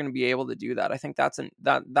think they're going to be able to do that. I think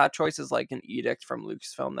that choice is like an edict from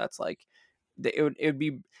Lucasfilm. That's like they would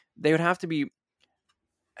have to be.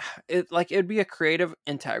 It'd be a creative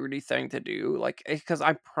integrity thing to do, like, because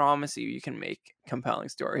I promise you can make compelling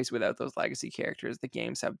stories without those legacy characters. The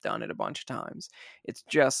games have done it a bunch of times. It's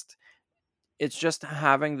just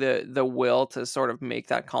having the will to sort of make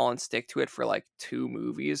that call and stick to it for like 2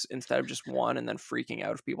 movies instead of just one, and then freaking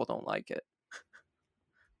out if people don't like it.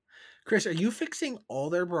 Chris, are you fixing all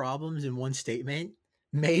their problems in one statement?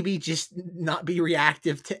 Maybe just not be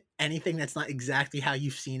reactive to anything that's not exactly how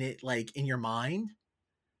you've seen it, like, in your mind?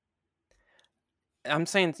 I'm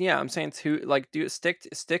saying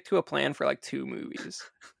stick to a plan for like 2 movies.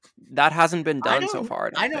 That hasn't been done so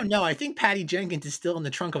far. I don't know. I think Patty Jenkins is still in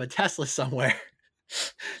the trunk of a Tesla somewhere.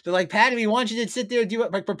 They're like, Patty, we want you to sit there and do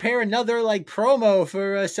it, like, prepare another like promo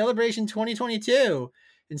for Celebration 2022.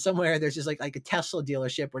 And somewhere there's just like a Tesla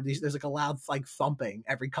dealership where there's like a loud like thumping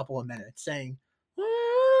every couple of minutes saying, "Woo!"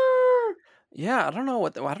 Yeah, I don't know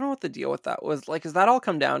what the deal with that was. Like, does that all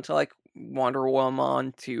come down to like Wonder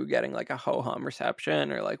Woman 2 getting like a ho-hum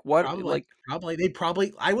reception, or like what? Probably.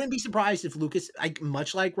 I wouldn't be surprised if Lucas, like,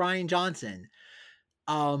 much like Rian Johnson,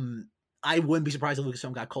 I wouldn't be surprised if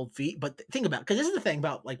Lucasfilm got cold feet. But think about, because this is the thing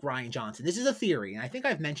about like Rian Johnson. This is a theory, and I think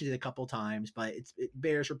I've mentioned it a couple times, but it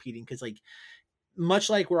bears repeating, because like, much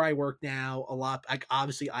like where I work now, a lot, like,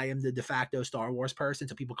 obviously I am the de facto Star Wars person,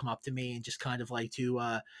 so people come up to me and just kind of like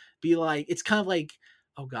to be like, it's kind of like,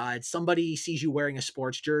 oh God, somebody sees you wearing a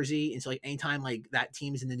sports jersey, and so like anytime like that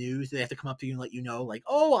team's in the news, they have to come up to you and let you know, like,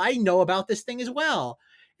 oh, I know about this thing as well.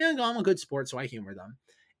 And I'm a good sport, so I humor them.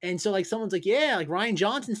 And so like someone's like, yeah, like Rian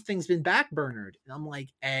Johnson's thing's been backburnered, and I'm like,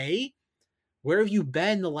 where have you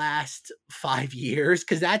been the last 5 years?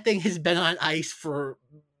 Because that thing has been on ice for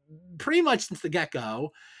pretty much since the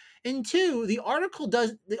get-go. And 2, the article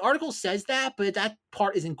says that, but that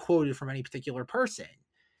part isn't quoted from any particular person.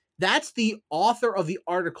 That's the author of the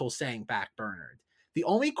article saying backburnered. The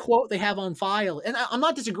only quote they have on file, and I'm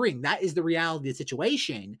not disagreeing, that is the reality of the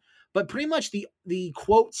situation, but pretty much the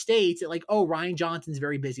quote states that like, oh, Rian Johnson's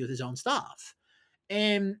very busy with his own stuff.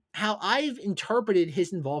 And how I've interpreted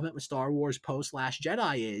his involvement with Star Wars post Last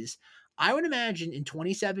Jedi is, I would imagine in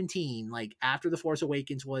 2017, like after The Force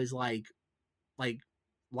Awakens was like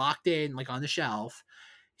locked in, like on the shelf,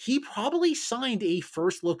 he probably signed a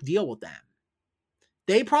first look deal with them.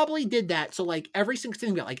 They probably did that. So like every single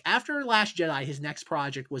thing, like after Last Jedi, his next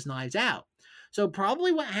project was Knives Out. So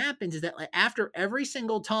probably what happens is that like after every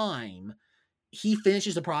single time he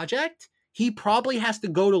finishes a project, he probably has to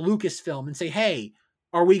go to Lucasfilm and say, hey,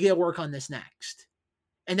 are we going to work on this next?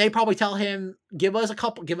 And they probably tell him, give us a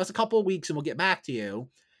couple of weeks and we'll get back to you.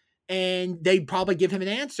 And they probably give him an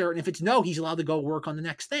answer. And if it's no, he's allowed to go work on the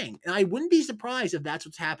next thing. And I wouldn't be surprised if that's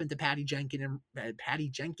what's happened to Patty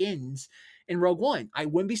Jenkins in Rogue One. I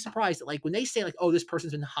wouldn't be surprised that like when they say like, oh, this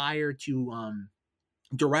person's been hired to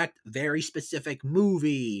direct very specific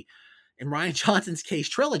movie, in Rian Johnson's case,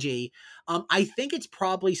 trilogy, I think it's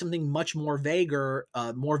probably something much more vague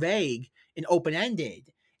and open-ended.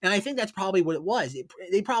 And I think that's probably what it was.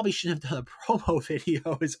 They probably shouldn't have done a promo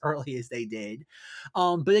video as early as they did.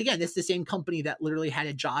 But again, it's the same company that literally had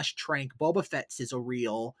a Josh Trank Boba Fett sizzle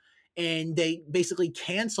reel, and they basically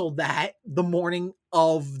canceled that the morning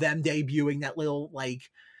of them debuting that little like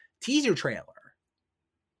teaser trailer.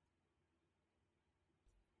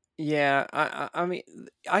 Yeah, I mean,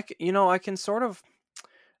 I can sort of,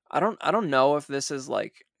 I don't know if this is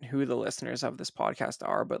like who the listeners of this podcast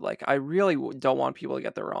are, but like I really don't want people to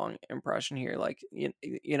get the wrong impression here. Like,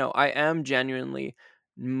 you know, I am genuinely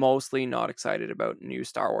mostly not excited about new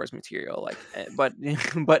Star Wars material. Like, but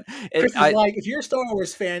like, if you're a Star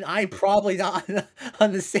Wars fan, I'm probably not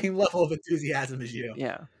on the same level of enthusiasm as you.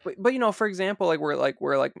 Yeah, but you know, for example, like we're laughing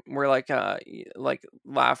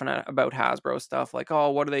about Hasbro stuff. Like,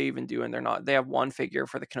 oh, what are they even doing? They have one figure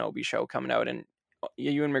for the Kenobi show coming out, and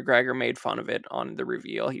Ewan McGregor made fun of it on the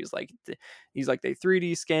reveal. He's like they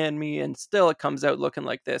 3D scanned me, and still it comes out looking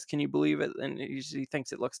like this. Can you believe it? And he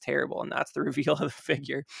thinks it looks terrible, and that's the reveal of the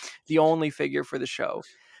figure, the only figure for the show.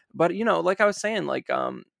 But you know, like I was saying, like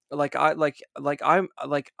I'm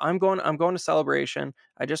going to Celebration.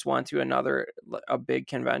 I just went to a big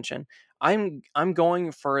convention. I'm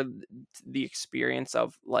going for the experience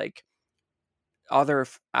of like other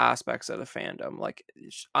aspects of the fandom. Like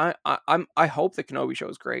I hope the Kenobi show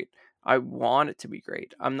is great. I want it to be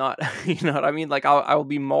great. I'm not, you know what I mean? Like I will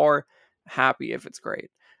be more happy if it's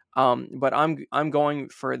great. But I'm going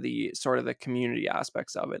for the sort of the community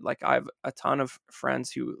aspects of it. Like I have a ton of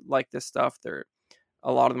friends who like this stuff.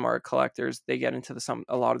 A lot of them are collectors. They get into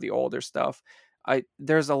a lot of the older stuff.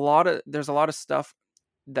 There's a lot of stuff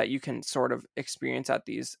that you can sort of experience at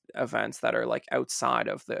these events that are like outside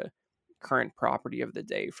of the current property of the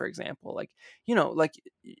day. For example, like, you know, like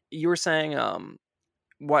you were saying,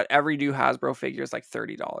 what every new Hasbro figure is like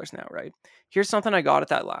 $30 now, right? Here's something I got at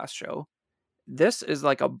that last show. This is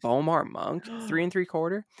like a Bomar Monk 3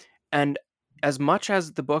 3/4, and as much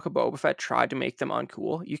as the Book of Boba Fett tried to make them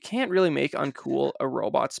uncool, you can't really make uncool a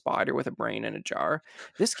robot spider with a brain in a jar.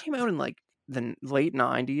 This came out in like the late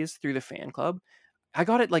 90s through the fan club. I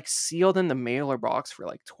got it like sealed in the mailer box for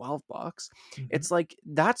like $12. It's like,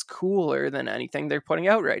 that's cooler than anything they're putting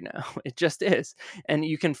out right now. It just is. And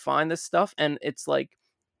you can find this stuff, and it's like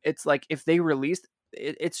if they released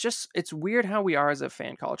it's weird how we are as a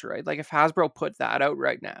fan culture, right? Like if Hasbro put that out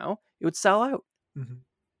right now, it would sell out.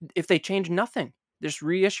 If they change nothing, just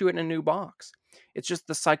reissue it in a new box. It's just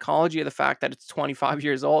the psychology of the fact that it's 25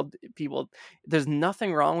 years old. People, there's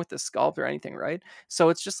nothing wrong with the sculpt or anything, right? So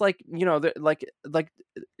it's just like, you know, like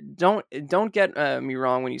don't get me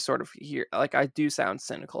wrong when you sort of hear, like, I do sound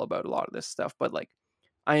cynical about a lot of this stuff, but like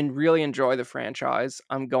I really enjoy the franchise.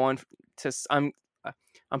 I'm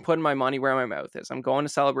putting my money where my mouth is. I'm going to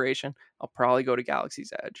Celebration. I'll probably go to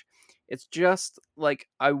Galaxy's Edge. It's just like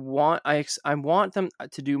I want them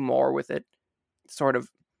to do more with it. Sort of,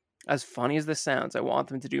 as funny as this sounds, I want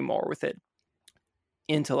them to do more with it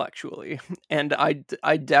intellectually. And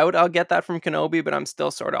I doubt I'll get that from Kenobi, but I'm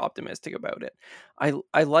still sort of optimistic about it.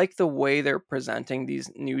 I like the way they're presenting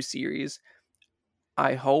these new series.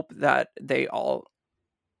 I hope that they all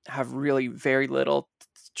have really very little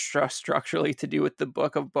structurally to do with the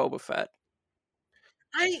Book of Boba Fett.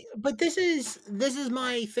 But this is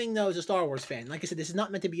my thing though as a Star Wars fan. Like I said, this is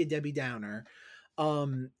not meant to be a Debbie Downer.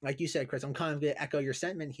 Like you said, Chris, I'm kind of gonna echo your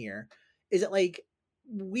sentiment here. Is it like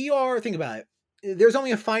think about it. There's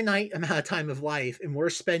only a finite amount of time of life, and we're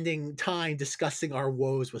spending time discussing our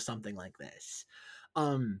woes with something like this.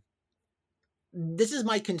 This is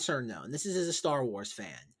my concern though, and this is as a Star Wars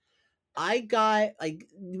fan.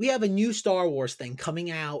 We have a new Star Wars thing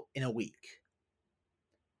coming out in a week.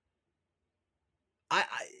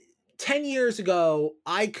 10 years ago,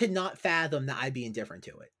 I could not fathom that I'd be indifferent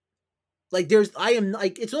to it. Like it's one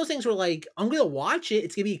of those things where like, I'm going to watch it.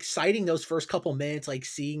 It's going to be exciting those first couple minutes, like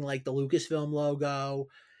seeing like the Lucasfilm logo.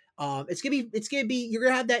 You're going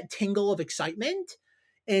to have that tingle of excitement,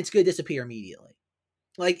 and it's going to disappear immediately.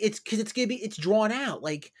 Like it's drawn out.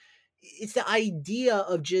 Like it's the idea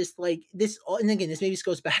of just like this. And again, this maybe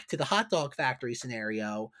goes back to the hot dog factory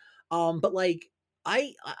scenario. But like,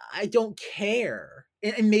 I don't care.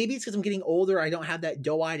 And maybe it's because I'm getting older. I don't have that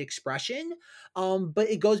doe-eyed expression. But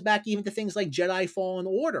it goes back even to things like Jedi Fallen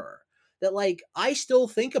Order, that like, I still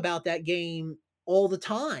think about that game all the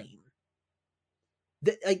time.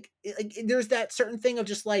 That there's that certain thing of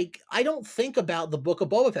just like, I don't think about the Book of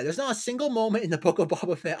Boba Fett. There's not a single moment in the Book of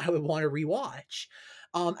Boba Fett I would want to rewatch.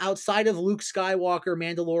 Outside of Luke Skywalker,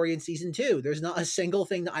 Mandalorian Season 2, there's not a single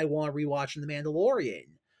thing that I want to rewatch in The Mandalorian.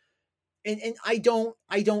 And I don't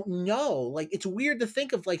know. Like, it's weird to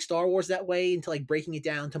think of like Star Wars that way, into like breaking it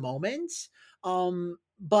down to moments.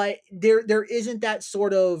 But there isn't that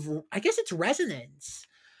sort of, I guess it's resonance.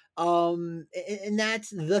 And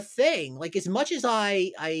that's the thing. Like, as much as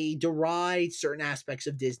I deride certain aspects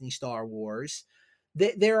of Disney Star Wars,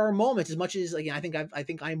 there are moments, as much as, again, I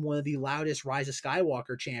think I'm one of the loudest Rise of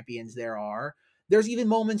Skywalker champions there's even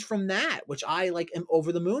moments from that which I like am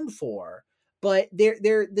over the moon for. But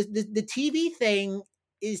the TV thing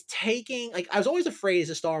is taking, like, I was always afraid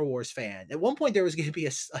as a Star Wars fan. At one point, there was going to be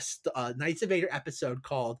a Knights of Vader episode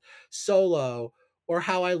called Solo, or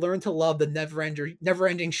How I Learned to Love the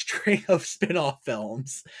Never-Ending String of Spin-off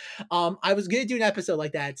Films. I was going to do an episode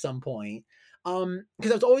like that at some point.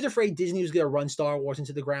 Because I was always afraid Disney was going to run Star Wars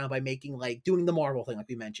into the ground by making, like, doing the Marvel thing, like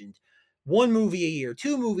we mentioned. 1 movie a year,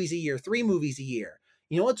 2 movies a year, 3 movies a year.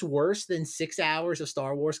 You know what's worse than 6 hours of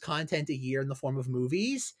Star Wars content a year in the form of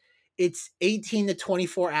movies? It's 18 to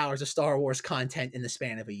 24 hours of Star Wars content in the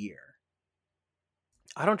span of a year.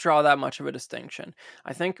 I don't draw that much of a distinction.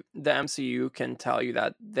 I think the MCU can tell you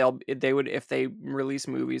that they would, if they release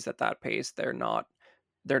movies at that pace, they're not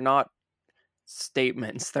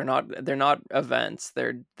statements. They're not events.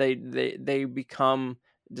 They become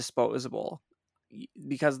disposable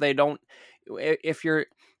because they don't. If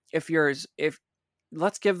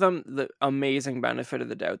let's give them the amazing benefit of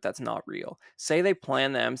the doubt that's not real. Say they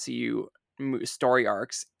plan the MCU story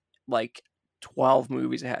arcs like 12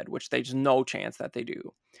 movies ahead, which there's no chance that they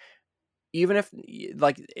do. Even if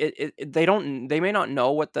like they may not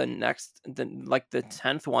know what the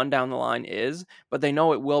 10th one down the line is, but they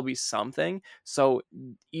know it will be something. So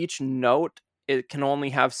each note, it can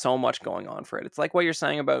only have so much going on for it. It's like what you're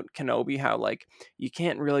saying about Kenobi, how like you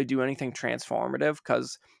can't really do anything transformative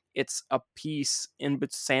because it's a piece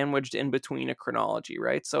sandwiched in between a chronology,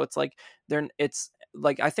 right? So it's like it's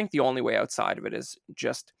like I think the only way outside of it is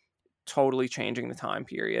just totally changing the time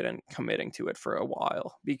period and committing to it for a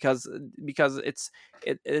while, because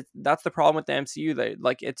that's the problem with the MCU. They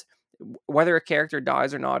like it's whether a character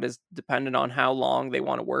dies or not is dependent on how long they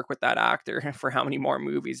want to work with that actor for how many more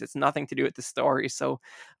movies. It's nothing to do with the story. So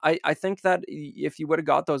I think that if you would have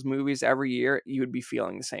got those movies every year, you would be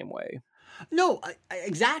feeling the same way. No,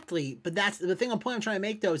 exactly. But that's the thing. I'm trying to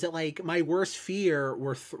make though is that like my worst fear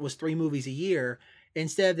was 3 movies a year.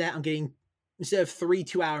 Instead of that, instead of 3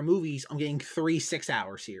 2-hour movies, I'm getting 3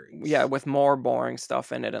 6-hour series. Yeah, with more boring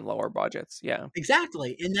stuff in it and lower budgets. Yeah,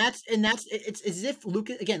 exactly. And that's it's as if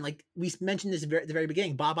Lucas, again, like we mentioned this at the very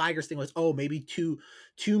beginning, Bob Iger's thing was, oh, maybe too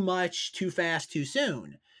much, too fast, too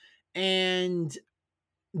soon. And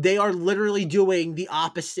they are literally doing the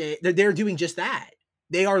opposite. They're doing just that.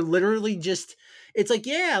 They are literally just, it's like,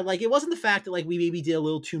 yeah, like it wasn't the fact that like we maybe did a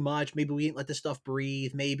little too much. Maybe we didn't let the stuff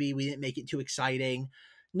breathe. Maybe we didn't make it too exciting.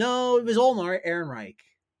 No, it was all Ehrenreich.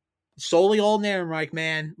 Solely all Ehrenreich,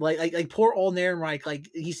 man. Like poor old Ehrenreich. Like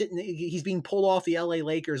he's being pulled off the LA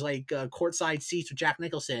Lakers like courtside seats with Jack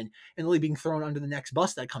Nicholson and really being thrown under the next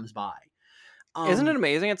bus that comes by. Isn't it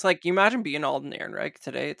amazing? It's like, you imagine being Alden Ehrenreich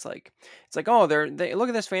today. It's like, oh, they look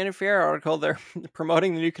at this Vanity Fair article. They're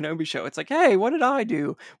promoting the new Kenobi show. It's like, hey, what did I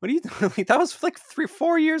do? What do you like? That was like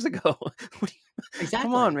 3-4 years ago. Exactly.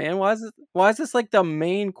 Come on, man. Why is this like the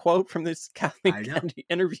main quote from this Kathleen Kennedy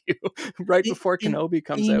interview right before Kenobi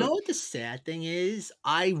comes out? You know what the sad thing is?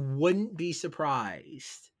 I wouldn't be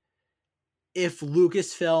surprised if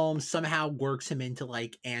Lucasfilm somehow works him into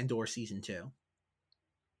like Andor season 2.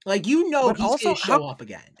 Like, he's going to show up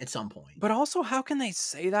again at some point. But also, how can they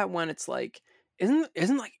say that when it's like, isn't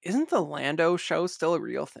the Lando show still a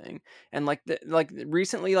real thing? And like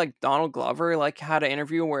recently, like Donald Glover like had an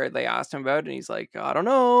interview where they asked him about it, and he's like, I don't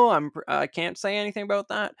know, I can't say anything about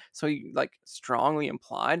that. So he like strongly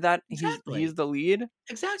implied that he's the lead.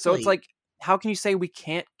 Exactly. So it's like, how can you say we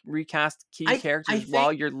can't recast key characters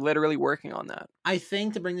while you're literally working on that? I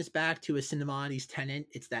think, to bring this back to a Cinemati's tenet,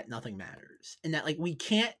 it's that nothing matters. And that, like, we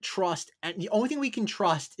can't trust, and the only thing we can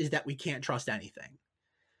trust is that we can't trust anything.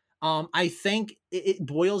 I think it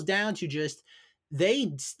boils down to just,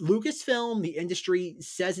 Lucasfilm, the industry,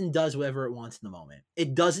 says and does whatever it wants in the moment.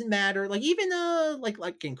 It doesn't matter. Like, even,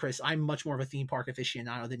 and Chris, I'm much more of a theme park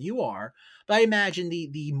aficionado than you are, but I imagine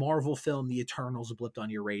the Marvel film, The Eternals, blipped on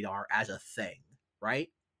your radar as a thing, right?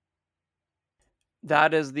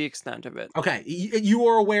 That is the extent of it. Okay, you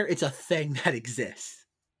are aware it's a thing that exists.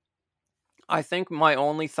 I think my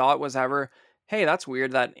only thought was ever, hey, that's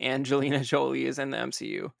weird that Angelina Jolie is in the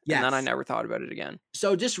MCU. Yes. And then I never thought about it again.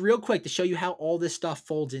 So just real quick to show you how all this stuff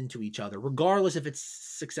folds into each other, regardless if it's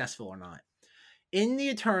successful or not. In the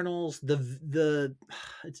Eternals,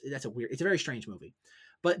 it's a very strange movie.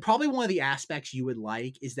 But probably one of the aspects you would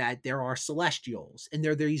like is that there are Celestials, and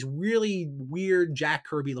they're these really weird Jack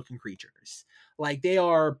Kirby looking creatures. Like, they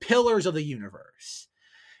are pillars of the universe.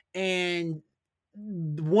 And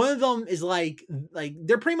one of them is like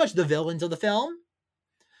they're pretty much the villains of the film.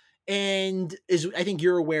 And I think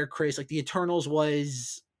you're aware, Chris, like the Eternals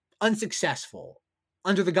was unsuccessful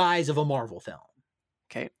under the guise of a Marvel film.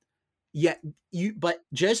 Okay. Yeah, but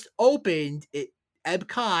just opened at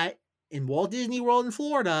Epcot in Walt Disney World in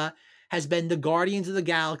Florida has been the Guardians of the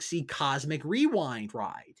Galaxy Cosmic Rewind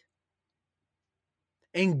ride.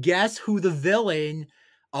 And guess who the villain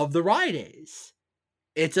of the ride is?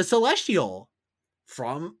 It's a Celestial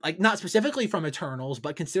from, like, not specifically from Eternals,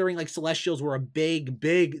 but considering like Celestials were a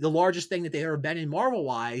the largest thing that they've ever been in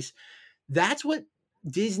Marvel-wise, that's what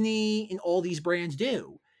Disney and all these brands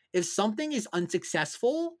do. If something is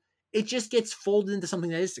unsuccessful, it just gets folded into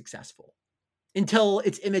something that is successful until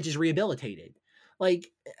its image is rehabilitated. Like,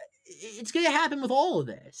 it's going to happen with all of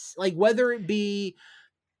this. Like, whether it be,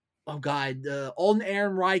 oh God, Alden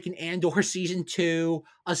Ehrenreich in Andor season 2,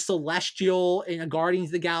 a Celestial in a Guardians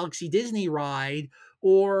of the Galaxy Disney ride,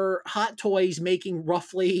 or Hot Toys making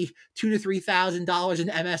roughly $2,000 to $3,000 in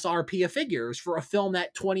MSRP of figures for a film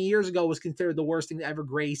that 20 years ago was considered the worst thing to ever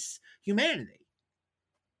grace humanity.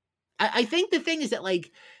 I think the thing is that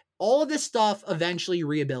like all of this stuff eventually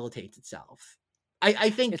rehabilitates itself. I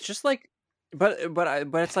think It's just like, but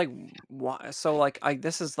it's like, why? So like,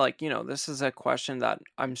 this is like, this is a question that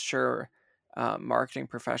I'm sure marketing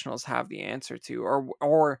professionals have the answer to,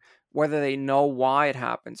 or whether they know why it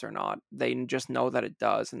happens or not. They just know that it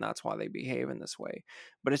does, and that's why they behave in this way.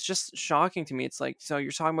 But it's just shocking to me. It's like, so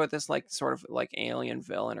you're talking about this like sort of like alien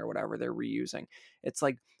villain or whatever they're reusing. It's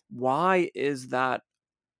like, why is that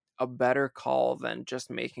a better call than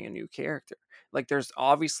just making a new character? Like, there's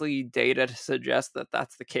obviously data to suggest that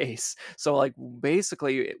that's the case. So like,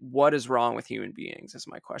 basically, what is wrong with human beings is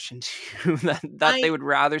my question to you. that they would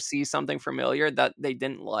rather see something familiar that they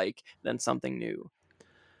didn't like than something new.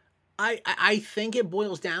 I think it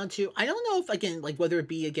boils down to, I don't know if, again, like whether it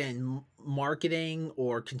be, again, marketing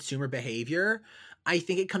or consumer behavior. I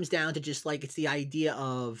think it comes down to just like, it's the idea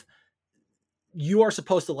of, you are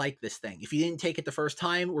supposed to like this thing. If you didn't take it the first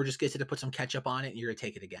time, we're just going to put some ketchup on it and you're going to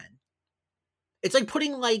take it again. It's like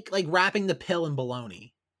putting like wrapping the pill in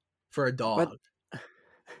bologna for a dog.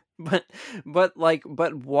 But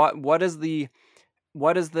what is the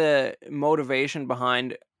motivation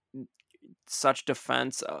behind such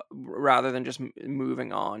defense rather than just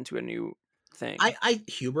moving on to a new thing? I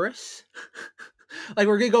hubris. Like,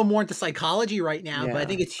 we're going to go more into psychology right now, but I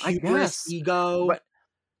think it's hubris, ego. But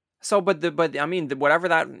I mean, whatever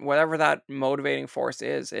that motivating force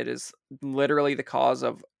is, it is literally the cause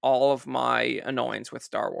of all of my annoyance with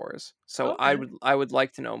Star Wars. So okay. I would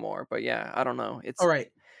like to know more, but yeah, I don't know. It's all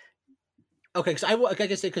right. Okay, because like I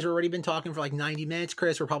said, because we've already been talking for like 90 minutes,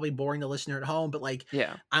 Chris, we're probably boring the listener at home, but like,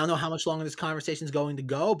 yeah, I don't know how much longer this conversation is going to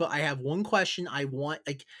go, but I have one question I want,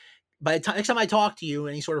 like, by the time next time I talk to you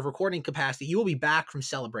in any sort of recording capacity, you will be back from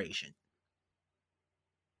Celebration.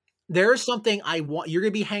 There's something I want. You're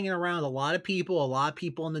going to be hanging around a lot of people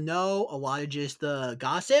in the know, a lot of just the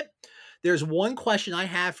gossip. There's one question I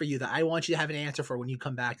have for you that I want you to have an answer for when you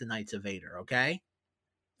come back to Knights of Vader, okay?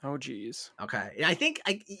 Oh, geez. Okay. And I think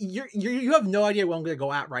you have no idea where I'm going to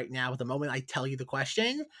go at right now. At the moment I tell you the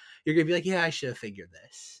question, you're going to be like, yeah, I should have figured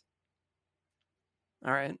this.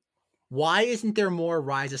 All right. Why isn't there more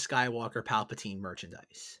Rise of Skywalker Palpatine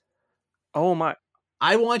merchandise? Oh, my.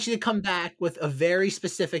 I want you to come back with a very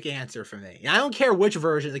specific answer for me. And I don't care which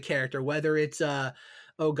version of the character, whether it's the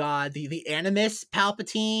Animus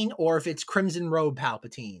Palpatine or if it's Crimson Robe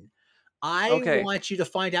Palpatine. I want you to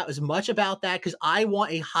find out as much about that because I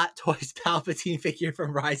want a Hot Toys Palpatine figure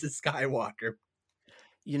from Rise of Skywalker.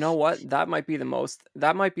 You know what? That might be the most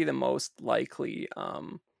likely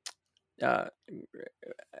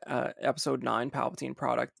episode 9 Palpatine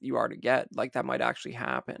product you are to get. Like, that might actually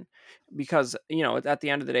happen because at the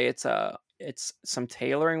end of the day, it's some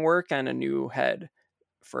tailoring work and a new head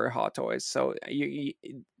for Hot Toys, so it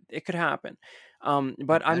could happen.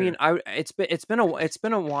 But I mean, it's been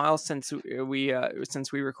a while since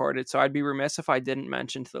we recorded, so I'd be remiss if I didn't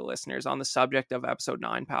mention to the listeners on the subject of episode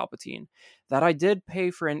 9 Palpatine that I did pay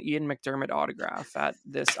for an Ian McDermott autograph at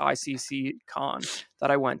this ICC con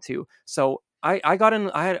that I went to. So I got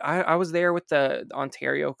in. I was there with the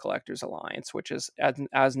Ontario Collectors Alliance, which is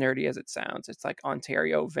as nerdy as it sounds. It's like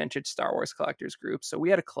Ontario Vintage Star Wars Collectors Group. So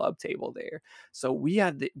we had a club table there. So we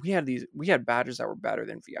had badges that were better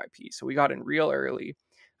than VIP. So we got in real early.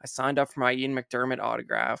 I signed up for my Ian McDermott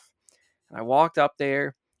autograph, and I walked up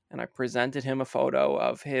there and I presented him a photo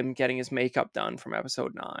of him getting his makeup done from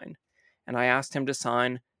episode 9, and I asked him to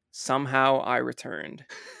sign "Somehow I Returned."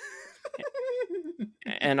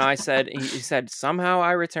 And I said, he said, "Somehow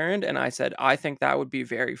I returned." And I said, "I think that would be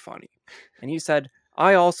very funny." And he said,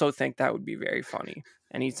 "I also think that would be very funny."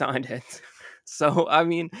 And he signed it. So, I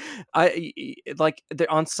mean,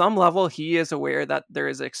 on some level, he is aware that there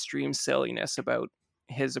is extreme silliness about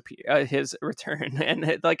his return.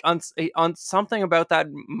 And like on something about that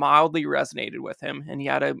mildly resonated with him. And he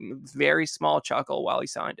had a very small chuckle while he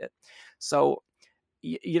signed it. So,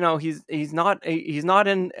 he's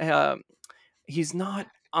not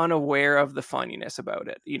unaware of the funniness about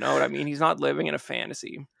it. You know what I mean? He's not living in a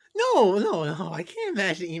fantasy. No. I can't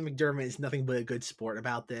imagine Ian McDermott is nothing but a good sport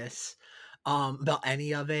about this, about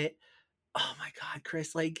any of it. Oh my God,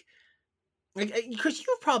 Chris, like Chris,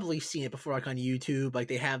 you've probably seen it before, like on YouTube. Like,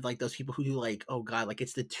 they have like those people who do like, oh God, like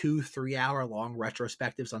it's the 2-3 hour long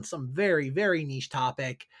retrospectives on some very, very niche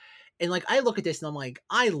topic. And like, I look at this and I'm like,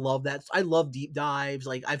 I love that. I love deep dives.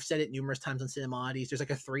 Like, I've said it numerous times on Cinemodities. There's like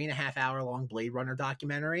a 3.5 hour long Blade Runner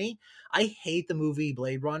documentary. I hate the movie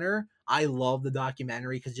Blade Runner. I love the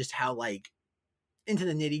documentary because just how like into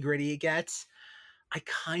the nitty gritty it gets, I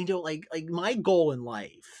kind of like my goal in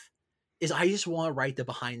life is I just want to write the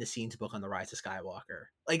behind the scenes book on the Rise of Skywalker.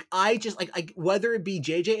 Like I just like whether it be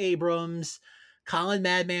J.J. Abrams, Colin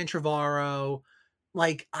Madman Trevorrow,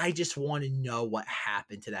 like I just want to know what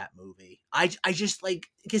happened to that movie. I just like,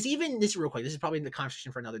 because even this, real quick, this is probably the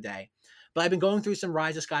conversation for another day, but I've been going through some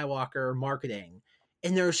Rise of Skywalker marketing,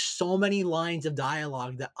 and there's so many lines of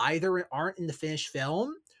dialogue that either aren't in the finished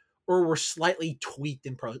film or were slightly tweaked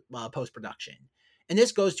in post production. And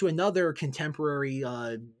this goes to another contemporary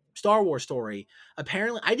Star Wars story.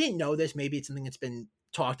 Apparently, I didn't know this. Maybe it's something that's been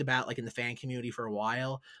talked about like in the fan community for a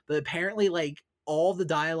while, but apparently, like all the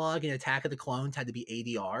dialogue in Attack of the Clones had to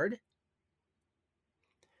be ADR'd.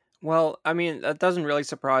 Well, I mean, that doesn't really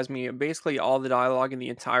surprise me. Basically, all the dialogue in the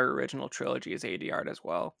entire original trilogy is ADR'd as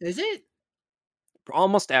well. Is it?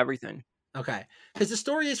 Almost everything. Okay. Because the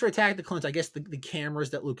story is for Attack of the Clones, I guess the cameras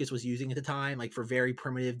that Lucas was using at the time, like for very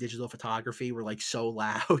primitive digital photography, were like so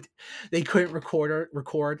loud they couldn't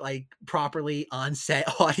record like properly on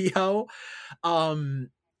set audio.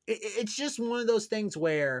 It's just one of those things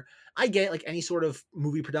where I get like any sort of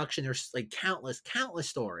movie production, there's like countless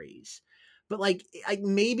stories. But like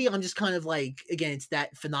maybe I'm just kind of like, again, it's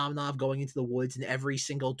that phenomenon of going into the woods and every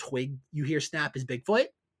single twig you hear snap is Bigfoot.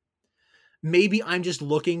 Maybe I'm just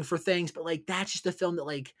looking for things, but like that's just a film that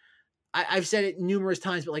like I've said it numerous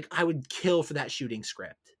times, but like I would kill for that shooting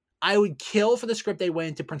script. I would kill for the script they went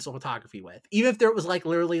into principal photography with, even if there was like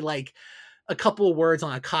literally like a couple of words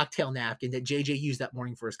on a cocktail napkin that JJ used that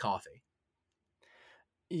morning for his coffee.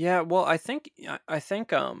 Yeah, well, I think you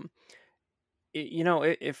know,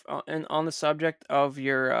 if and on the subject of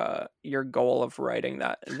your goal of writing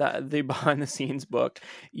that the behind the scenes book,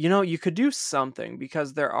 you know, you could do something,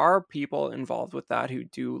 because there are people involved with that who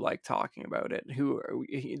do like talking about it, who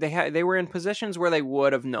they were in positions where they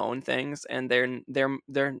would have known things, and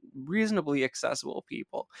they're reasonably accessible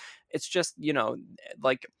people. It's just, you know,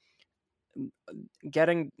 like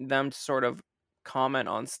getting them to sort of comment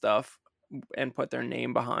on stuff and put their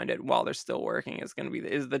name behind it while they're still working is going to be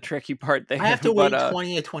the tricky part there. I have to wait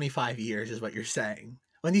 20 to 25 years is what you're saying,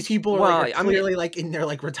 when these people are, like, are clearly like in their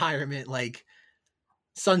like retirement, like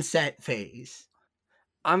sunset phase.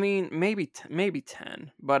 I mean, maybe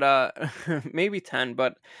 10, but maybe 10,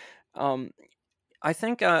 but I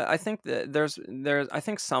think that I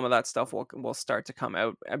think some of that stuff will start to come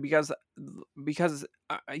out, because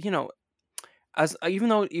you know, as even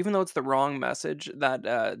though it's the wrong message that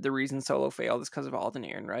the reason Solo failed is because of Alden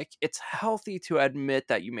Ehrenreich, it's healthy to admit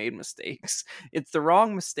that you made mistakes. It's the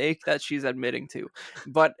wrong mistake that she's admitting to,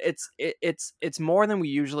 but it's more than we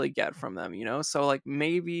usually get from them, you know. So like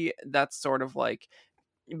maybe that's sort of like,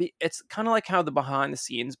 it's kind of like how the behind the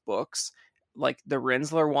scenes books, like the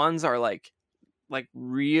Rinsler ones, are like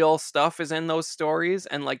real stuff is in those stories,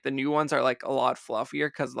 and like the new ones are like a lot fluffier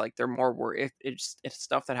because like they're more it's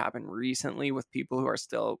stuff that happened recently with people who are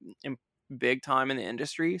still in big time in the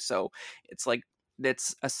industry. So it's like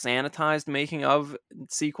it's a sanitized making of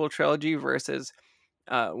sequel trilogy versus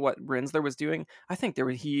what Rinsler was doing. I think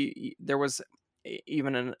there was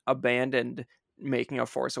even an abandoned making of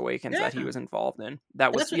Force Awakens that he was involved in.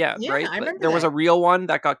 That was right. I remember there was a real one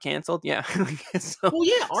that got canceled. Yeah. Well,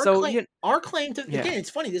 yeah. Our claim to again, it's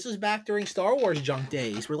funny. This was back during Star Wars junk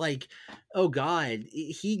days. We're like, oh god,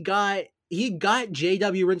 he got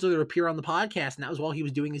J.W. Rinsler to appear on the podcast, and that was while he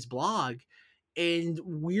was doing his blog. And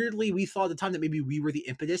weirdly, we thought at the time that maybe we were the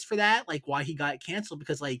impetus for that, like why he got canceled,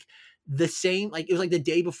 because like the same, like it was like the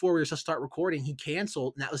day before we were supposed to start recording, he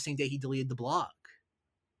canceled, and that was the same day he deleted the blog,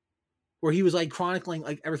 where he was like chronicling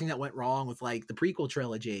like everything that went wrong with like the prequel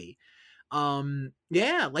trilogy.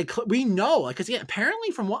 Yeah, like we know, like, because yeah,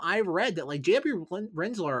 apparently from what I've read, that like J.W.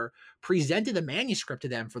 Rinsler presented a manuscript to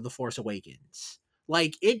them for The Force Awakens.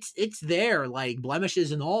 Like it's there, like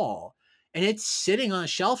blemishes and all, and it's sitting on a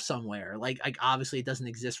shelf somewhere. Like obviously it doesn't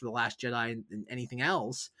exist for The Last Jedi and anything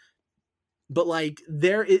else, but like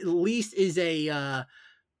there at least is a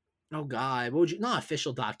oh god, what would you, not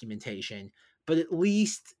official documentation, but at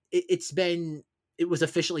least it was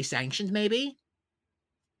officially sanctioned, maybe.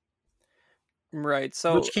 Right.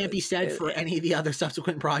 So which can't be said for any of the other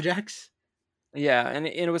subsequent projects. Yeah, and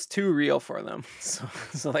it was too real for them, so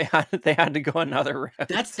they had to go another route.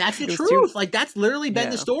 That's the truth. Like that's literally been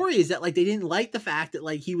the story, is that like they didn't like the fact that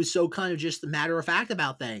like he was so kind of just matter of fact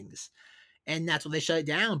about things, and that's when they shut it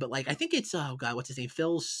down. But like I think it's, oh god, what's his name?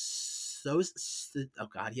 Oh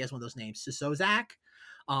god, he has one of those names, Sozak.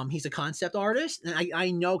 He's a concept artist, and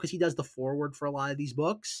I know because he does the foreword for a lot of these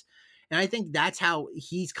books, And I think that's how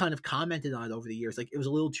he's kind of commented on it over the years. Like, it was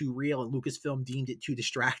a little too real, and Lucasfilm deemed it too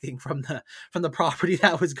distracting from the property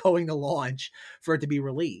that was going to launch for it to be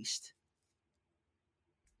released.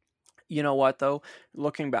 You know what, though?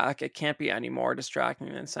 Looking back, it can't be any more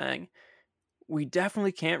distracting than saying, we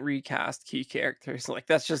definitely can't recast key characters. Like,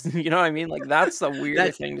 that's just, you know what I mean? Like, that's a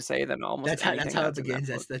weirder thing to say than almost That's anything how it that's in begins.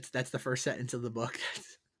 that book. That's the first sentence of the book.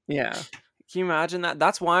 Yeah. Can you imagine that?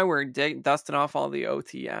 That's why we're dusting off all the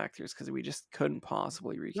OT actors, because we just couldn't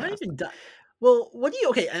possibly Not recast even them. Well, what do you?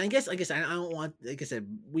 Okay, and I guess I don't want. Like I said,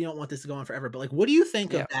 we don't want this to go on forever. But like, what do you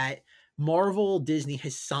think Yeah. of that? Marvel Disney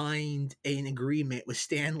has signed an agreement with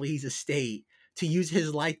Stan Lee's estate to use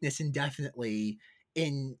his likeness indefinitely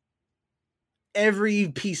in every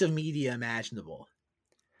piece of media imaginable.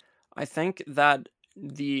 I think that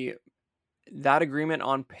that agreement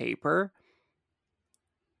on paper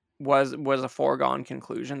was a foregone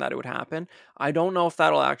conclusion that it would happen. I don't know if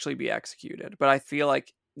that'll actually be executed, but I feel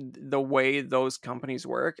like the way those companies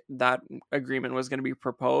work, that agreement was going to be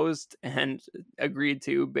proposed and agreed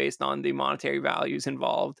to based on the monetary values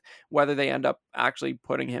involved, whether they end up actually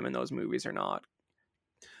putting him in those movies or not.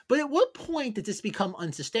 But at what point did this become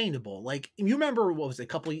unsustainable? Like, you remember, what was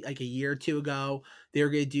it, a year or two ago, they were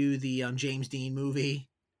going to do the James Dean movie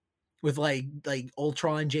with like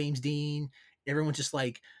Ultron James Dean. Everyone's just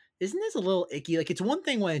like, isn't this a little icky? Like, it's one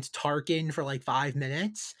thing when it's Tarkin for like 5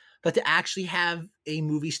 minutes, but to actually have a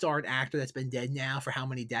movie star and actor that's been dead now for how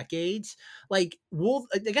many decades? Like,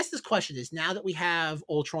 I guess this question is, now that we have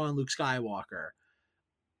Ultron, Luke Skywalker,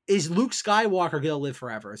 is Luke Skywalker going to live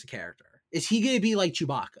forever as a character? Is he going to be like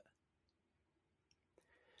Chewbacca?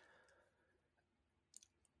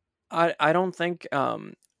 I don't think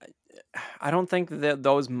that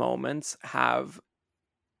those moments have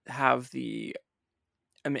the,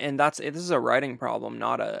 I mean, and this is a writing problem,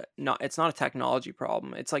 it's not a technology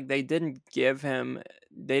problem. It's like they didn't give him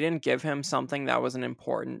something that was an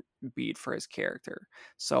important beat for his character.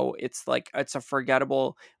 So it's like, it's a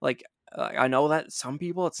forgettable, like, I know that some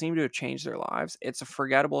people, it seemed to have changed their lives. It's a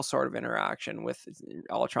forgettable sort of interaction with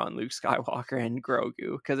Ultron, Luke Skywalker, and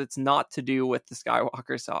Grogu, because it's not to do with the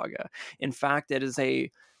Skywalker saga. In fact, it is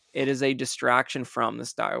a distraction from the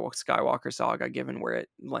Skywalker saga, given where it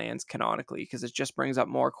lands canonically, because it just brings up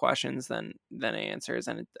more questions than answers.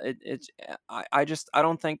 And I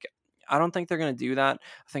don't think they're going to do that.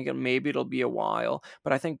 I think maybe it'll be a while,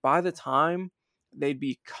 but I think by the time they'd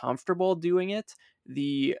be comfortable doing it,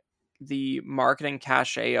 the marketing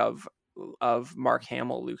cachet of Mark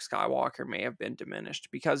Hamill, Luke Skywalker, may have been diminished,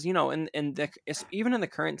 because, you know, even in the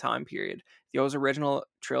current time period, those original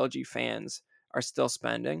trilogy fans are still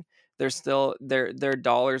spending. They're still, their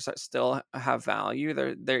dollars still have value.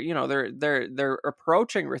 They're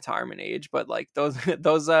approaching retirement age, but like those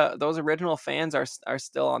original fans are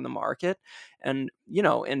still on the market. And, you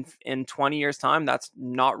know, in 20 years time, that's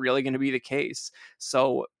not really going to be the case.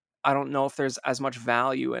 So I don't know if there's as much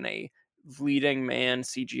value in a leading man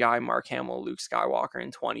CGI Mark Hamill, Luke Skywalker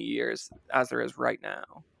in 20 years as there is right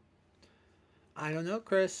now. I don't know,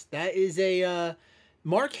 Chris. That is a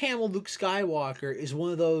Mark Hamill, Luke Skywalker is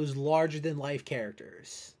one of those larger than life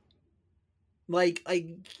characters. Like,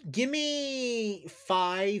 give me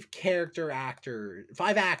 5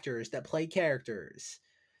 actors that play characters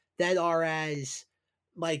that are as,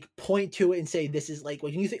 like, point to it and say this is like,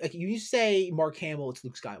 when you think, like, you say Mark Hamill, it's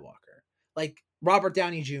Luke Skywalker. Like Robert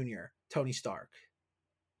Downey Jr., Tony Stark.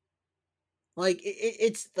 Like,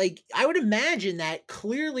 it's like, I would imagine that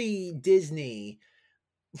clearly Disney,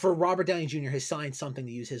 for Robert Downey Jr., has signed something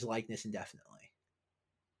to use his likeness indefinitely.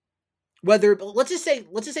 Whether, let's just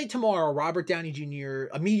say tomorrow, Robert Downey Jr.,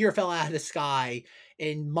 a meteor fell out of the sky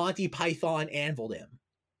and Monty Python anviled him.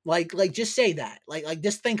 Like just say that. Like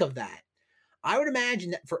just think of that. I would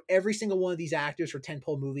imagine that for every single one of these actors for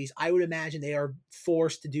tentpole movies, I would imagine they are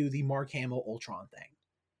forced to do the Mark Hamill Ultron thing.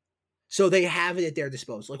 So they have it at their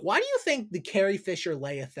disposal. Like, why do you think the Carrie Fisher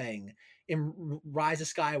Leia thing in Rise of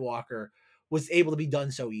Skywalker was able to be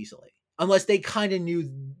done so easily? Unless they kind of knew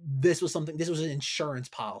this was an insurance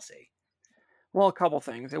policy. Well, a couple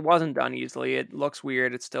things. It wasn't done easily. It looks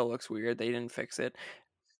weird. It still looks weird. They didn't fix it.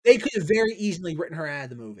 They could have very easily written her out of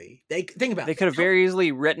the movie. They could have very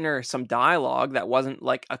easily written her some dialogue that wasn't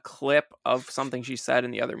like a clip of something she said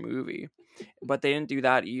in the other movie, but they didn't do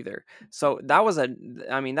that either. So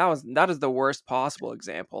that is the worst possible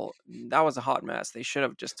example. That was a hot mess. They should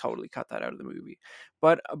have just totally cut that out of the movie.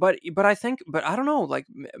 But I don't know. Like,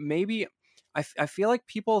 maybe I feel like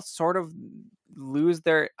people sort of lose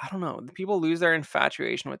their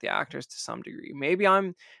infatuation with the actors to some degree. Maybe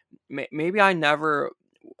I never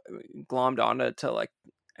glommed onto like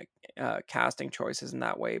casting choices in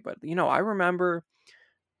that way. But I remember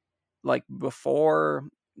like before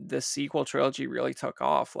the sequel trilogy really took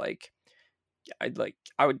off, like I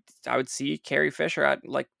would see Carrie Fisher at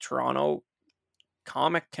like Toronto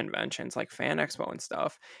comic conventions, like Fan Expo and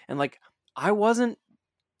stuff, and like I wasn't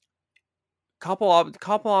couple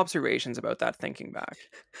observations about that thinking back.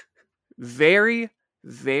 Very,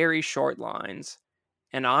 very short lines,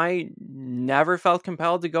 and I never felt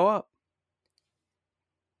compelled to go up.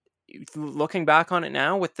 Looking back on it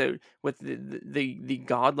now, with the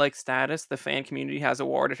godlike status the fan community has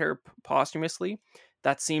awarded her posthumously,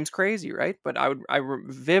 that seems crazy, right? But I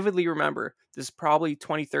vividly remember this is probably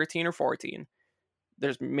 2013 or 14.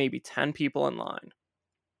 There's maybe 10 people in line.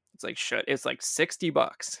 It's like shit. It's like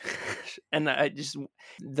 $60, and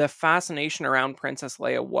the fascination around Princess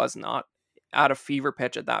Leia was not at a fever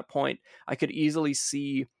pitch at that point. I could easily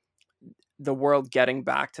see the world getting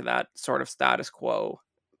back to that sort of status quo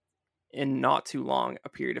in not too long a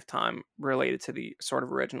period of time related to the sort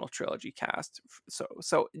of original trilogy cast.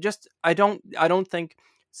 So just I don't think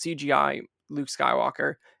CGI Luke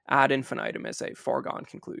Skywalker ad infinitum is a foregone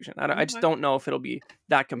conclusion. I just don't know if it'll be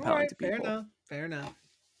that compelling to people. Fair enough.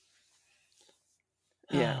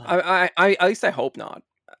 Yeah, I at least I hope not.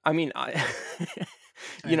 I mean,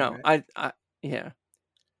 yeah.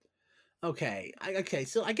 Okay.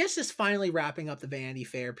 So I guess just finally wrapping up the Vanity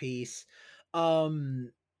Fair piece.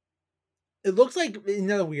 It looks like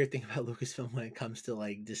another weird thing about Lucasfilm when it comes to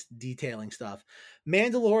like just detailing stuff.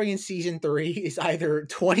 Mandalorian season 3 is either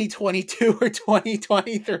 2022 or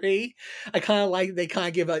 2023. I kind of like they kind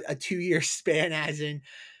of give a 2-year span, as in,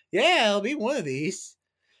 yeah, it'll be one of these.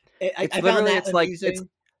 It's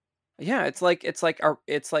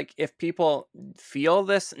like if people feel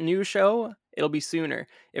this new show, it'll be sooner.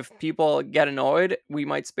 If people get annoyed, we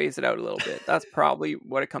might space it out a little bit. That's probably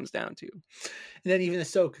what it comes down to. And then even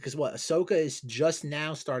Ahsoka, because Ahsoka is just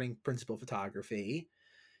now starting principal photography,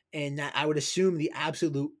 and that I would assume the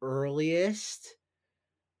absolute earliest.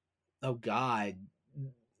 Oh God,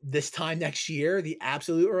 this time next year, the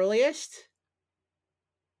absolute earliest.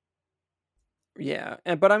 Yeah,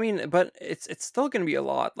 but it's still gonna be a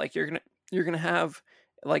lot. Like you're gonna have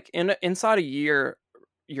like inside a year,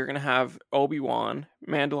 you're gonna have Obi-Wan,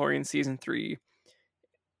 Mandalorian season 3.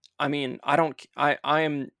 I mean, I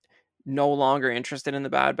am no longer interested in the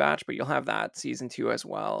Bad Batch, but you'll have that season 2 as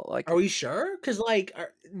well. Like, are we sure? Because like,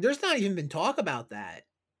 there's not even been talk about that.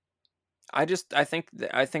 I think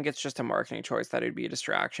it's just a marketing choice that it'd be a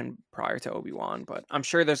distraction prior to Obi-Wan, but I'm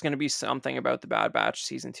sure there's going to be something about the Bad Batch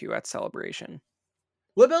season 2 at Celebration.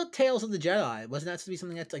 What about Tales of the Jedi? Wasn't that supposed to be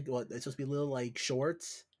something that's like what? It's supposed to be little like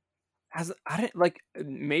shorts.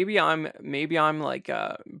 Maybe I'm like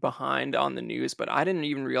behind on the news, but I didn't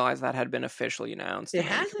even realize that had been officially announced. It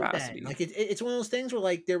hasn't been. Like it's one of those things where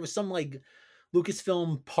like there was some like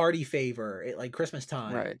Lucasfilm party favor at like Christmas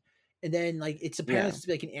time, right? And then like it's apparently supposed to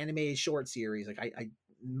be like an animated short series, like I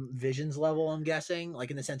Visions level, I'm guessing,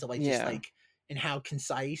 like in the sense of like just like in how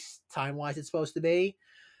concise time wise it's supposed to be.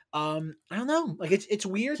 I don't know, like it's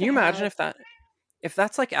weird. Can you imagine if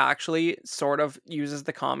that's like actually sort of uses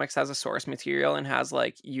the comics as a source material and has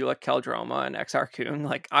like Eula Keldroma and Exar Kun?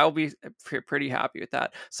 Like I'll be pretty happy with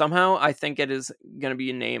that. Somehow I think it is going to be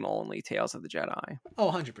a name only Tales of the Jedi.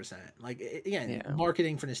 Oh, 100%. Like again,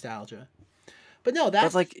 marketing for nostalgia. But no,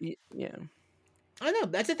 that's like, yeah. I know,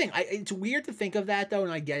 that's the thing. It's weird to think of that though,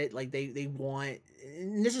 and I get it. Like they want,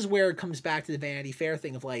 and this is where it comes back to the Vanity Fair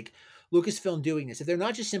thing of like Lucasfilm doing this. If they're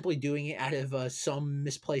not just simply doing it out of some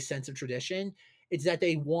misplaced sense of tradition, it's that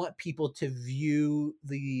they want people to view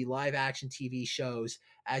the live action TV shows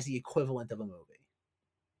as the equivalent of a movie.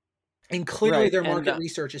 And clearly their market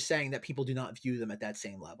research is saying that people do not view them at that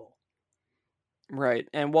same level. Right.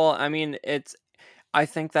 And well, I mean, I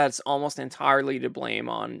think that's almost entirely to blame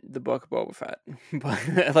on the Book of Boba Fett.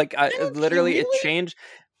 But like it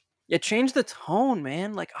changed the tone,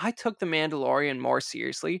 man. Like I took The Mandalorian more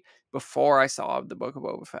seriously before I saw the Book of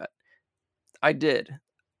Boba Fett. I did.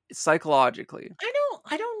 Psychologically.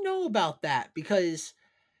 I don't know about that, because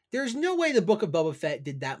there's no way the Book of Boba Fett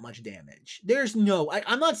did that much damage. There's no,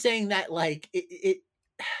 I'm not saying that like it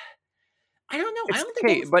I don't know. I don't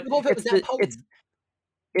think Boba Fett was that potent.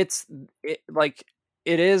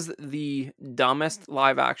 It is the dumbest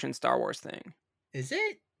live action Star Wars thing. Is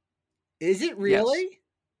it? Is it really?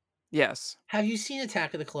 Yes. Have you seen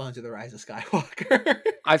Attack of the Clones or The Rise of Skywalker?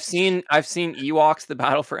 I've seen Ewoks: The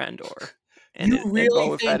Battle for Endor. And you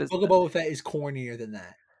really think Book of Boba Fett is cornier than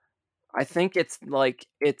that? I think it's like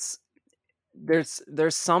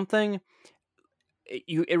there's something.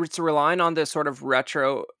 it's relying on this sort of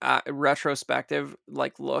retrospective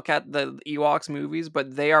like look at the Ewoks movies,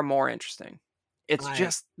 but they are more interesting. It's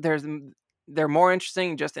just they're more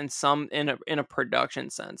interesting just in a production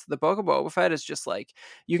sense. The Book of Boba Fett is just like,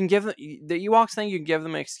 you can give them the Ewoks thing, you can give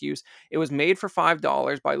them an excuse. It was made for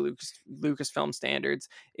 $5 by Lucasfilm standards.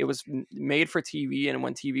 It was made for TV, and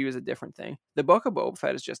when TV was a different thing. The Book of Boba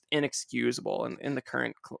Fett is just inexcusable in the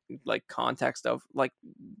current like context of like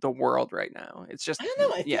the world right now. It's just, I don't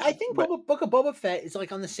know. I think Book of Boba Fett is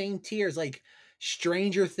like on the same tier as like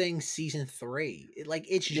Stranger Things season 3.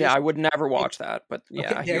 It's just, I would never watch that, but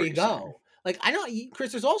yeah, okay, there you go. Like, I don't,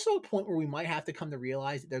 Chris, there's also a point where we might have to come to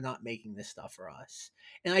realize that they're not making this stuff for us.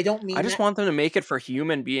 And I don't mean I just want them to make it for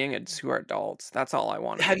human beings who are adults. That's all I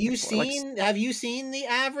want. Have you seen the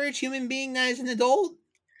average human being that is an adult?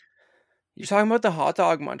 You're talking about the hot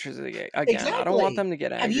dog munchers again. Exactly. I don't want them to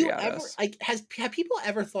get angry at us. Have people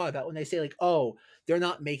ever thought about when they say like, oh, they're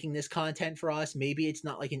not making this content for us? Maybe it's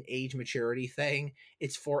not like an age maturity thing.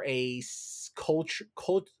 It's for a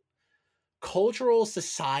cultural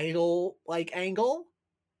societal like angle.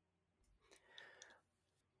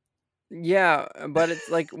 Yeah, but it's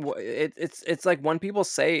like it's like when people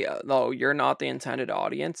say, "Oh, you're not the intended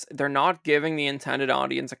audience," they're not giving the intended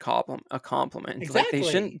audience a compliment. Exactly. Like,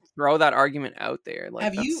 they shouldn't throw that argument out there.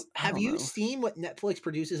 Like, have you seen what Netflix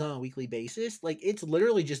produces on a weekly basis? Like, it's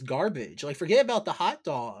literally just garbage. Like, forget about the hot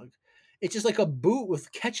dog. It's just like a boot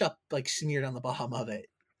with ketchup like smeared on the bottom of it.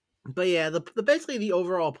 But yeah, the basically the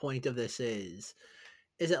overall point of this is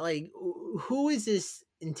that like, who is this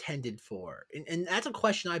intended for? And that's a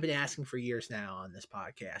question I've been asking for years now on this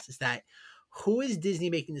podcast, is that who is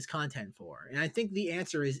Disney making this content for? And I think the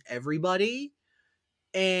answer is everybody.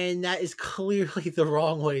 And that is clearly the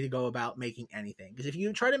wrong way to go about making anything. Because if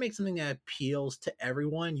you try to make something that appeals to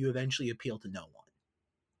everyone, you eventually appeal to no one.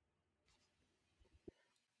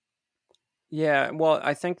 Yeah, well,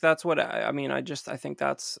 I think that's what I mean. I think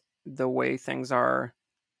that's the way things are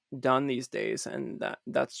done these days, and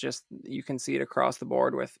that's just, you can see it across the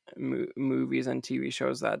board with movies and TV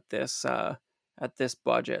shows that this at this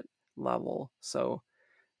budget level. So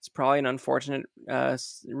it's probably an unfortunate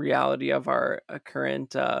reality of our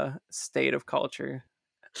current state of culture.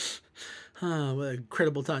 What a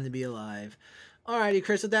incredible time to be alive. Alrighty,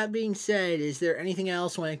 Chris, with that being said, is there anything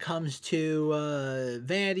else when it comes to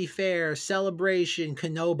Vanity Fair, Celebration,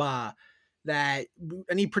 Kenobi, that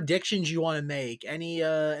any predictions you want to make?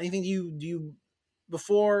 Anything you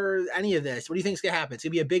before any of this? What do you think is gonna happen? It's gonna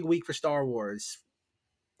be a big week for Star Wars.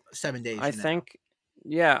 7 days. I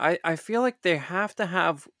feel like they have to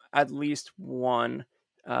have at least one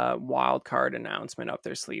wild card announcement up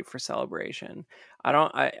their sleeve for Celebration. I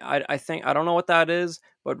don't know what that is,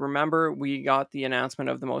 but remember, we got the announcement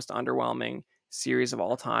of the most underwhelming series of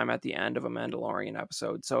all time at the end of a Mandalorian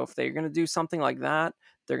episode. So if they're going to do something like that,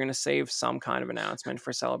 they're going to save some kind of announcement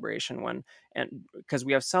for Celebration because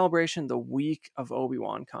we have Celebration the week of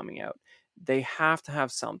Obi-Wan coming out. They have to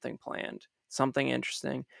have something planned, something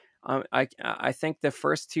interesting. I think the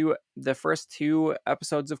first two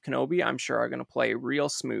episodes of Kenobi, I'm sure, are going to play real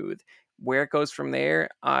smooth. Where it goes from there,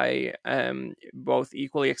 I am both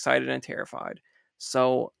equally excited and terrified.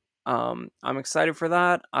 So I'm excited for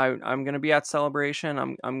that. I'm going to be at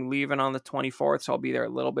Celebration. I'm leaving on the 24th, so I'll be there a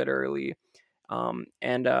little bit early.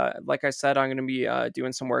 And like I said, I'm going to be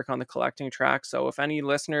doing some work on the collecting track. So if any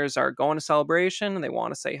listeners are going to Celebration and they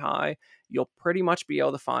want to say hi, you'll pretty much be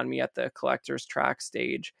able to find me at the collector's track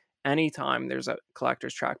stage anytime there's a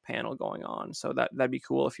collector's track panel going on. So that'd be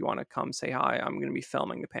cool if you want to come say hi. I'm going to be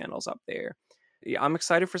filming the panels up there. Yeah, I'm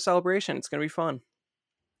excited for Celebration. It's going to be fun.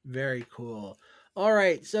 Very cool. All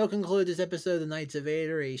right, so conclude this episode of the Knights of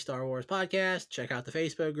Vader, a Star Wars podcast. Check out the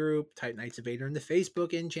Facebook group, type Knights of Vader in the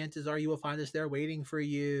Facebook, and chances are you will find us there waiting for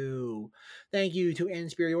you. Thank you to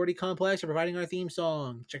Inferiority Complex for providing our theme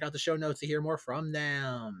song. Check out the show notes to hear more from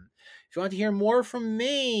them. If you want to hear more from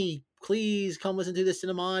me, please come listen to the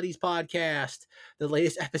Cinemodities podcast. The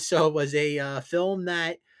latest episode was a film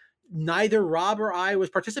that neither Rob or I was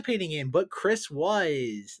participating in, but Chris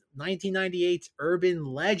was. 1998's Urban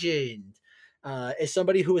Legend. As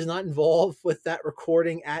somebody who was not involved with that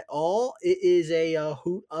recording at all, it is a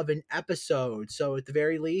hoot of an episode. So at the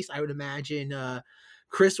very least, I would imagine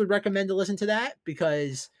Chris would recommend to listen to that,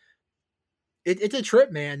 because it's a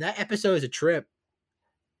trip, man. That episode is a trip.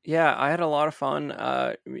 Yeah, I had a lot of fun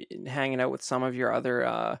hanging out with some of your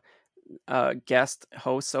other guest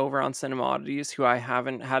hosts over on Cinemodities who I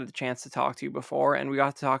haven't had the chance to talk to before, and we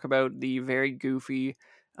got to talk about the very goofy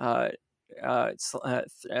or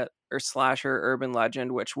slasher Urban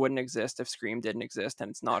Legend, which wouldn't exist if Scream didn't exist, and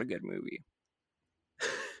it's not a good movie.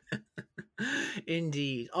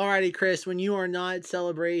 Indeed. Alrighty, Chris, when you are not at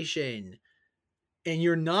Celebration and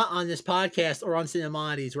you're not on this podcast or on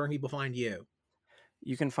Cinemodities, where can people find you?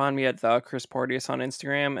 You can find me at the Chris Porteous on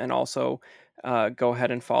Instagram, and also go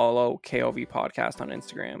ahead and follow KOV Podcast on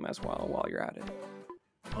Instagram as well while you're at it.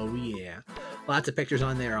 Oh yeah. Lots of pictures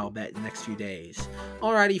on there, I'll bet, in the next few days.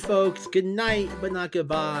 Alrighty, folks, good night, but not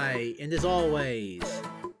goodbye. And as always,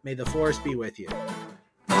 may the force be with you.